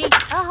play, Sonny. A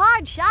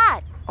hard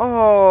shot.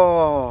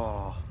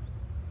 Oh.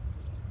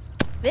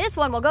 This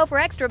one will go for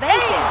extra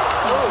bases.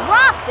 He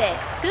drops it,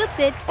 scoops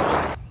it.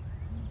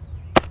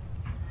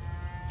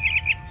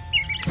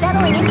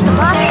 Settling into the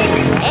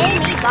boxes,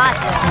 Amy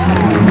Boston.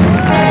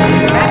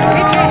 That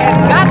pitcher has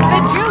got the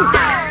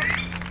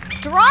juice.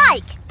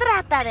 Strike!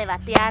 Trata de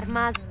batear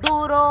más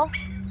duro.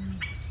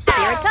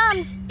 Here it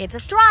comes. It's a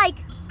strike.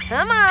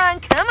 Come on,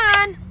 come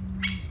on.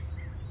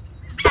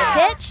 The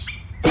pitch.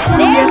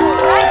 There's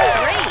strike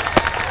 3.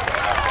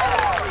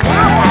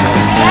 Now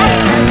batters.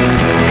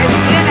 This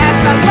kid has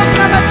the look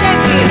of a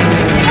champion.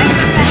 And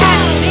with the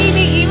hat,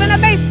 maybe even a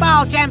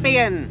baseball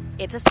champion.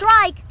 It's a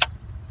strike.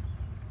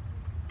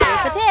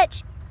 Here's the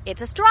pitch.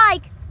 It's a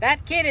strike.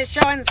 That kid is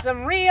showing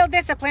some real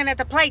discipline at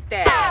the plate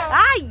there.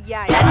 Ay,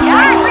 ay, That's ay.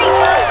 strike 3,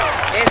 folks.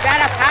 Is that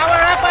a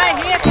power-up I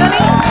hear,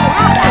 Sonny?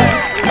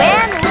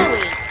 Van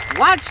Louie.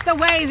 Watch the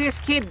way this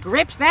kid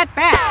grips that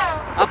bat.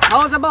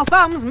 Opposable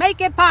thumbs make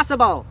it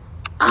possible.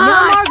 No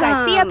more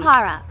Garcia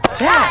Parra.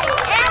 Tag.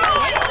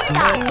 And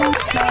stop.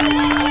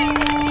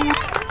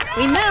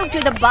 We move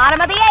to the bottom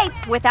of the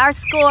 8th with our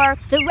score,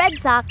 the Red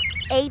Sox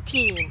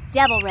 18,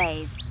 Devil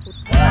Rays.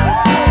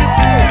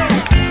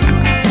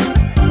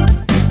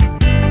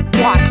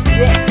 Watch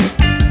this.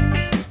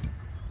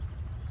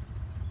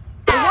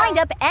 The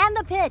windup and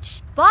the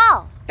pitch.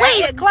 Ball.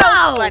 Way to Close,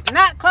 go! but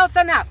not close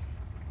enough.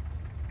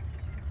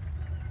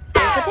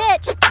 Here's the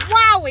pitch.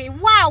 Wowie,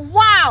 wow,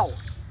 wow!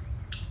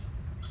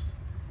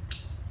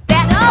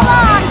 Bat so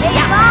long,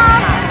 baseball.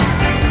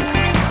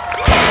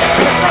 Steps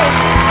to the plate.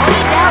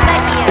 Odell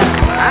Becchio.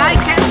 I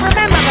can't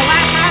remember the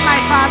last time I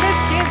saw this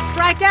kid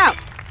strike out.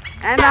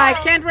 And I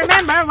can't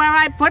remember where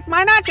I put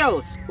my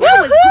nachos. That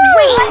was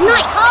great!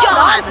 Nice Hold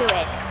on job! to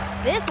it.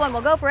 This one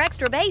will go for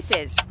extra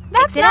bases.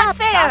 That's Picks it not up,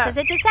 fair. tosses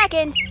it to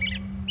second.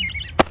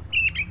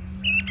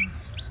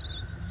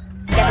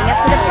 Stepping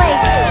up to the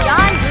plate,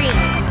 John Green.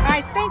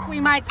 I think we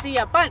might see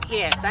a bunt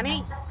here,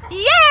 Sonny.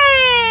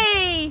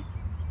 Yay!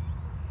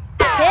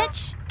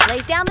 Pitch,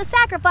 lays down the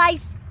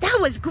sacrifice. That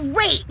was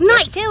great!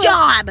 Nice do it.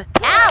 job!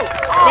 Out.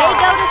 They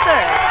go to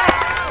third.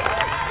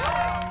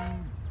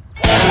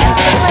 Stepping up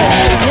to the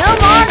plate, no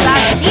more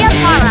Garcia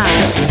Parra.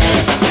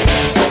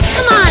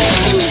 Come on,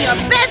 give me your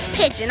best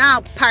pitch and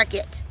I'll park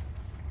it.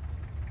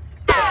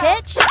 The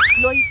pitch,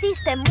 Lo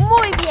hiciste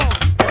muy bien.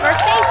 the first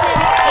baseman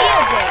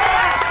fields it.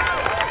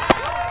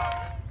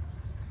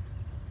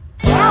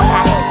 Now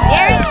batting,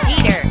 Derek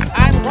Jeter.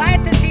 I'm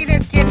glad to see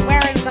this kid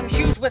wearing some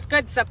shoes with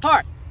good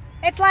support.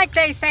 It's like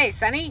they say,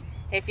 Sonny.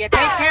 If you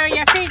take care of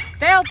your feet,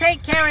 they'll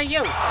take care of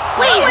you. Way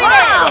to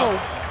go!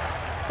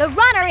 The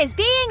runner is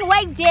being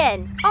waved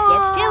in.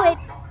 Gets to it.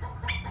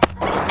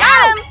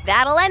 Got him.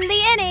 That'll end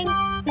the inning.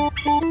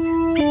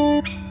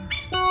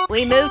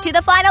 We move to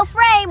the final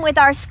frame with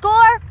our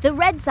score, the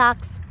Red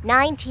Sox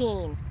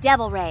 19,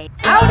 Devil Rays.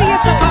 How do you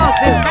suppose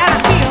this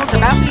batter feels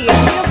about the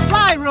infield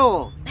fly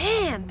rule?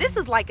 Man, this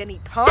is like an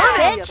eternity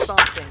or Pitch.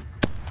 something.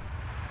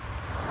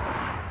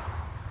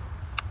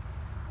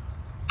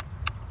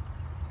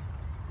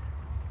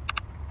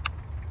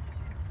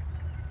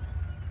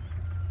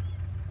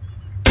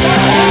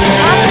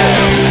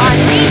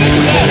 Henri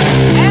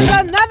Deschamps.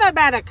 And another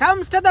batter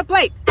comes to the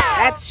plate.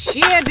 That's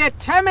sheer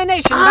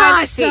determination by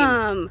this team.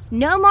 Awesome!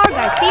 No more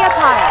Garcia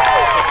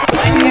Parra.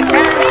 When you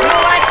turn through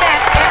like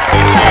that,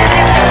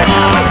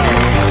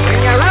 when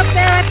you're up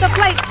there at the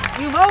plate,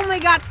 you've only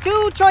got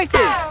 2 choices.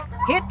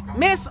 Hit,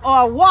 miss,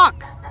 or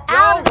walk.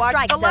 Out Yo, of watch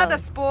strike the leather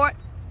zone. sport.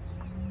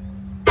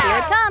 Here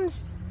it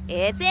comes.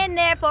 It's in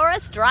there for a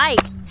strike.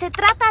 Se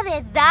trata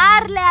de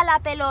darle a la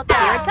Here it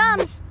pelota.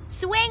 comes.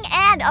 Swing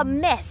and a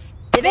miss.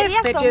 This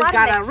Deberías pitcher's tomar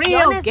got a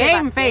real lecciones de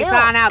game face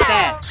bateo. on out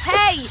there.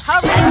 Hey,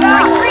 hurry Strike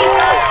up. 3,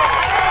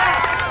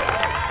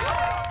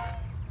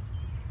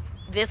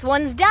 folks. This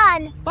one's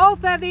done.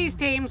 Both of these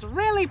teams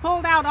really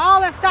pulled out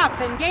all the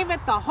stops and gave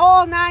it the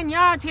whole 9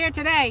 yards here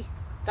today.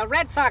 The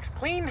Red Sox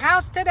cleaned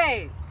house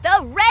today.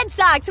 The Red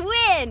Sox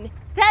win!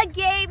 The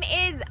game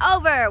is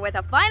over with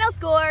a final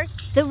score.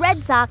 The Red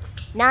Sox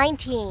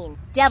 19,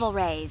 Devil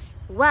Rays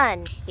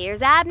 1.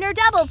 Here's Abner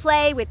Double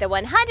Play with the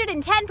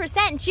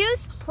 110%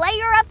 juice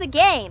player of the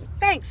game.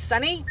 Thanks,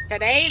 Sonny.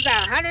 Today's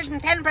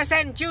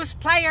 110% juice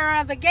player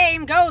of the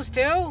game goes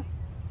to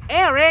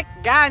Eric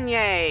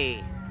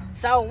Gagne.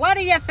 So what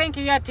do you think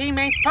of your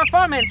teammates'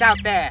 performance out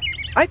there?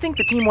 I think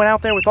the team went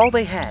out there with all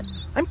they had.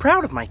 I'm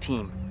proud of my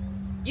team.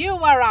 You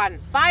were on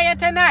fire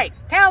tonight.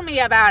 Tell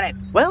me about it.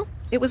 Well,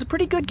 it was a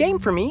pretty good game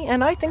for me,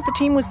 and I think the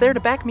team was there to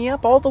back me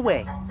up all the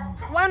way.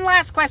 One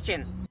last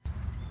question.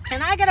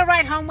 Can I get a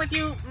ride home with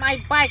you? My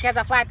bike has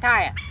a flat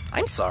tire.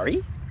 I'm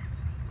sorry.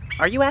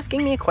 Are you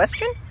asking me a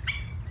question?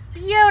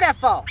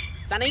 Beautiful,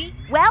 Sonny.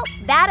 Well,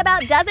 that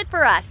about does it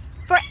for us.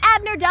 For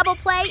Abner Double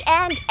Play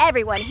and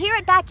everyone here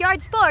at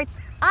Backyard Sports,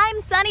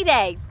 I'm Sunny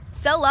Day.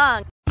 So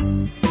long.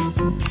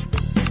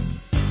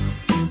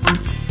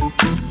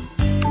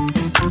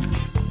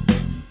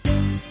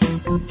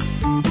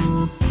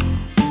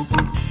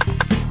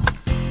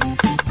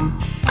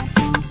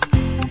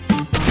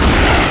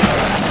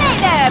 Hey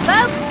there,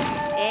 folks.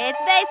 It's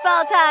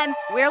baseball time.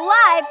 We're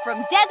live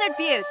from Desert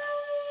Buttes.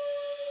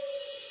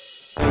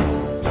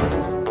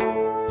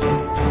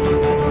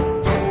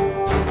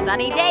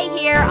 Sunny Day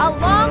here,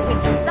 along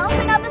with the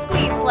Sultan of the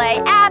Squeeze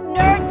Play,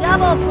 Abner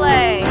Double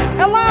Play.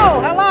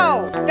 Hello,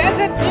 hello.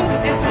 Desert Buttes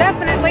is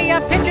definitely a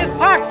pitcher's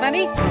park,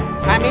 Sonny.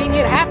 I mean,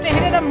 you'd have to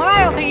hit it a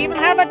mile to even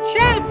have a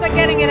chance of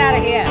getting it out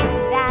of here.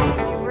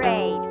 That's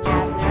great,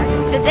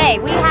 Abner. Today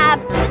we have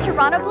the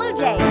Toronto Blue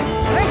Jays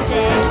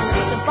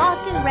versus the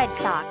Boston Red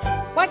Sox.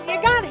 What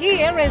you got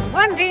here is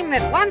one team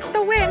that wants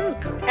to win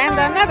and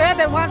another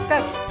that wants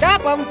to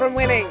stop them from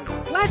winning.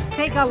 Let's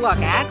take a look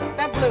at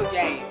the Blue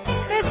Jays.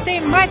 This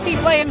team might be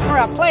playing for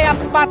a playoff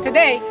spot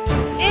today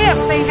if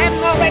they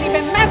hadn't already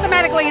been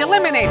mathematically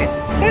eliminated.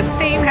 This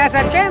team has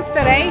a chance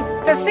today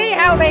to see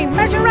how they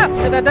measure up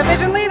to the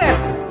division leaders.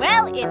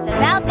 Well, it's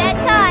about that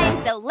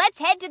time, so let's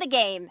head to the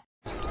game.